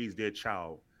should raise their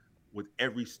child with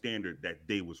every standard that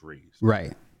they was raised.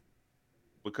 right.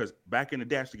 Because back in the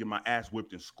day, I used to get my ass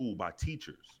whipped in school by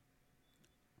teachers.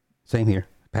 Same here.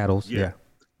 Paddles. Yeah. Yeah.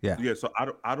 Yeah. Yeah. So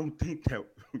I don't think that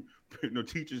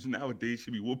teachers nowadays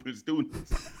should be whooping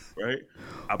students, right?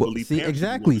 I But believe see, parents should be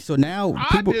exactly. whooping So students. now I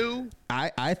people, do.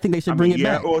 I think they I should bring mean, it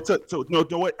yeah, back. or so no,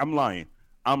 know what? I'm lying.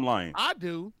 I'm lying. I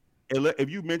do. If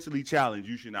you mentally challenged,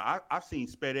 you should. Now, I've seen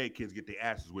sped ed kids get their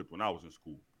asses whipped when I was in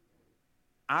school.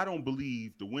 I don't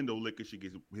believe the window licker should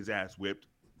get his ass whipped.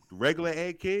 The regular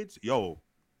ed kids, yo,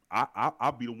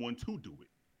 I'll be the one to do it.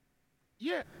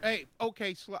 Yeah. Hey.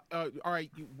 Okay. All right.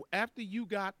 After you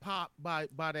got popped by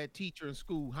that teacher in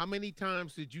school, how many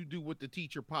times did you do what the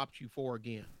teacher popped you for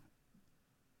again?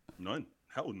 None.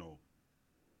 Hell no.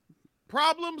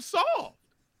 Problem solved.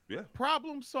 Yeah.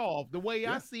 Problem solved. The way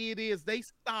I Yeah. see it is they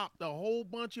stopped a whole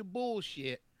bunch of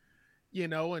bullshit,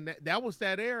 and that was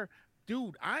that era.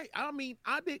 Dude, I mean,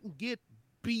 I didn't get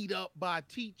beat up by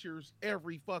teachers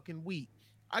every fucking week.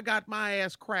 I got my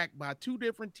ass cracked by two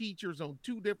different teachers on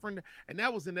two different, and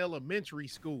that was in elementary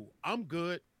school. I'm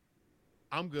good.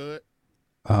 I'm good.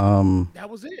 Um. That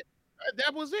was it.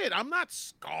 That was it. I'm not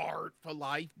scarred for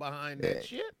life behind that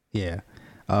shit. Yeah.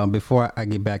 Before I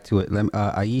get back to it,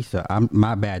 Aisha, I'm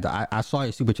my bad. I saw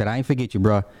your super chat. I ain't forget you,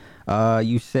 bro.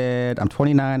 You said I'm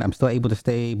 29. I'm still able to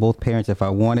stay both parents if I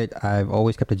wanted. I've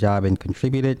always kept a job and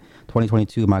contributed.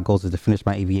 2022, my goals is to finish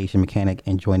my aviation mechanic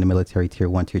and join the military tier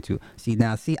 1, tier 2. See,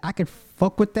 I could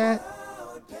fuck with that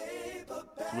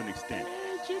To an extent.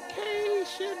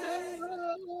 Education.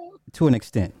 to an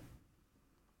extent.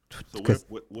 So Because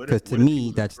to what if he me,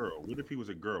 was a that's girl? What if he was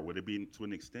a girl? Would it be to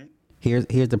an extent? here's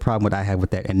the problem what I have with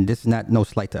that. And this is not no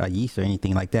slight to Aisha or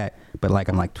anything like that. But like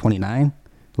I'm like 29.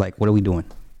 Like what are we doing?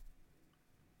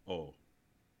 Oh,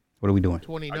 What are we doing?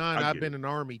 29. I I've get been it. in the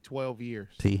Army 12 years.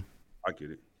 See, I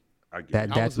get it. I get that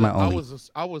it. that's my only.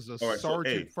 I was a All right, so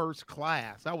sergeant hey, first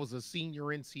class. I was a senior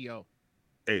NCO.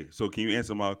 hey. So can you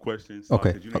answer my question?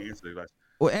 Okay. Because you didn't answer it. Like,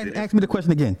 Well, did it ask me the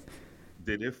question again.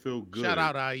 did it feel Shout good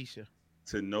out Aisha.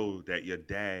 to know that your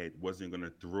dad wasn't gonna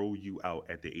throw you out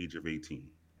at the age of 18?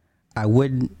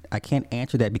 I can't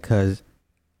answer that because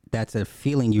that's a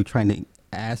feeling you're trying to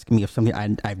ask me of something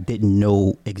I didn't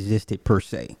know existed per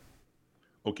se.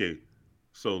 Okay,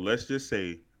 so let's just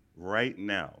say right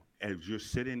now, as you're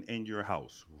sitting in your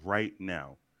house right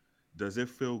now, does it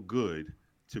feel good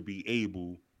to be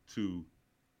able to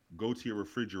go to your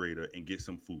refrigerator and get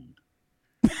some food.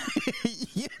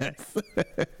 Yes.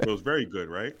 It was very good,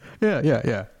 right?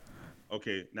 Yeah.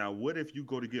 Okay, now what if you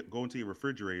go into your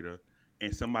refrigerator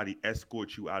and somebody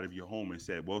escorts you out of your home and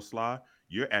said, "Well, Sly,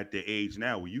 you're at the age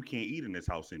now where you can't eat in this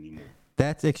house anymore."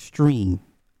 That's extreme.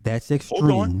 That's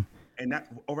Hold on. extreme. And that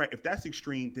all right, if that's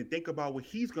extreme, then think about what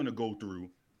he's gonna go through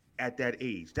at that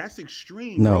age. That's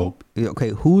extreme, No. bro. Okay,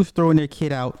 who's throwing their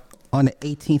kid out on the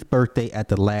 18th birthday at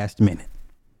the last minute?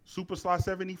 Super Sly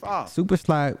 75. Super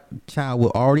Slide child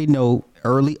will already know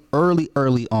early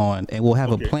on, and will have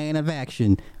a Okay. plan of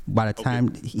action by the Okay.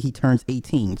 time he turns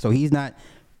 18. So he's not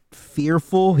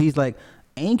fearful. He's like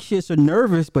anxious or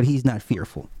nervous, but he's not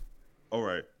fearful. All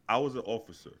right. I was an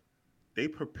officer. They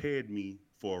prepared me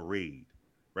for a raid.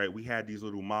 Right? We had these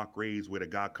little mock raids where the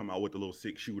guy come out with a little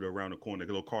 6 shooter around the corner,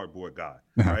 the little cardboard guy.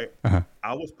 Uh-huh, Right? uh-huh.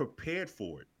 I was prepared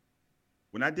for it.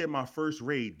 When I did my first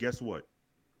raid, guess what?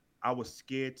 I was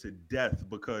scared to death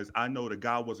because I know the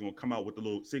guy wasn't gonna come out with the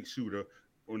little 6 shooter,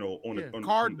 Yeah, on the cardboard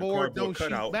cardboard don't shoot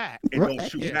cutout back. and don't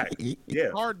Right. shoot Yeah, back. Yeah.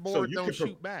 So cardboard don't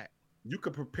shoot back. you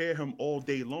could prepare him all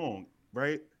day long,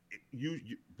 right?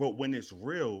 But when it's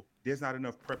real, there's not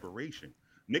enough preparation.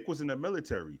 Nick was in the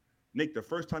military. Nick, the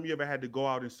first time you ever had to go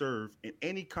out and serve in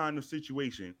any kind of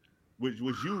situation, did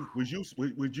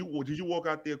you walk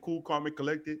out there cool, calm, and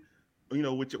collected,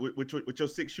 with your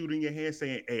 6 shooter in your hand,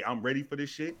 saying, "Hey, I'm ready for this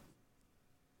shit"?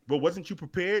 But wasn't you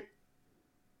prepared?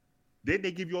 Didn't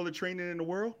they give you all the training in the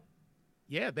world?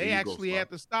 Yeah, There they you go, actually Slaw. had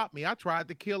to stop me. I tried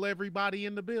to kill everybody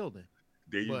in the building,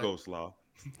 There you but go, Slaw.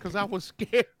 because I was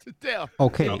scared to death.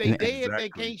 Okay, If No, they and dead, they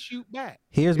exactly. can't shoot back.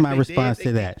 here's If my they response dead,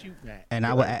 to they can't that. shoot back. And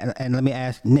Right. and let me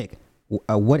ask Nick,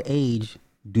 what age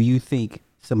do you think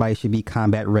somebody should be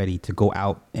combat ready to go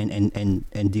out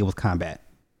and deal with combat?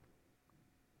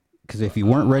 Because if you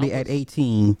weren't I ready at was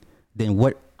 18, then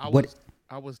what I what was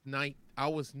I was night I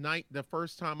was night the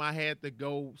first time I had to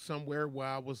go somewhere where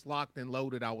I was locked and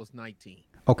loaded, I was 19.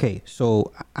 Okay,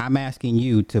 so I'm asking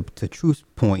you to Truth's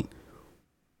point,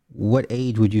 what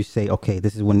age would you say, okay,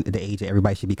 this is when the age that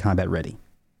everybody should be combat ready?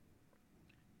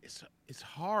 It's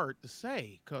hard to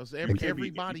say because You can't be. You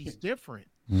everybody's can't. different.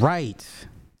 Right.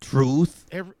 Truth.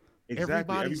 Every Exactly.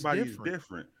 everybody's Everybody is different.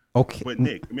 different. Okay. But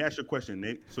Nick, let me ask you a question,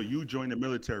 Nick. So you join the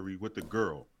military with a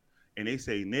girl, and they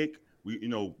say, Nick, we're in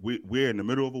the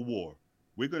middle of a war.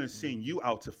 We're gonna send you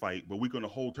out to fight, but we're gonna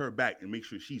hold her back and make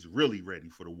sure she's really ready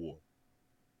for the war.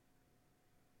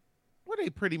 Well, they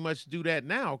pretty much do that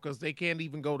now because they can't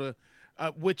even go to,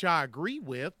 which I agree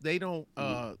with. They don't.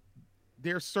 Hmm.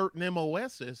 There's certain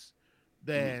MOSs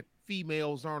Hmm. that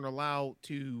females aren't allowed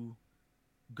to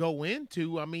go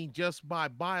into. I mean, just by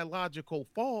biological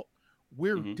fault,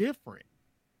 we're Hmm. different.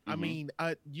 I Hmm. mean,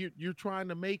 you're trying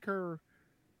to make her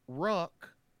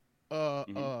ruck,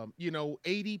 Hmm.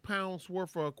 80 pounds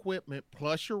worth of equipment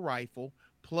plus your rifle,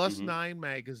 plus Hmm. 9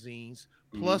 magazines,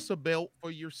 Hmm. plus a belt for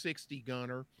your 60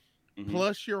 gunner, Hmm.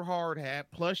 plus your hard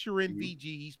hat, plus your Hmm.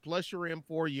 NVGs, plus your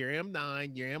M4, your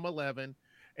M9, your M11,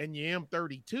 and your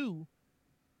M32.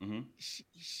 Hmm.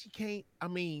 She can't. I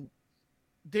mean,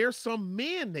 there's some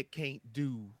men that can't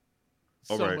do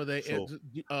All some right. of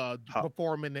the How,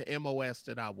 performing the MOS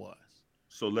that I was.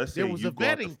 so let's There say was a you go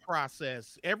out to. vetting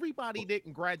process. Everybody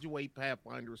didn't graduate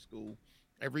Pathfinder school.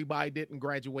 Everybody didn't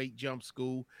graduate jump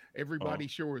school. Oh, Everybody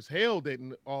sure as hell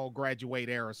didn't all graduate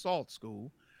air assault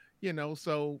school.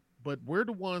 So but we're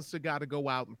the ones that got to go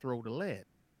out and throw the lead.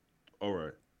 all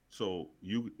right. So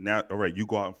you now, all right. You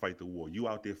go out and fight the war. You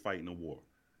out there fighting the war.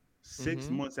 Six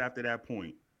Mm-hmm. months after that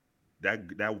point,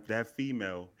 that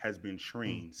female has been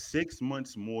trained 6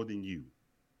 months more than you,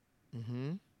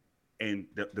 Mm-hmm. and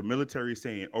the military is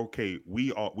saying, okay,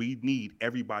 we need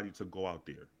everybody to go out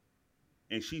there,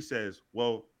 and she says,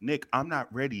 well, Nick, I'm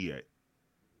not ready yet.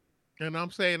 And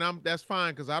I'm saying that's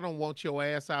fine because I don't want your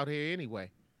ass out here anyway.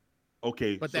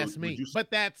 Okay, But so that's would me. you? But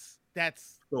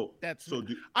So that's me. so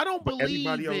do, I don't but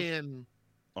everybody believe else? in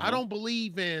Uh I huh. don't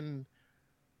believe in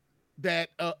that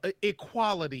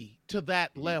equality to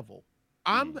that Hmm. level.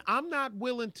 Hmm. I'm not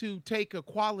willing to take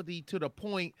equality to the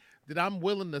point that I'm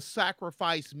willing to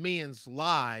sacrifice men's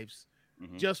lives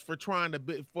Hmm. just for trying to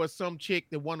be for some chick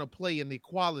that want to play an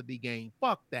equality game.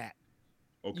 Fuck that.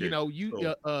 Okay. So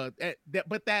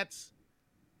But that's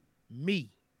me.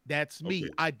 That's me.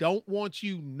 okay. I don't want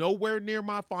you nowhere near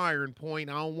my firing point.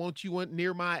 I don't want you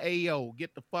near my AO.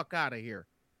 Get the fuck out of here.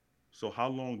 So how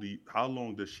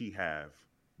long does she have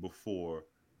before?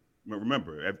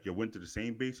 Remember, if you went to the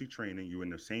same basic training, you're in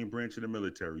the same branch of the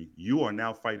military, you are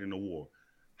now fighting the war.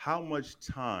 How much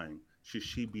time should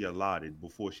she be allotted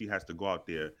before she has to go out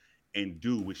there and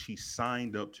do what she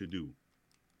signed up to do?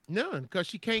 None, because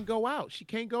she can't go out. She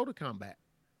can't go to combat.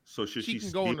 So should She she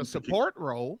can go be in a able to keep? support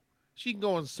role. She can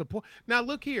go in support. Now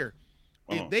look here.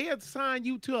 If Uh-huh. they assign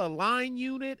you to a line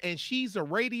unit and she's a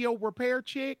radio repair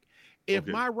chick, if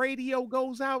Okay. my radio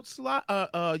goes out,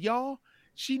 y'all,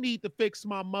 she need to fix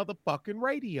my motherfucking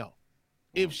radio.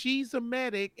 If Uh-huh. she's a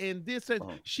medic and this and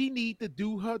Uh-huh. she need to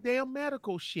do her damn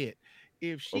medical shit.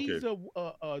 If Okay. she's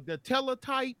the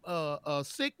teletype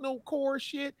signal core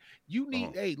shit, you need,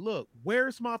 Uh-huh. hey, look,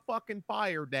 where's my fucking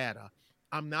fire data?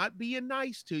 I'm not being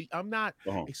nice to you. I'm not,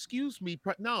 Uh-huh. excuse me,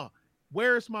 no.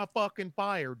 Where's my fucking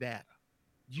fire data?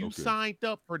 You Okay. signed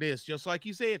up for this, just like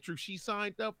you said, True. She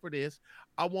signed up for this.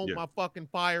 I want Yeah. my fucking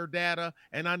fire data,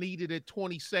 and I needed it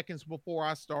 20 seconds before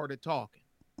I started talking.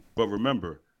 But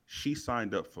remember, she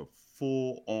signed up for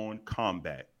full on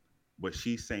combat. But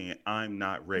she's saying I'm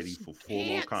not But ready she for full on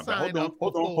can't combat. Hold sign on, up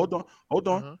for hold on, full. hold on, hold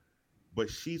on. Uh-huh. But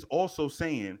she's also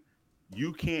saying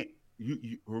you can't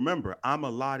you remember I'm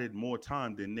allotted more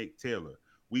time than Nick Taylor.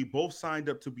 We both signed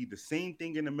up to be the same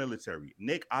thing in the military.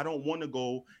 Nick, I don't want to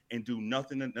go and do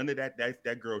nothing, none of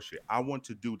that girl shit. I want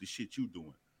to do the shit you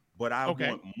doing, but I Okay.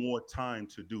 want more time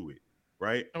to do it.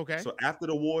 Right. Okay. So after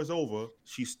the war is over,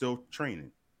 she's still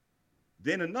training.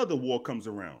 Then another war comes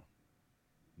around.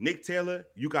 Nick Taylor,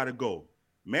 you gotta go.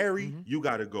 Mary, Mm-hmm. you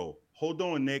gotta go. Hold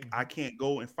on, Nick. Mm-hmm. I can't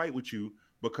go and fight with you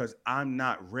because I'm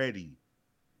not ready.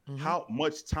 Mm-hmm. How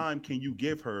much time can you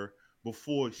give her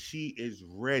before she is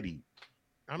ready?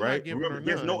 I'm not Right? giving her Remember,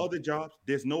 there's no none. other jobs.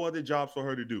 There's no other jobs for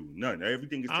her to do. None.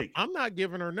 Everything is taken. I'm not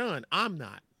giving her none. I'm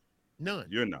not. None.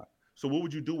 You're not. So what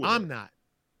would you do with I'm her? not.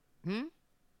 Hmm?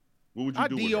 What would you I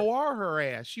do with her? DOR her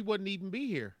ass. She wouldn't even be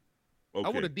here. I would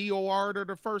Okay. have DOR'd her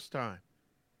the first time.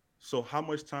 So how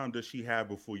much time does she have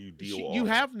before you You DOR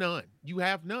her? have none. You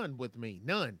have none with me.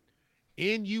 None.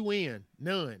 NUN.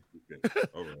 None. Okay.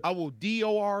 All right. I will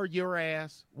DOR your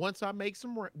ass once I make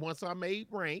once I made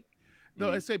rank. No,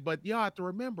 I Mhm. say, but y'all have to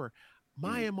remember,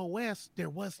 my Mhm. MOS, there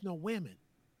was no women.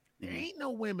 There Mhm. ain't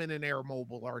no women in air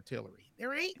mobile artillery.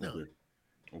 There ain't none. Okay.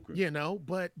 Okay. You know,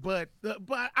 but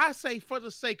I say for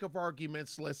the sake of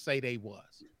arguments, let's say they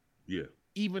was, Yeah.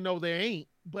 even though they ain't.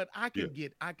 But I Yeah.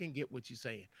 can get what you're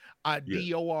saying. I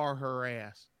Yeah. DOR her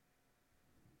ass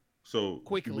So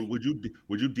quickly. would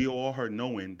you DOR her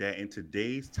knowing that in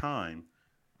today's time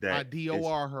I that it's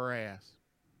DOR her ass.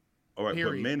 all right, but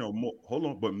Period. men are more hold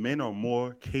on, but men are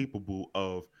more capable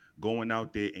of going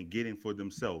out there and getting for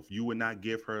themselves. You would not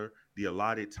give her the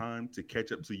allotted time to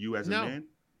catch up to you as a No, man?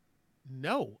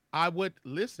 no. I would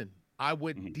listen. I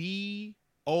would Mhm.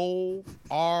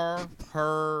 DOR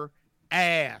her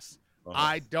ass. Uh-huh.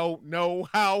 I don't know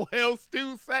how else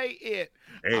to say it.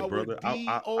 Hey, I would brother,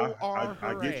 DOR I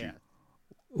her get you. ass.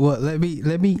 Well, let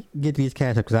me get these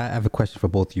cash app because I have a question for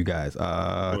both you guys. Go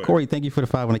ahead. Corey, thank you for the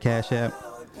 5 on the cash app.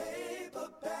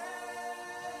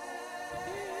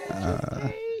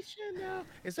 Educational.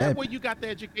 Is that Ed- where you got the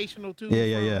educational too?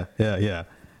 Yeah.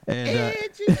 And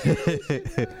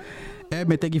Educational.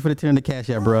 Edmund, thank you for the 10 on the cash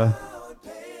app, bruh.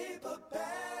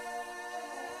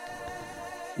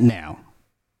 Now,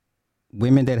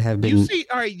 women that have been You see,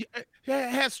 all right.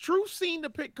 Has Truth seen the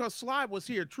pic? Because Sly was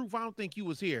here. Truth, I don't think you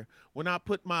was here when I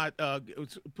put my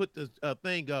put the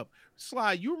thing up.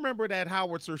 Sly, you remember that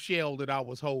howitzer shell that I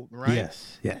was holding, right?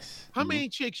 yes, How many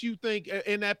chicks you think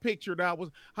in that picture that I was?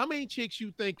 How many chicks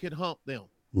you think could hump them?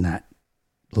 not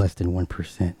less than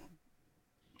 1%.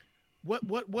 What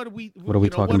are we? What are we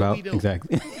talking what about? Are we doing?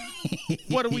 Exactly.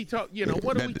 What are we talking?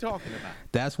 What are we talking about?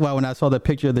 That's why when I saw the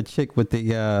picture of the chick with the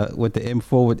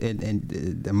M4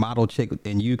 and the model chick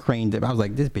in Ukraine, I was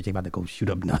like, this bitch ain't about to go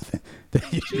shoot up nothing.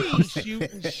 She ain't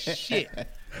shooting shit.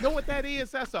 Know what that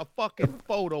is? That's a fucking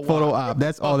photo. Photo op.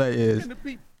 That's all that is. And the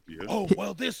people, Yeah. oh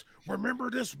well, remember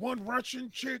this one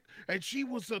Russian chick, and she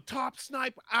was a top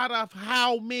sniper out of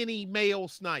how many male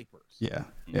snipers? Yeah.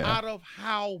 Out of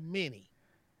how many?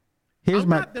 Here's I'm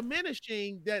my not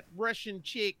diminishing that Russian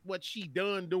chick, what she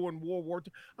done during World War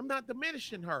II. I'm not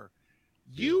diminishing her.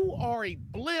 You are a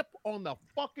blip on the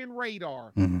fucking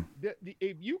radar. Mhm.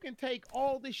 If you can take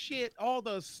all the shit, all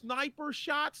the sniper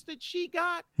shots that she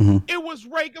got, Mhm. it was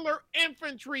regular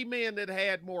infantrymen that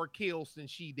had more kills than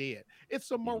she did. It's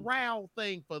a morale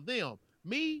thing for them.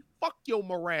 Me, fuck your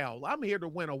morale. I'm here to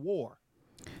win a war.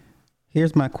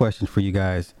 Here's my question for you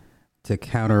guys to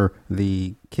counter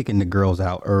the kicking the girls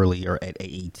out early or at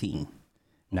 18.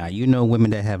 Now, you know women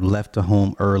that have left the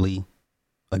home early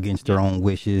against their own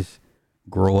wishes,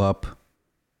 grow up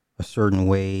a certain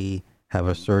way, have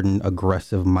a certain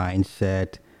aggressive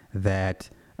mindset that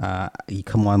you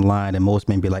come online and most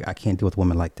men be like, I can't deal with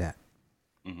women like that.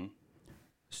 Mm-hmm.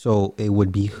 So it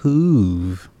would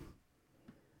behoove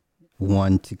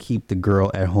one to keep the girl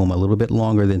at home a little bit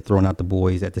longer than throwing out the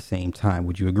boys at the same time.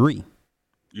 Would you agree?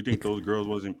 You think those girls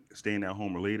wasn't staying at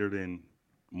home later than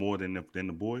more than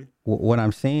the boy? What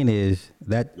I'm saying is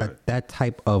that Right. that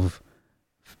type of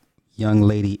young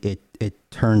lady, it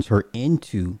turns her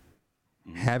into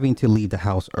having to leave the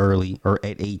house early or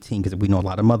at 18, because we know a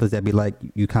lot of mothers that be like,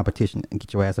 you competition and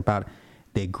get your ass about it.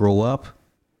 They grow up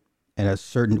with a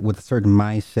certain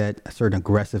mindset, a certain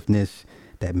aggressiveness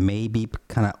that may be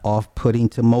kind of off-putting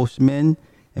to most men,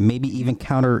 and maybe even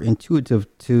counterintuitive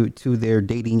to their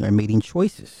dating or mating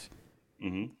choices.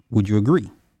 Mm-hmm. Would you agree?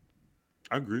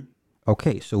 I agree.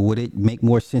 Okay, so would it make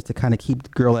more sense to kind of keep the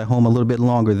girl at home a little bit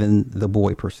longer than the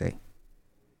boy per se?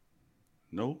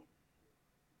 No.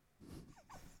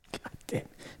 God damn.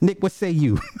 Nick, what say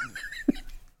you?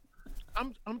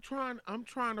 I'm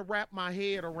trying to wrap my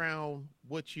head around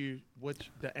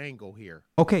the angle here.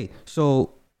 Okay,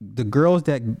 so the girls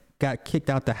that got kicked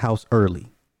out the house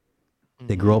early,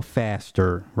 they grow up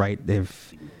faster, right? They're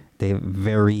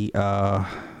very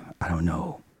I don't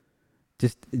know,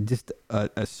 just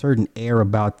a certain air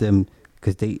about them,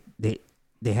 because they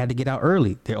had to get out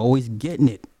early. They're always getting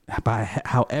it by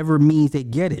however means they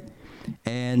get it,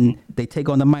 and they take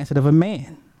on the mindset of a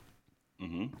man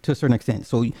to a certain extent.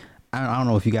 So I don't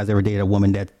know if you guys ever dated a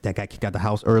woman that got kicked out the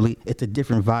house early. It's a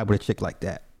different vibe with a chick like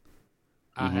that.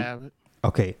 I haven't.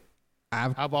 Okay.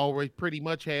 I've always pretty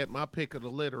much had my pick of the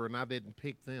litter, and I didn't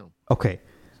pick them. Okay.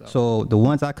 So the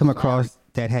ones I come Sorry. across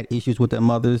that had issues with their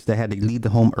mothers, that had to leave the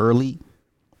home early,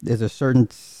 there's a certain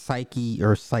psyche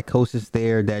or psychosis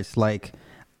there that's like,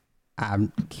 I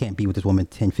can't be with this woman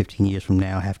 10, 15 years from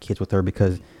now, have kids with her,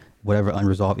 because whatever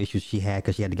unresolved issues she had,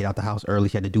 because she had to get out the house early,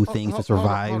 she had to do things to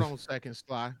survive. Hold on a second,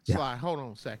 Sly. Yeah. Sly, hold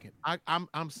on a second.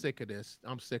 I'm sick of this.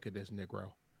 I'm sick of this,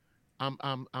 Negro.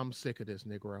 I'm sick of this,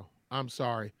 Negro. I'm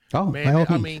sorry. Oh, by man. all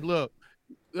I means. mean, look.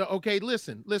 Okay,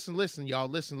 listen, y'all.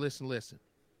 Listen.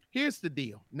 Here's the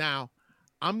deal. Now,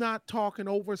 I'm not talking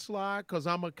over Sly because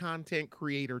I'm a content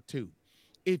creator too.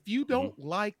 If you don't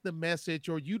like the message,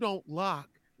 or you don't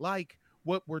like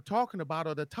what we're talking about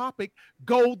or the topic,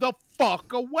 go the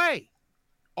fuck away.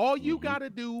 All you got to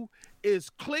do is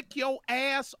click your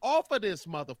ass off of this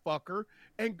motherfucker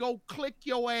and go click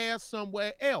your ass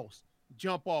somewhere else.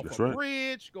 Jump off That's a right.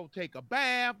 bridge, go take a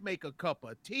bath, make a cup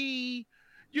of tea.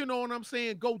 You know what I'm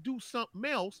saying? Go do something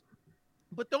else.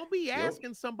 But don't be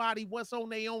asking somebody what's on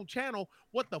their own channel.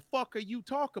 What the fuck are you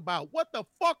talking about? What the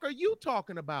fuck are you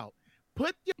talking about?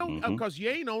 Put your, because you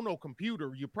ain't on no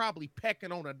computer. You're probably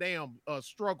pecking on a damn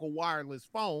Struggle Wireless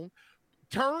phone.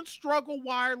 Turn Struggle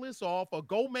Wireless off, or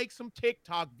go make some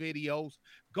TikTok videos.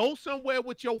 Go somewhere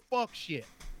with your fuck shit.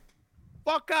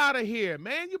 Fuck out of here,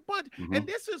 man. And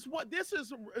this is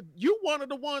you one of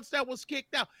the ones that was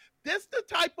kicked out. This the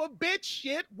type of bitch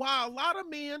shit why a lot of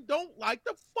men don't like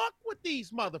to fuck with these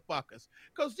motherfuckers.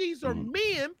 Because these are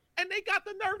men, and they got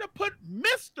the nerve to put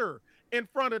Mr. in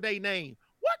front of their name.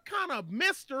 What kind of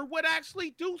Mr. would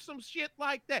actually do some shit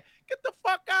like that? Get the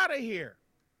fuck out of here.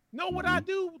 Know what I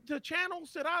do to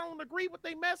channels that I don't agree with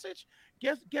their message?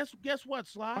 Guess what,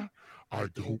 Sly? I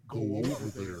don't go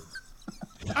over there.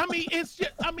 I mean,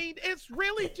 it's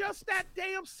really just that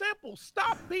damn simple.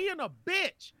 Stop being a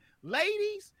bitch.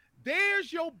 Ladies,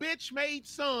 there's your bitch made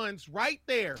sons right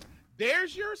there.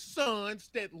 There's your sons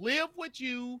that live with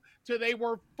you till they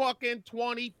were fucking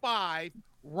 25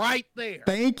 right there.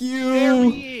 Thank you. There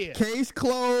he is. Case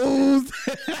closed.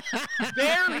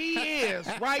 There he is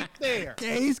right there.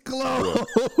 Case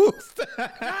closed.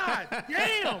 God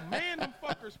damn, man, them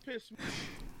fuckers piss me.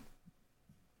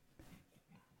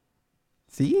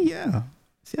 See, yeah.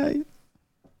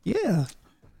 Yeah.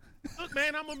 Look,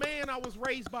 man, I'm a man. I was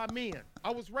raised by men.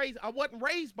 I wasn't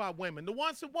raised by women. The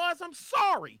ones that was, I'm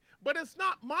sorry. But it's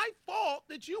not my fault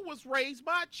that you was raised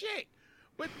by a chick.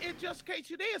 But in just case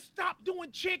you did, stop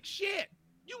doing chick shit.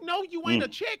 You know you ain't a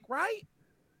chick, right?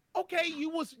 Okay,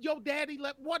 your daddy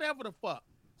left, whatever the fuck.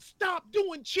 Stop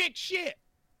doing chick shit.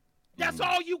 That's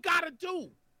all you gotta do.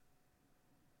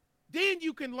 Then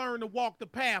you can learn to walk the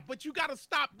path, but you got to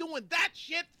stop doing that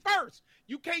shit first.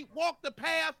 You can't walk the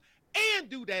path and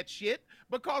do that shit,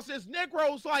 because there's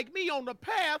Negroes like me on the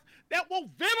path that will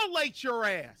ventilate your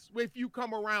ass if you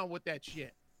come around with that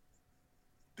shit.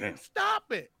 Damn. Stop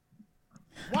it.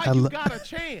 Why you got a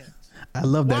chance? I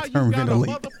love that Why term, you got ventilate.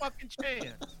 a motherfucking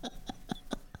chance?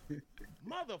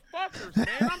 Motherfuckers, man.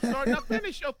 I'm sorry. Now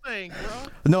finish your thing, bro.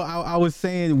 No, I was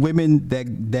saying women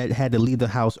that had to leave the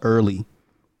house early.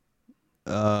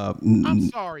 I'm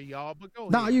sorry, y'all, but go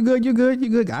ahead. No, you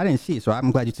good. I didn't see it, so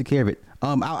I'm glad you took care of it.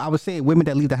 I was saying women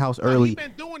that leave the house early. He's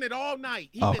been doing it all night.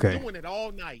 He's Okay. been doing it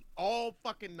all night, all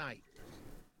fucking night.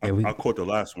 I caught the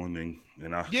last one thing,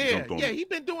 and I jumped on it. He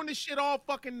been doing this shit all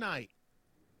fucking night.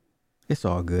 It's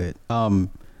all good.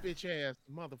 Bitch ass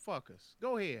motherfuckers.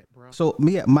 Go ahead, bro. So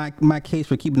my case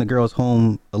for keeping the girls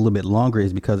home a little bit longer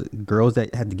is because girls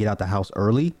that had to get out the house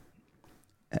early,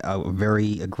 a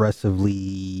very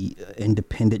aggressively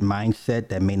independent mindset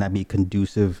that may not be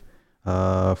conducive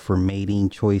for mating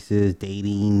choices,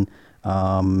 dating. You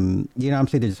know what I'm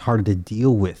saying? They're just harder to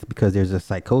deal with because there's a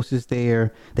psychosis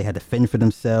there. They had to fend for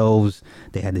themselves.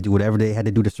 They had to do whatever they had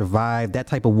to do to survive. That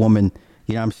type of woman,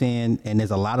 you know what I'm saying? And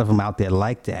there's a lot of them out there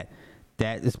like that.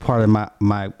 That is part of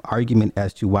my argument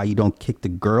as to why you don't kick the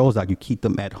girls out. You keep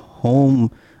them at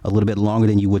home a little bit longer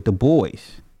than you would the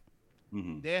boys.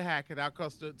 Mm-hmm. They're hacking out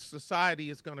because the society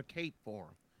is going to cape for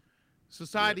them.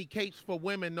 Society capes for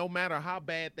women no matter how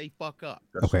bad they fuck up.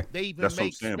 Okay. They even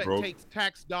take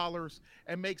tax dollars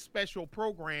and make special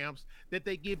programs that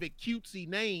they give it cutesy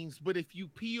names. But if you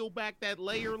peel back that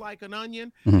layer like an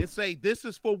onion, it say this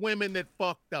is for women that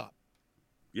fucked up.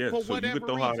 Yeah, for so you could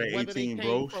throw her at 18,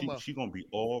 bro. She gonna be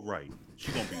all right.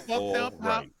 She gonna be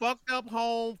right. Fucked up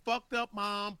home, fucked up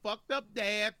mom, fucked up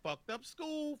dad, fucked up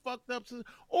school, fucked up,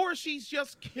 or she's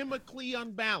just chemically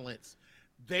unbalanced.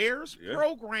 There's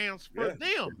programs for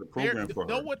them.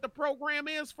 Know what the program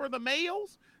is for the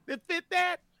males that fit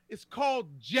that? It's called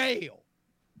jail.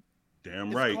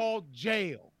 Damn right. It's called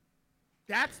jail.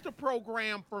 That's the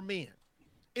program for men.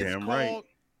 It's called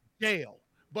jail.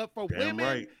 But for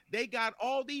women, they got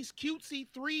all these cutesy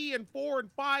 3 and 4 and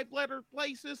 5 letter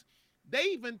places. They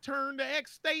even turned the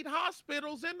ex-state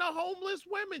hospitals into homeless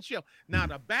women's shelter. Now,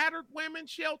 the battered women's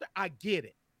shelter, I get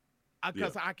it.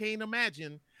 Because I can't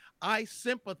imagine. I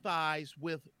sympathize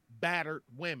with battered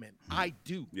women. I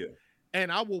do. Yeah.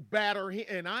 And I will batter him.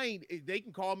 And they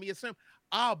can call me a simp.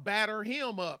 I'll batter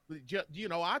him up. You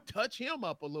know, I touch him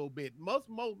up a little bit. Most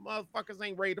motherfuckers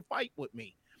ain't ready to fight with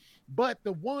me. But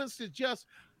the ones that just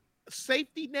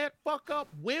safety net fuck up,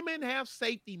 women have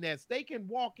safety nets. They can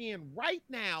walk in right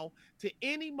now to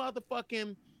any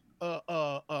motherfucking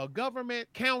government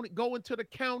county, go into the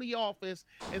county office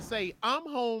and say, I'm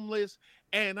homeless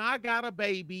and I got a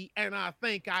baby and I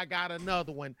think I got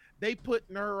another one. They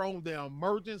putting her on the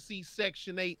emergency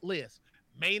Section 8 list.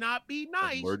 May not be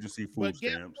nice. Emergency food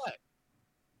stamps. What?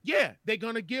 Yeah, they're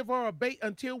going to give her a bait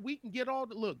until we can get all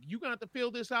the, look, you're going to have to fill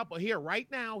this out. But here, right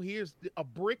now, here's a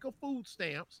brick of food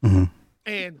stamps. Mm-hmm.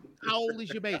 And how old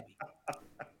is your baby?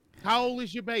 How old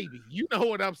is your baby? You know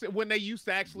what I'm saying? When they used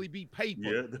to actually be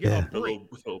paper. Yeah. Little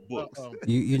books.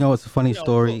 You know, it's a funny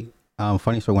story.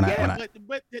 Funny story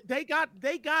but they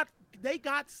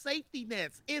got safety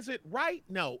nets. Is it right?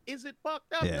 No. Is it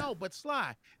fucked up? No. But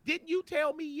Sly, didn't you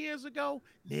tell me years ago,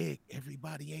 Nick,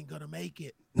 everybody ain't going to make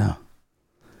it? No.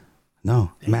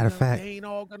 Matter of fact, they ain't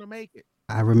all gonna make it.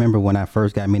 I remember when I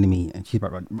first got Mini-Me, and she's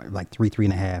about like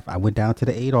 3.5. I went down to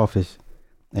the aid office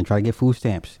and tried to get food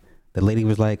stamps. The lady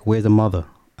was like, "Where's the mother?"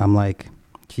 I'm like,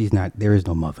 "She's not. There is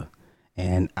no mother."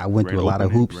 And I went through a lot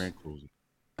of hoops.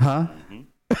 Huh? Mm-hmm.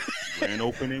 Grand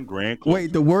opening, grand closing.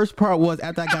 Wait, the worst part was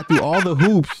after I got through all the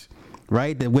hoops,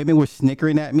 right? The women were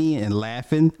snickering at me and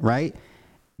laughing, right?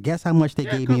 Guess how much they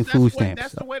gave me in food stamps?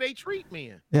 That's the way they treat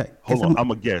me. Yeah. Hold on, I'm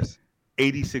going to guess.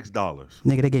 $86.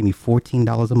 Nigga, they gave me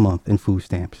 $14 a month in food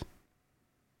stamps.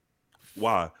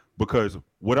 Why? Because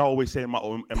what I always say in my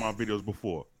videos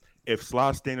before, if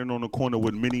Sly's standing on the corner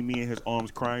with Mini-Me in his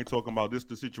arms crying, talking about this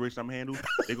the situation I'm handling,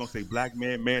 they're going to say, black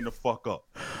man the fuck up.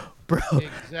 Bro,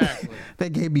 exactly. They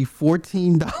gave me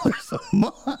 $14 a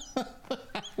month.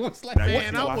 Like,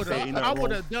 man, I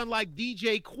would have done like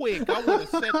DJ Quick. I would have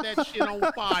set that shit on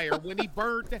fire when he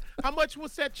burned that. How much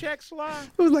was that check, Sly?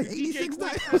 It was like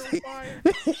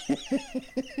 $86.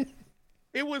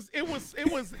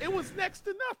 It was next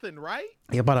to nothing, right?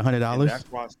 Yeah, about $100.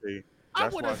 That's why I say I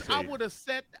would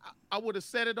have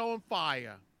set it on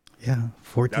fire. Yeah,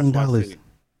 $14.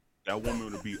 That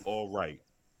woman would be all right.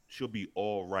 She'll be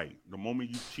all right. The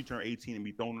moment she turn 18 and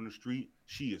be thrown in the street,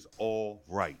 she is all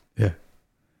right. Yeah.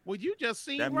 Well, you just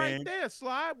seen that right there,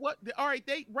 Sly. What? All right,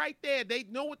 they right there. They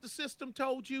know what the system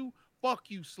told you. Fuck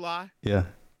you, Sly. Yeah.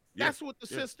 That's what the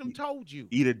system told you.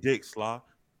 Eat a dick, Sly.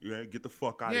 Yeah, get the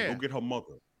fuck out of here. Go get her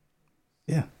mother.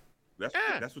 Yeah.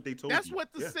 That's what they told you.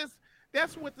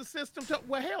 That's what the system told.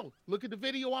 Well, hell, look at the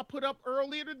video I put up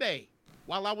earlier today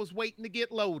while I was waiting to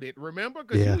get loaded. Remember?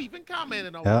 Because you even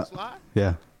commented on it, Sly.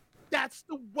 Yeah. That's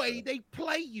the way they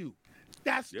play you.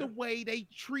 That's the way they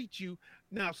treat you.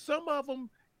 Now, some of them,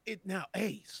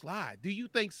 hey, Sly, do you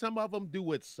think some of them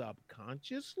do it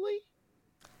subconsciously?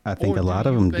 I think a lot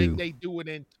of them do. They do it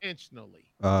intentionally.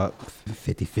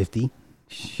 50-50.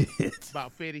 Shit.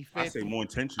 About 50-50. I say more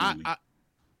intentionally.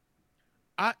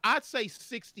 I'd say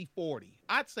 60-40.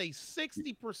 I'd say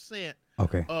 60%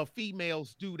 Okay. of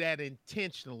females do that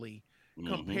intentionally Mhm.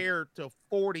 compared to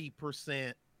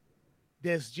 40%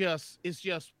 that's just it's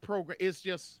just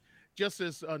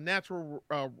as a natural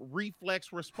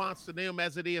reflex response to them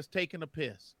as it is taking a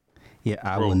piss. Yeah,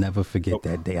 I will Bro, never forget look,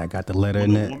 that day. I got the letter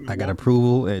when and a that I woman got walking,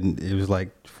 approval, and it was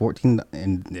like 14,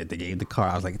 and they gave the car.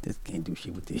 I was like, this can't do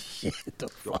shit with this shit. The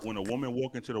fuck? when a woman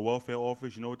walk into the welfare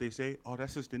office, you know what they say? Oh, that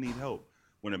sister need help.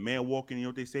 When a man walk in, you know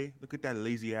what they say? Look at that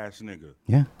lazy ass nigga.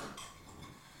 Yeah,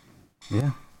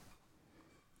 yeah.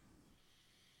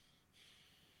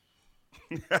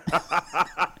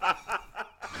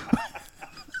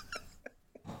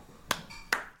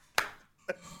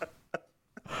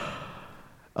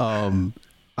 I'm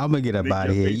gonna get up Nick, out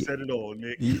of your here. face said it all,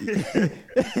 Nick.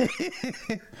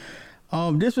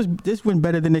 This went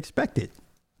better than expected.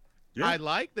 Yeah. I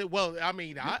like that. Well, I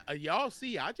mean, y'all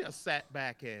see, I just sat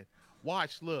back and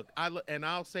watched. Look, and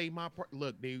I'll say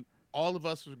look, dude. All of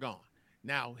us are gone.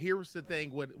 Now, here's the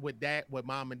thing with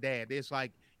mom and dad. It's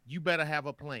like you better have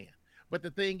a plan. But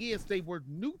the thing is, they were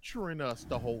nurturing us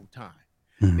the whole time.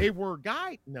 Mhm. They were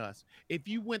guiding us. If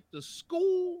you went to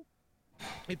school,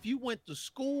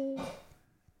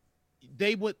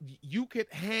 they would you could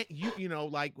you know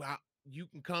like you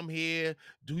can come here,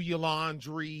 do your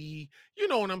laundry, you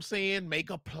know what I'm saying, make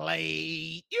a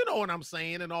plate, you know what I'm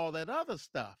saying, and all that other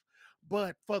stuff.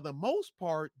 But for the most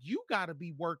part, you got to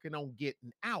be working on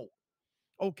getting out.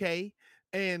 Okay.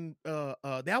 And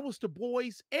that was the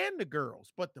boys and the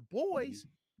girls, but the boys,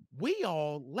 we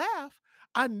all laughed.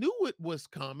 I knew it was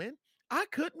coming. I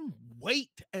couldn't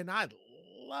wait. And I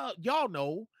love, y'all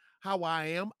know how I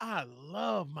am. I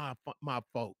love my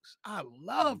folks. I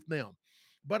love them,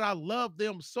 but I love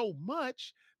them so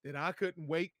much that I couldn't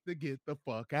wait to get the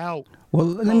fuck out Well,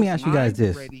 let me because ask you guys I'm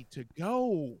this: ready to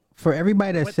go. for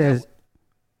everybody that But that says,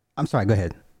 "I'm sorry," go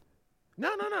ahead.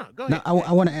 no, go No, ahead.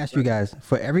 I want to ask you guys,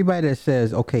 for everybody that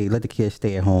says, okay, let the kids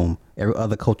stay at home, every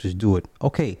other cultures do it.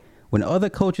 Okay, when other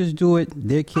cultures do it,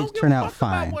 their I kids don't give turn a out fuck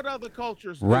about fine. what other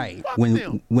cultures do. Right. Fuck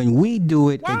them. When we do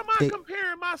it, Why am I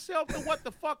comparing myself to what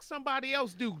the fuck somebody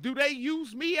else do? Do they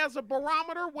use me as a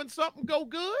barometer when something go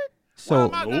good? Why am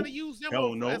so I gonna Nope. use them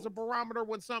Hell as no. a barometer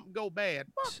when something go bad?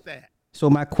 Fuck that. so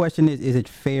my question is it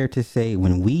fair to say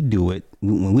when we do it,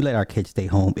 when we let our kids stay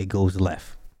home, it goes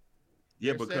left?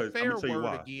 Yeah, There's that because I'm fair gonna tell you word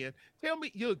why. again. Tell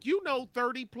me, you know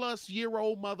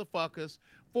 30-plus-year-old motherfuckers,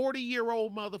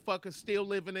 40-year-old motherfuckers still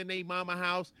living in their mama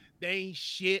house. They ain't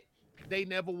shit. They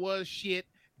never was shit.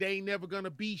 They ain't never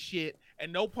gonna be shit.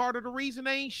 And no part of the reason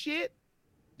they ain't shit,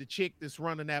 the chick that's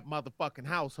running that motherfucking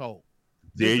household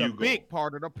There is a you go. big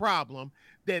part of the problem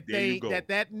that There you go. that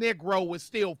Negro is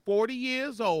still 40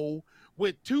 years old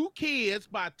with two kids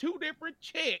by two different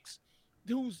chicks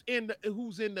who's in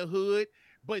the hood,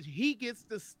 but he gets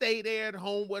to stay there at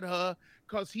home with her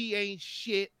because he ain't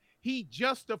shit. He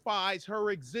justifies her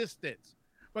existence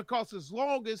because as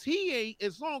long as he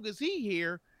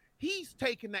here, he's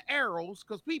taking the arrows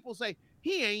because people say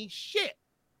he ain't shit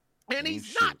and Ain't he's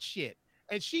shit. not shit.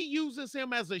 And she uses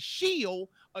him as a shield,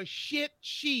 a shit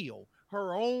shield,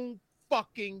 her own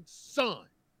fucking son.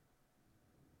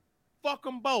 Fuck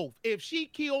them both. If she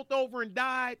killed over and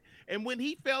died, and when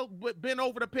he bent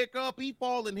over to pick up, he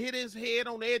fall and hit his head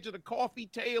on the edge of the coffee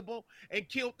table and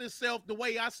killed himself. The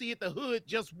way I see it, the hood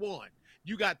just won.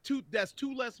 You got two. That's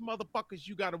two less motherfuckers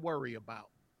you got to worry about.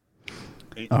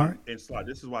 And, All and, right. and Sly,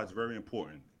 this is why it's very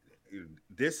important.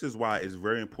 This is why it's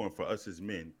very important for us as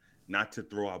men not to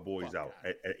throw our boys Fuck out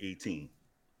out. at 18.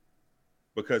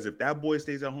 Because if that boy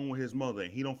stays at home with his mother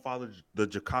and he don't follow the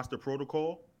Jocasta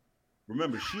protocol,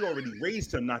 remember she already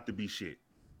raised him not to be shit.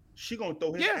 She gonna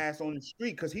throw his Yeah. ass on the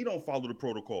street because he don't follow the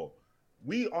protocol.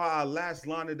 We are our last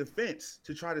line of defense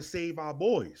to try to save our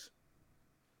boys,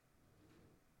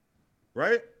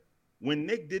 right? When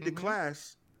Nick did the Mm-hmm.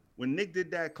 class, when Nick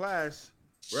did that class,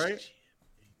 right?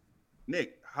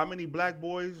 Nick, how many black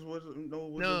boys was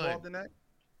None. involved in that?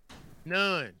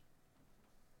 None.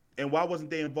 And why wasn't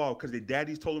they involved? Because their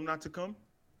daddies told them not to come.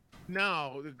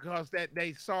 No, because that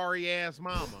they sorry ass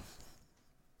mama.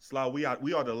 Sly, we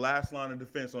are the last line of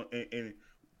defense on. And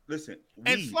listen,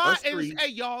 And we Sly us three. hey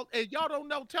y'all, and y'all don't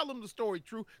know, tell them the story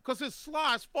true, because it's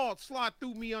Sly's fault. Sly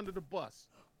threw me under the bus.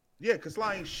 Yeah, because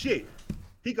Sly ain't shit.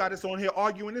 He got us on here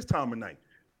arguing this time of night.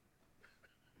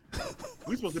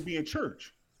 We supposed to be in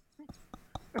church.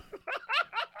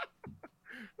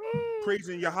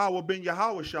 Praising Yahweh ben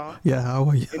Yahweh Shah Yeah, how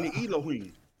are you? and the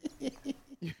Elohim.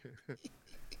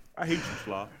 I hate you,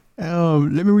 Sly.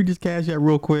 Let me read this cash out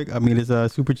real quick. I mean, it's a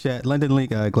super chat. London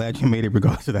Link, glad you made it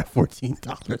regardless of that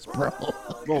 $14,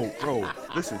 bro. Bro,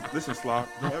 listen, Sly.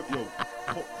 Yo,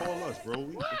 Call us, bro.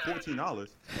 We for $14.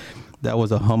 That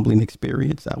was a humbling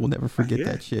experience. I will never forget Yeah,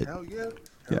 that shit. hell yeah.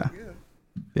 Yeah. Hell yeah.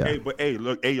 Yeah. Hey, but hey,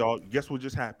 look, hey, y'all. Guess what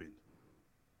just happened?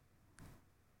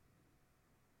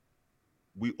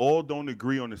 We all don't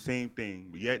agree on the same thing,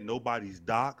 but yet nobody's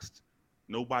doxxed.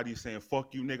 Nobody's saying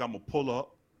 "fuck you, nigga." I'm gonna pull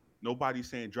up. Nobody's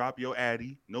saying "drop your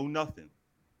addy." No, nothing.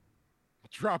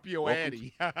 Drop your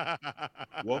Welcome addy.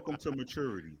 Welcome to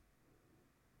maturity.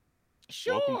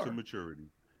 Welcome to Sure. maturity.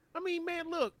 I mean, man,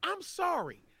 look, I'm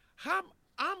sorry.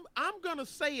 I'm gonna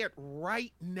say it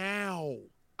right now.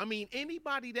 I mean,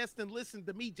 anybody that's been listening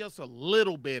to me just a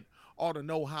little bit ought to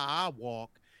know how I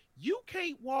walk. You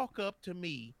can't walk up to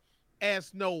me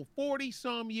as no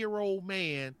 40-some-year-old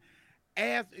man,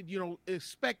 as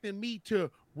expecting me to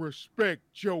respect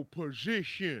your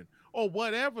position or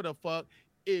whatever the fuck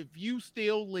if you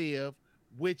still live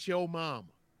with your mama.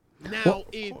 Now, Well, Of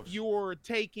if course. you're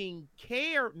taking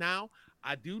care, now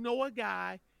I do know a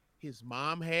guy. His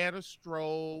mom had a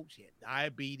stroke. She had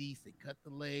diabetes. They cut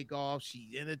the leg off.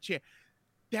 She's in a chair.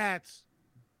 That's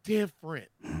different.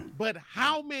 But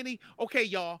how many? Okay,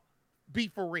 y'all, be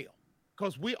for real,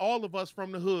 because we all of us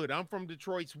from the hood. I'm from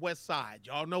Detroit's West Side.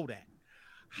 Y'all know that.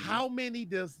 How many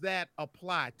does that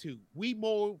apply to? We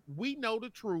know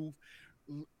the truth.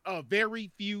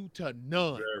 Very few to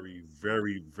none. Very,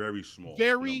 very, very small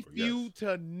Very number. few Yes.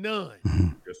 to none.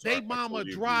 Yes, sir. They I mama totally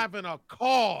agree. driving a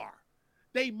car.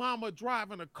 They mama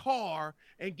driving a car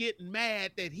and getting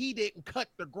mad that he didn't cut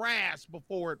the grass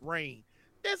before it rained.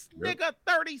 This Yep. nigga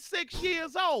 36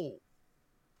 years old.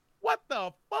 What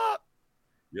the fuck?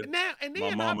 Yep. Now and My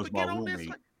then I mom was my forget on this. roommate.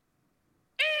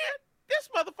 And this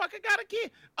motherfucker got a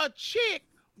kid. A chick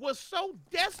was so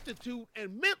destitute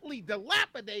and mentally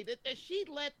dilapidated that she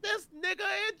let this nigga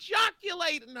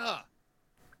ejaculate in her.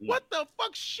 What the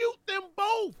fuck? Shoot them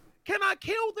both. Can I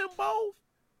kill them both?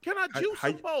 Can I juice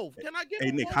them both? Can I give Hey,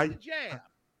 them Nick, both a jab?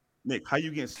 Nick, how you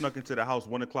getting snuck into the house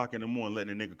 1 o'clock in the morning,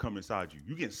 letting a nigga come inside you?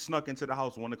 You getting snuck into the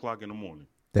house 1 o'clock in the morning.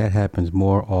 That happens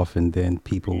more often than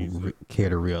people Jesus. care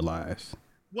to realize.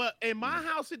 Well, in my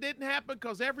house, it didn't happen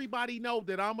because everybody know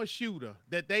that I'm a shooter.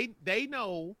 That they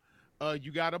know.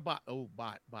 You got a bot. Oh,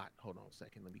 bot. Hold on a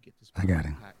second. Let me get this. I got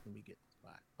it. Let me get this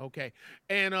bot. Okay.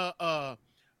 And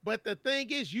but the thing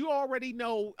is, you already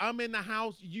know I'm in the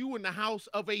house. You in the house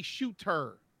of a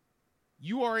shooter.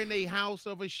 You are in a house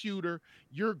of a shooter.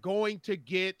 You're going to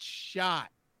get shot.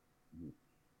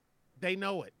 They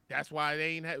know it. That's why I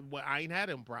ain't had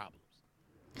them problems.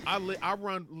 I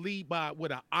run lead by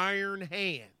with an iron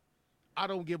hand. I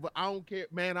don't care,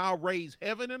 man. I'll raise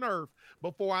heaven and earth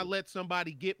before I let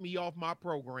somebody get me off my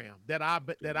program that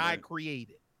I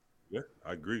created. Yeah,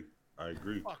 I agree.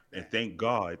 Fuck And that. thank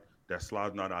God that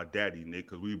Sly's not our daddy, Nick,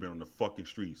 because we've been on the fucking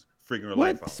streets figuring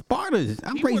life What? out. Spartans?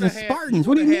 I'm He raising woulda had- Spartans. he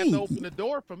What do you woulda had to mean? open the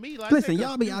door for me. Like Listen, that,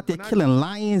 y'all be 'cause, out there dude, when I- killing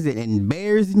lions and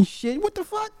bears and shit. What the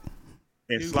fuck?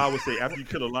 And Dude. Sly would say, after you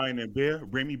kill a lion and bear,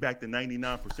 bring me back the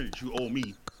 99% that you owe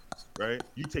me, right?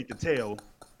 You take the tail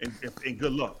and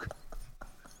good luck.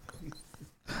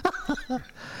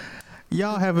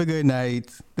 Y'all have a good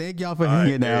night. Thank y'all for All right,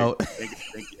 hanging hey, out.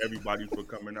 Thank you everybody for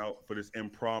coming out for this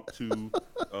impromptu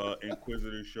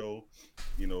Inquisitor show.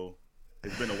 You know,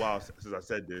 it's been a while since I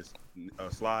said this.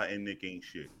 Sly and Nick ain't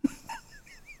shit.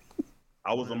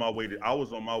 I was on my way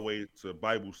to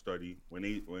Bible study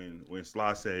when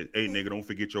Sly said, "Hey nigga, don't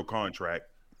forget your contract."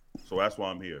 So that's why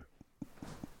I'm here.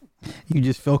 You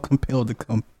just felt compelled to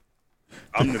come.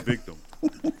 I'm the victim.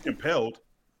 Compelled.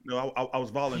 No, I was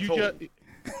voluntold.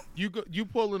 You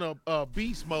pulling a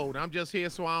beast mode. I'm just here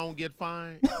so I don't get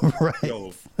fined. Right.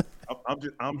 Yo,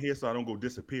 I'm here so I don't go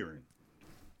disappearing.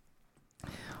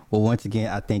 Well, once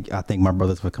again, I thank my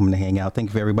brothers for coming to hang out. Thank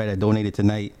you for everybody that donated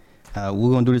tonight. We're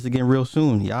gonna do this again real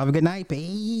soon. Y'all have a good night.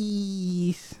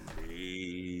 Peace.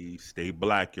 Hey, stay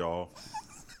black, y'all.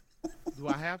 Do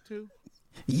I have to?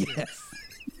 Yes.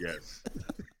 Yes.